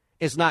Lynn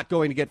is not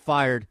going to get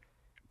fired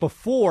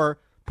before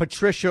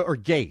Patricia or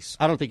Gase.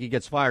 I don't think he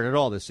gets fired at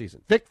all this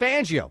season. Vic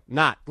Fangio,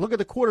 not. Look at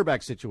the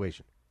quarterback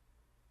situation.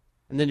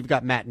 And then you've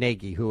got Matt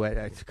Nagy, who,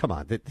 come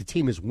on, the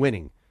team is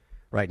winning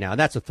right now.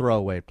 That's a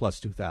throwaway at plus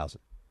 2,000.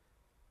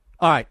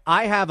 All right,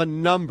 I have a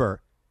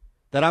number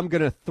that I'm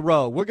going to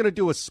throw. We're going to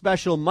do a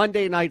special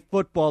Monday Night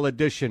Football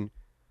edition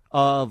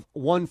of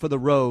One for the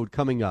Road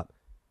coming up,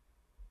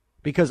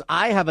 because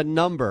I have a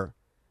number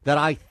that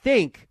I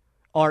think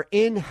our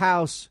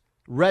in-house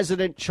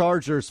resident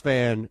Chargers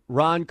fan,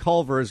 Ron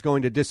Culver, is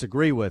going to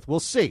disagree with. We'll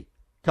see.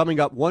 Coming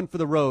up, One for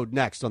the Road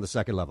next on the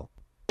Second Level.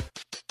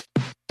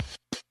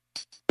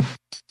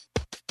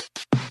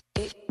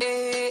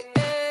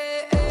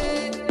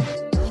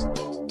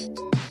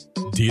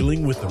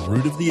 Dealing with the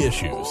root of the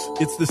issues.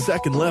 It's the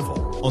Second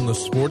Level on the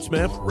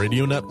SportsMap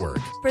Radio Network.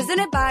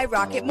 Presented by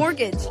Rocket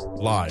Mortgage.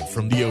 Live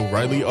from the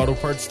O'Reilly Auto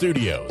Parts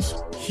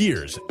Studios.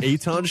 Here's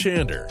Eitan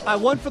Shander.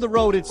 One for the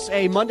Road. It's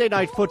a Monday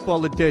Night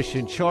Football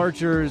edition.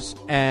 Chargers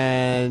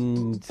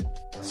and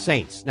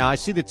Saints. Now, I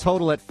see the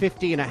total at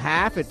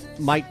 50.5. It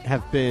might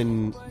have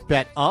been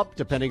bet up,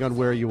 depending on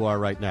where you are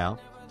right now.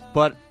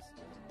 But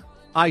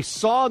I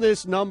saw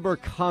this number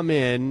come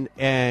in,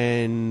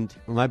 and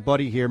my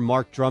buddy here,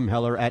 Mark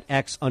Drumheller, at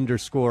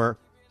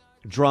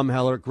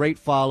X_Drumheller, great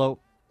follow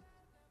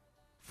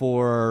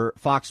for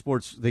Fox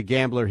Sports, the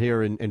Gambler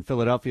here in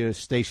Philadelphia,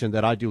 station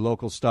that I do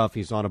local stuff.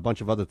 He's on a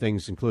bunch of other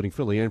things, including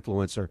Philly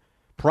Influencer.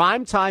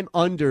 Primetime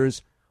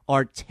unders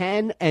are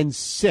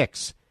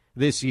 10-6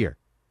 this year.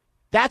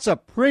 That's a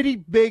pretty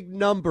big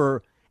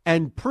number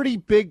and pretty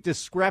big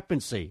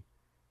discrepancy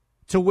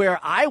to where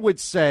I would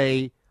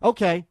say,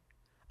 okay,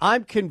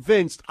 I'm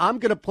convinced I'm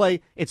going to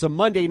play. It's a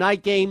Monday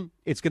night game.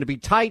 It's going to be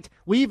tight.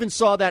 We even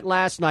saw that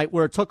last night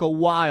where it took a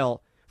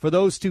while for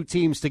those two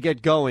teams to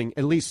get going,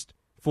 at least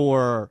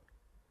for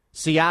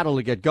Seattle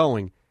to get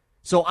going.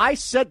 So I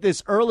said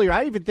this earlier.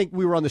 I even think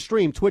we were on the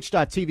stream,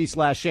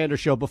 twitch.tv/Shander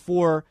Show,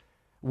 before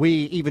we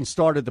even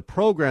started the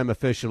program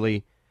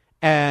officially,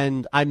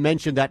 and I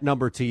mentioned that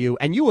number to you,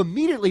 and you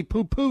immediately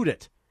poo-pooed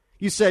it.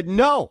 You said,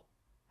 no,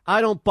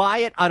 I don't buy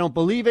it. I don't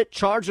believe it.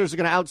 Chargers are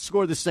going to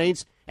outscore the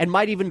Saints and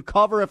might even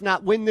cover, if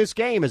not win this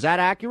game. Is that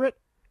accurate?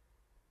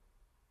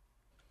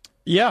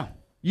 Yeah.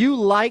 You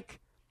like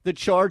the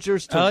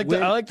Chargers to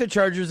win? I like the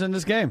Chargers in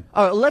this game.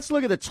 All right, let's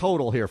look at the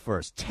total here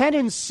first.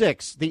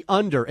 10-6, the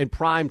under in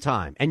prime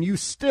time, and you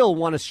still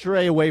want to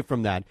stray away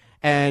from that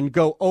and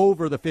go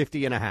over the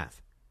 50.5.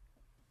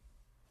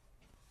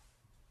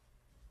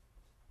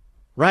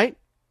 Right?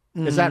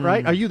 Is that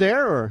right? Are you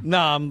there? Or no,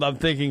 I'm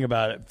thinking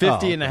about it.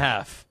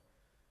 50.5.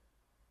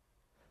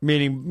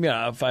 Meaning,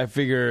 if I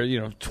figure,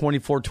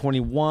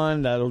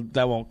 24-21,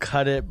 that won't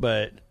cut it,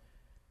 but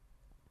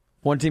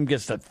one team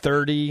gets to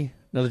 30,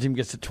 another team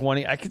gets to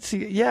 20. I could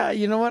see,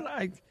 you know what?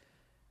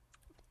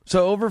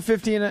 So over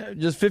 50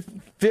 and just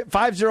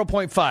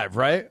 50.5,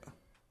 right?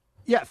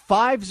 Yeah,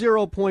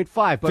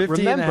 50.5. But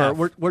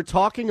remember, we're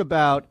talking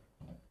about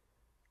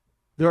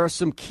there are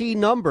some key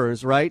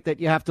numbers, right,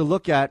 that you have to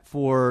look at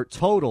for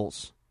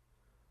totals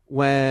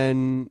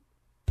when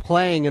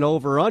playing an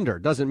over-under.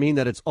 Doesn't mean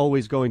that it's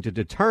always going to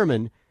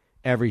determine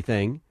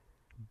everything,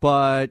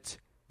 but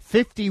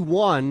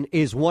 51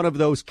 is one of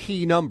those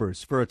key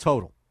numbers for a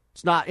total.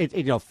 It's not,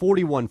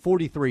 41,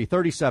 43,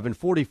 37,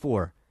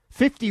 44.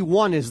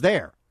 51 is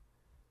there.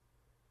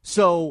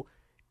 So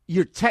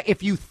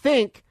if you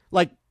think,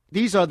 like,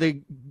 these are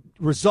the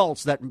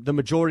results that the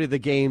majority of the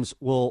games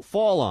will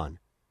fall on.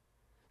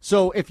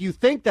 So if you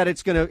think that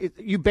it's going to,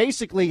 you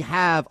basically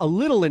have a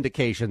little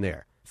indication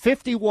there.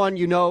 51,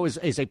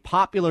 is a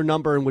popular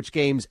number in which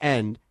games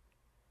end.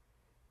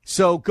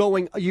 So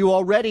you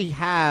already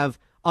have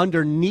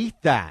underneath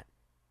that.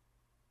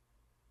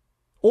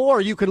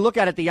 Or you can look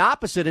at it the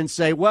opposite and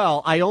say,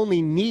 well, I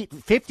only need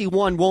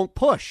 51 won't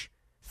push.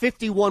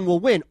 51 will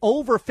win.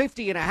 Over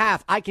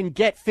 50.5, I can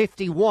get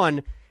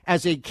 51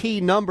 as a key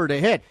number to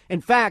hit.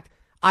 In fact,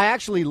 I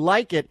actually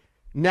like it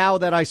now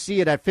that I see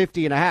it at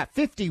 50.5.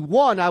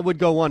 51, I would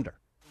go under.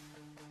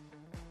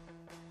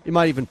 You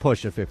might even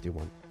push at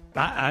 51.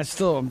 I'm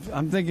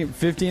thinking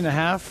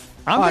 50.5.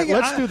 All right,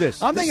 let's do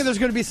this. I'm thinking there's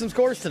going to be some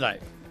scores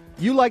tonight.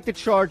 You like the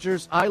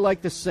Chargers. I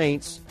like the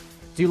Saints.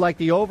 Do you like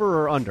the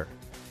over or under?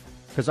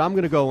 Because I'm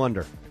going to go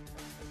under.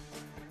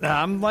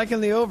 I'm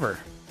liking the over.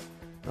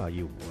 Oh,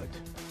 you would.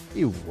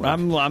 You would.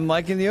 I'm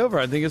liking the over.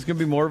 I think it's going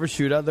to be more of a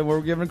shootout than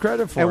we're giving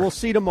credit for. And we'll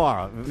see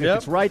tomorrow. If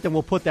it's right, then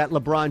we'll put that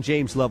LeBron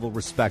James level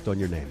respect on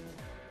your name.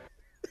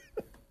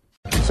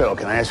 So,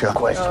 can I ask you a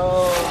question?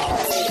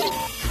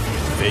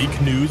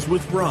 Fake news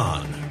with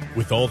Ron.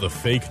 With all the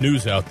fake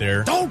news out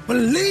there, Don't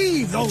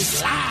believe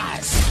those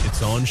lies.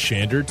 it's on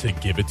Shander to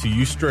give it to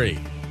you straight.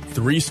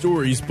 3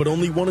 stories, but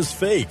only one is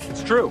fake.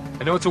 It's true.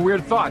 I know it's a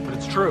weird thought, but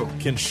it's true.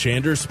 Can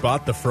Shander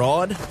spot the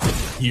fraud?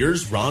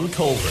 Here's Ron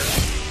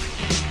Culver.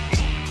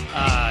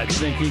 I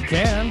think he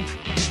can.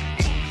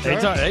 Sure.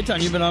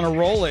 Eitan, you've been on a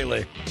roll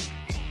lately.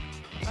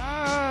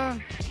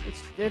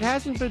 It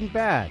hasn't been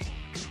bad.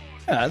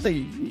 Yeah, I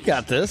think you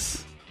got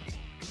this.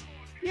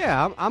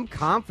 Yeah, I'm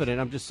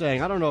confident. I'm just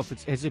saying, I don't know if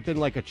has it been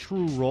like a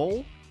true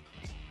roll?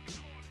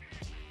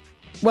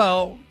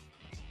 Well,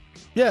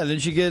 yeah, then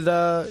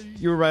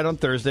you were right on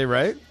Thursday,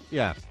 right?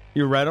 Yeah.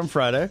 You were right on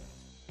Friday.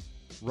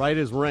 Right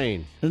as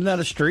rain. Isn't that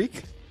a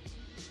streak?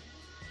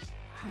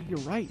 You're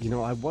right.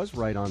 I was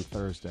right on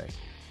Thursday.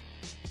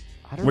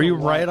 Were you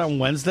right on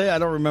Wednesday? I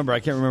don't remember.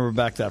 I can't remember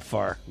back that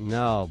far.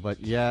 No,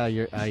 but yeah,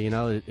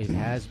 it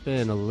has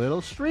been a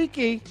little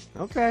streaky.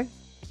 Okay.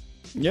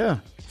 Yeah.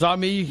 So, I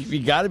mean,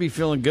 you got to be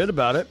feeling good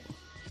about it.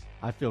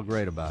 I feel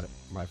great about it,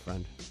 my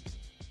friend.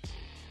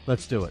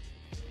 Let's do it.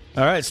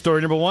 All right,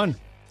 story number 1.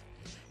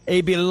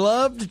 A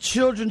beloved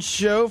children's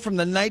show from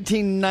the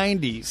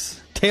 1990s,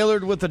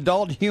 tailored with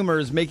adult humor,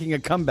 is making a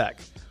comeback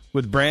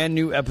with brand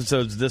new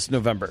episodes this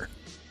November.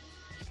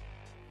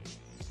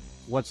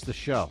 What's the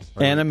show?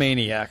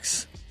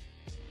 Animaniacs.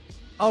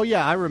 Oh,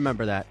 yeah, I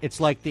remember that. It's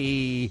like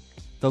the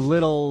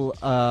little...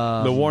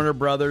 the Warner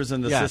Brothers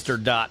and the sister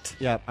Dot.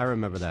 Yeah, I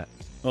remember that.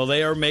 Well,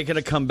 they are making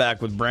a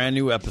comeback with brand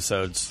new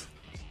episodes.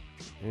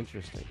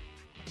 Interesting.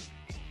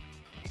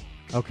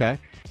 Okay.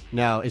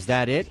 Now, is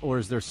that it? Or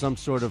is there some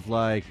sort of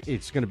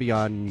it's going to be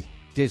on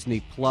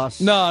Disney Plus?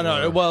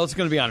 No. Well, it's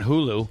going to be on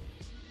Hulu.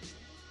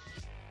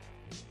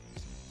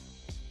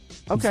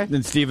 Okay.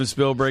 And Steven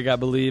Spielberg, I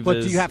believe.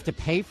 But do you have to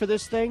pay for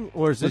this thing,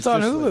 or is it It's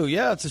on Hulu?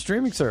 Yeah, it's a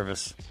streaming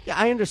service. Yeah,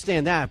 I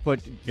understand that,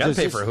 but you got to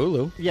pay for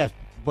Hulu. Yeah,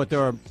 but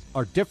there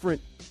are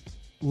different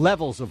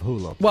levels of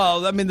Hulu.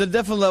 Well, I mean, the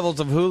different levels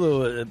of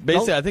Hulu.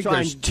 Basically, I think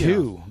there's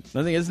two.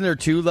 I think isn't there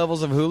two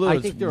levels of Hulu? I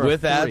think there are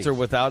with three. ads or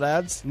without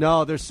ads.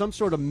 No, there's some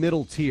sort of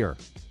middle tier.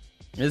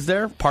 Is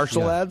there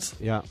partial ads?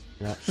 Yeah.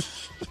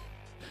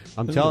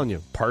 I'm telling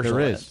you, partial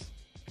there ads. is.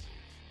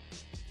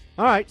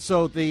 All right,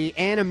 so the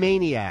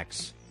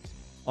Animaniacs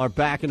are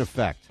back in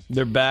effect.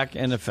 They're back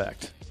in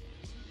effect.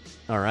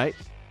 All right.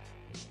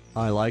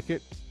 I like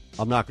it.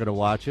 I'm not going to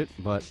watch it,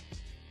 but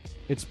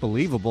it's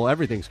believable.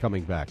 Everything's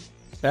coming back.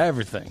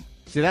 Everything.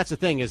 See, that's the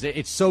thing, is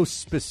it's so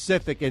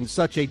specific and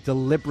such a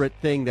deliberate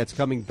thing that's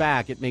coming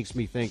back, it makes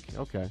me think,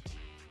 okay.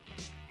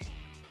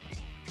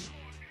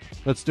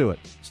 Let's do it.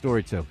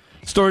 Story 2.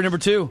 Story number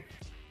 2.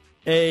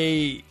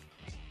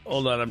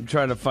 Hold on, I'm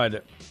trying to find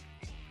it.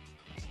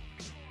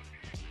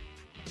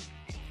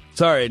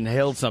 Sorry, I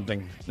inhaled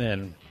something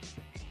and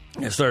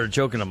I started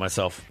choking on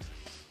myself.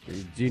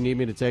 Do you need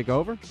me to take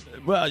over?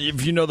 Well,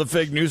 if you know the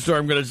fake news story,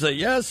 I'm going to say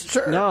yes,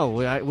 sure. No,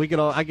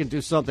 I can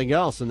do something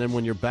else, and then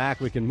when you're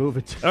back, we can move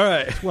it to all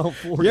right.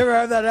 12:40. You ever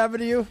have that happen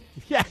to you?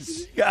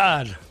 Yes.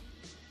 God.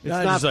 It's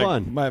not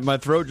fun. My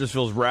throat just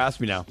feels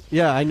raspy now.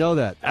 Yeah, I know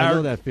that. I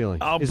know that feeling.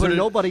 Is there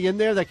nobody in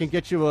there that can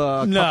get you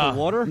a cup of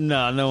water?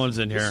 No one's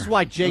in here. This is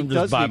why Jake I'm does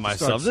just by need to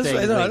myself. start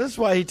staying late. This is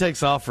why he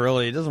takes off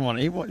early. He doesn't want.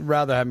 He would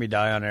rather have me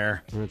die on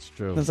air. That's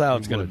true. That's how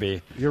it's going to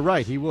be. You're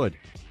right. He would.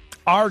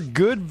 Our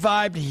good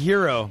vibed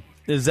hero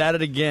is at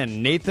it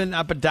again. Nathan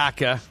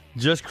Apodaca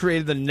just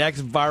created the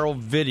next viral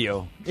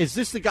video. Is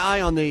this the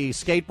guy on the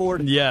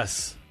skateboard?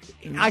 Yes.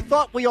 I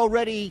thought we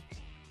already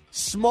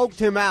smoked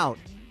him out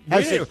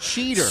as a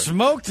cheater.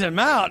 Smoked him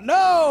out?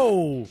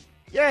 No.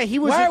 Yeah, he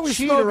was a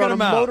cheater on a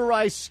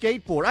motorized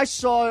skateboard. I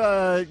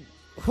saw,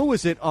 who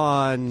was it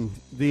on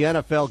the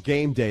NFL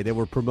Game Day? They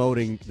were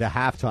promoting the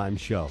halftime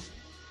show,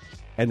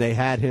 and they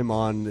had him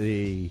on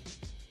the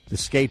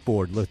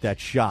skateboard with that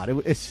shot.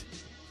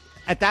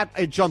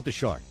 It jumped the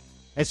shark.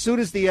 As soon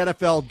as the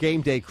NFL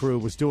Game Day crew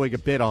was doing a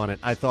bit on it,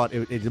 I thought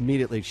it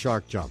immediately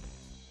shark jump.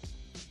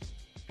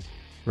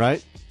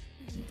 Right?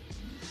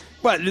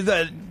 What?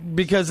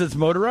 Because it's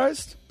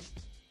motorized?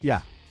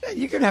 Yeah.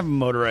 You can have a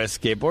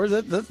motorized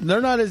skateboard.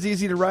 They're not as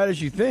easy to ride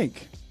as you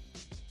think.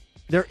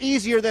 They're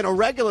easier than a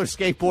regular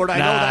skateboard. I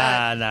know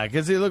that. Nah,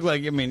 because they look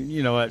like,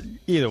 you know what?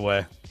 Either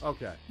way.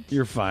 Okay.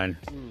 You're fine.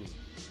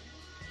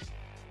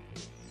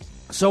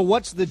 So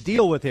what's the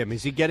deal with him?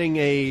 Is he getting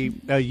a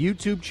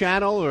YouTube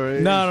channel? Or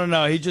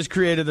No. He just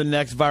created the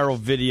next viral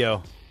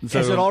video. So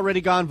has it already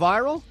gone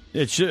viral?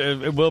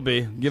 It will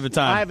be. Give it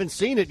time. I haven't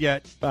seen it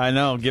yet. I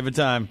know. Give it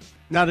time.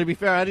 Now, to be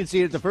fair, I didn't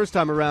see it the first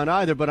time around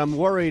either, but I'm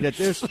worried at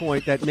this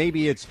point that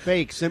maybe it's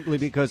fake simply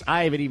because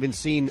I haven't even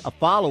seen a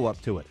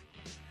follow-up to it.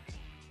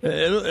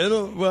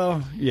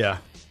 Well, yeah.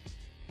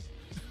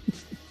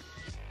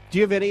 Do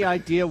you have any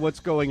idea what's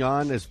going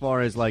on as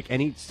far as, like,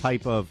 any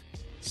type of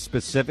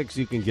specifics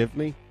you can give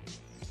me?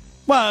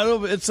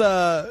 Well, it's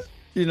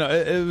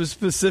it was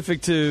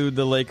specific to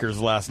the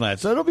Lakers last night,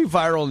 so it'll be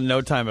viral in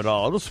no time at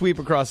all. It'll sweep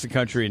across the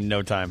country in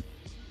no time.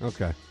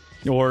 Okay.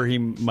 Or he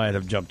might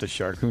have jumped a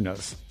shark. Who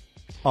knows?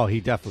 Oh,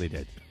 he definitely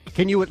did.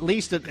 Can you at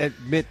least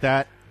admit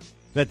that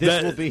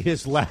this will be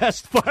his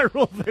last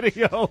viral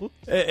video?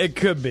 It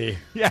could be.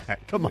 Yeah,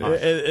 come on.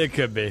 It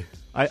could be.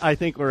 I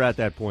think we're at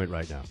that point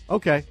right now.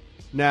 Okay.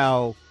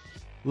 Now,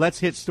 let's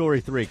hit story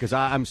 3, because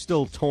I'm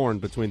still torn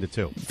between the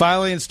two.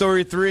 Finally, in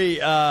story 3,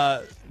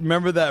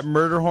 remember that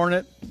murder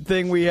hornet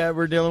thing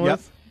we're dealing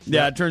with?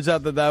 Yeah, it turns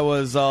out that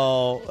was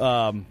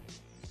all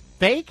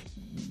fake.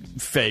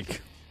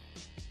 Fake.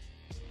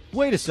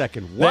 Wait a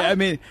second. What?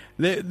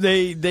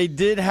 They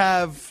did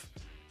have.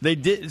 They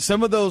did.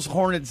 Some of those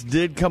hornets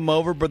did come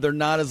over, but they're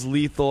not as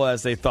lethal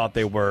as they thought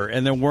they were,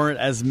 and there weren't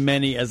as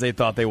many as they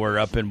thought they were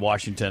up in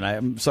Washington.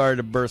 I'm sorry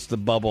to burst the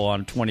bubble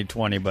on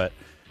 2020, but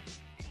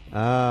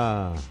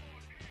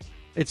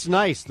it's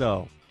nice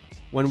though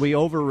when we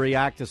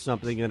overreact to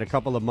something. In a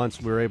couple of months,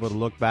 we're able to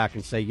look back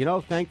and say,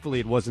 thankfully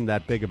it wasn't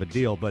that big of a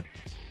deal, but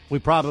we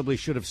probably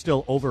should have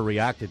still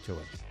overreacted to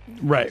it.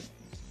 Right.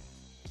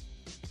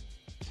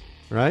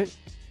 Right?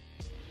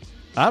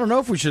 I don't know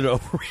if we should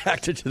have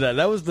overreacted to that.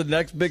 That was the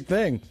next big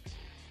thing.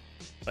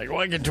 Like,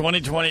 what can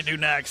 2020 do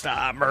next?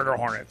 Murder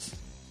hornets.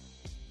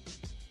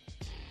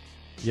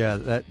 Yeah,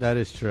 that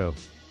is true.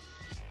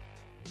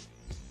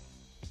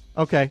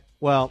 Okay,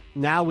 well,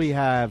 now we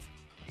have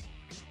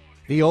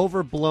the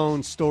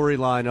overblown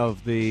storyline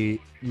of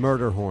the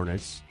murder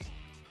hornets.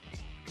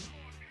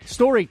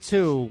 Story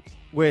 2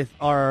 with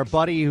our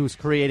buddy who's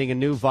creating a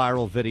new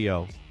viral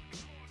video.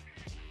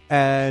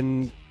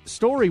 And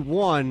story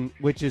 1,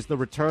 which is the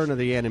return of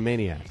the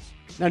Animaniacs.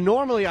 Now,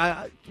 normally,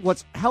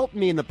 what's helped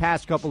me in the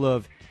past couple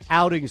of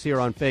outings here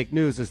on Fake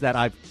News is that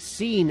I've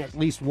seen at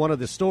least one of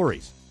the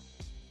stories.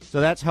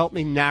 So that's helped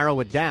me narrow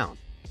it down.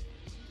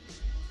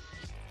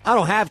 I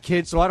don't have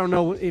kids, so I don't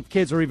know if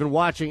kids are even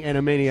watching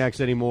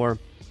Animaniacs anymore.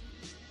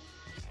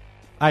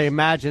 I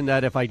imagine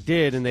that if I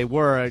did and they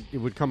were, it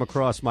would come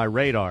across my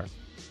radar.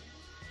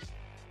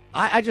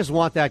 I just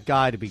want that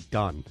guy to be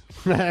done.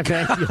 You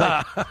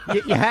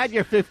had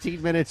your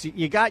 15 minutes.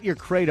 You got your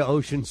crate of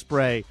Ocean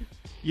Spray.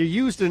 You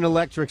used an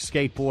electric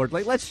skateboard.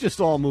 Like, let's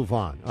just all move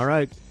on, all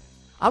right?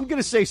 I'm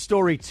going to say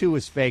story 2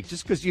 is fake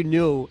just because you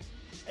knew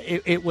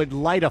it would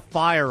light a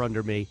fire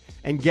under me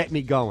and get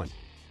me going.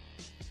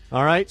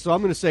 All right? So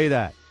I'm going to say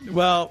that.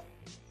 Well,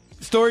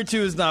 story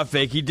 2 is not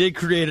fake. He did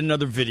create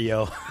another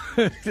video,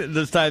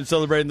 this time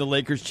celebrating the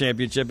Lakers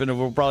championship, and it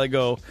will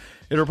probably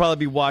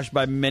be watched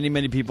by many,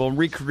 many people and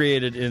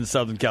recreated in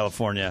Southern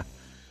California.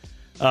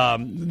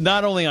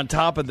 Not only on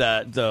top of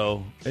that,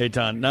 though,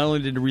 Eitan, not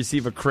only did he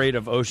receive a crate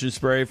of Ocean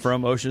Spray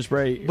from Ocean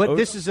Spray, but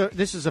this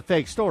is a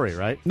fake story,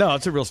 right? No,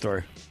 it's a real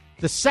story.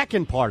 The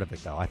second part of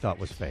it, though, I thought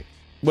was fake.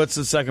 What's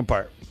the second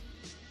part?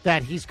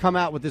 That he's come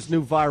out with this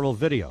new viral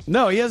video.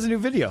 No, he has a new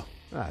video.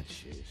 Ah,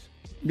 jeez.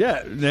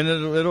 Yeah, then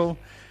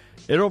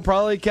it'll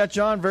probably catch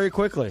on very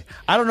quickly.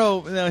 I don't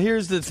know. Now,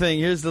 here's the thing.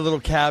 Here's the little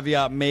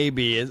caveat.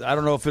 Maybe I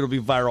don't know if it'll be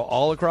viral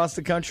all across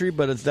the country,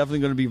 but it's definitely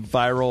going to be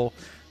viral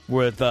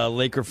with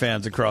Laker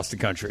fans across the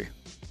country,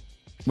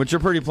 which are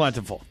pretty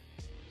plentiful.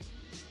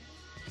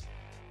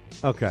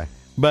 Okay.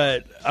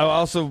 But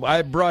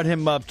I brought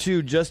him up,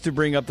 too, just to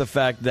bring up the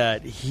fact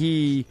that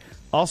he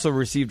also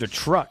received a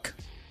truck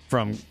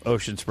from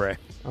Ocean Spray.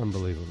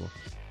 Unbelievable.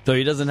 So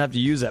he doesn't have to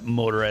use that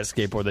motorized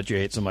skateboard that you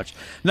hate so much.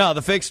 No,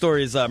 the fake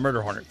story is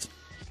Murder Hornets.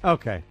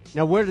 Okay.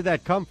 Now, where did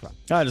that come from?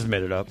 I just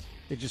made it up.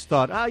 You just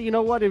thought, you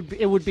know what?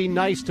 It would be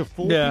nice to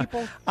fool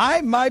people.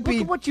 I might be.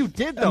 Look at what you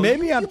did, though.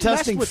 Maybe I'm you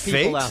testing with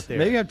fate. Out there.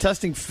 Maybe I'm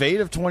testing fate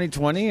of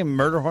 2020, and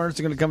Murder Hornets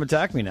are going to come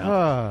attack me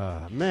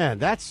now. Man,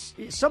 that's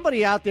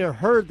somebody out there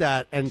heard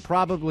that and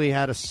probably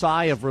had a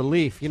sigh of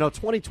relief.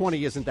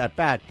 2020 isn't that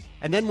bad.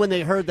 And then when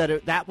they heard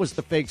that that was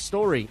the fake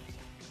story,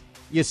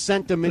 you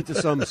sent them into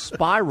some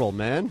spiral,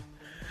 man.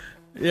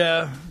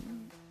 Yeah,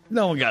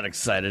 no one got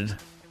excited.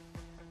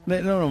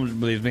 No one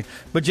believes me.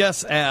 But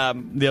yes,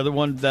 the other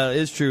one that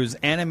is true is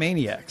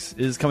Animaniacs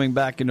is coming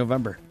back in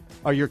November.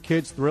 Are your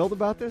kids thrilled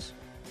about this?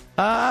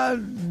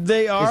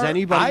 They are. Is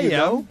anybody you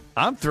know?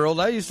 I'm thrilled.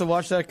 I used to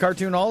watch that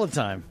cartoon all the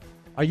time.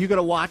 Are you going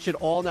to watch it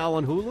all now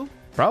on Hulu?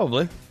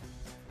 Probably.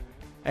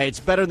 Hey, it's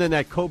better than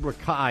that Cobra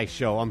Kai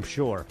show, I'm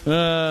sure.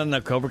 No,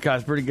 Cobra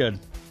Kai's pretty good.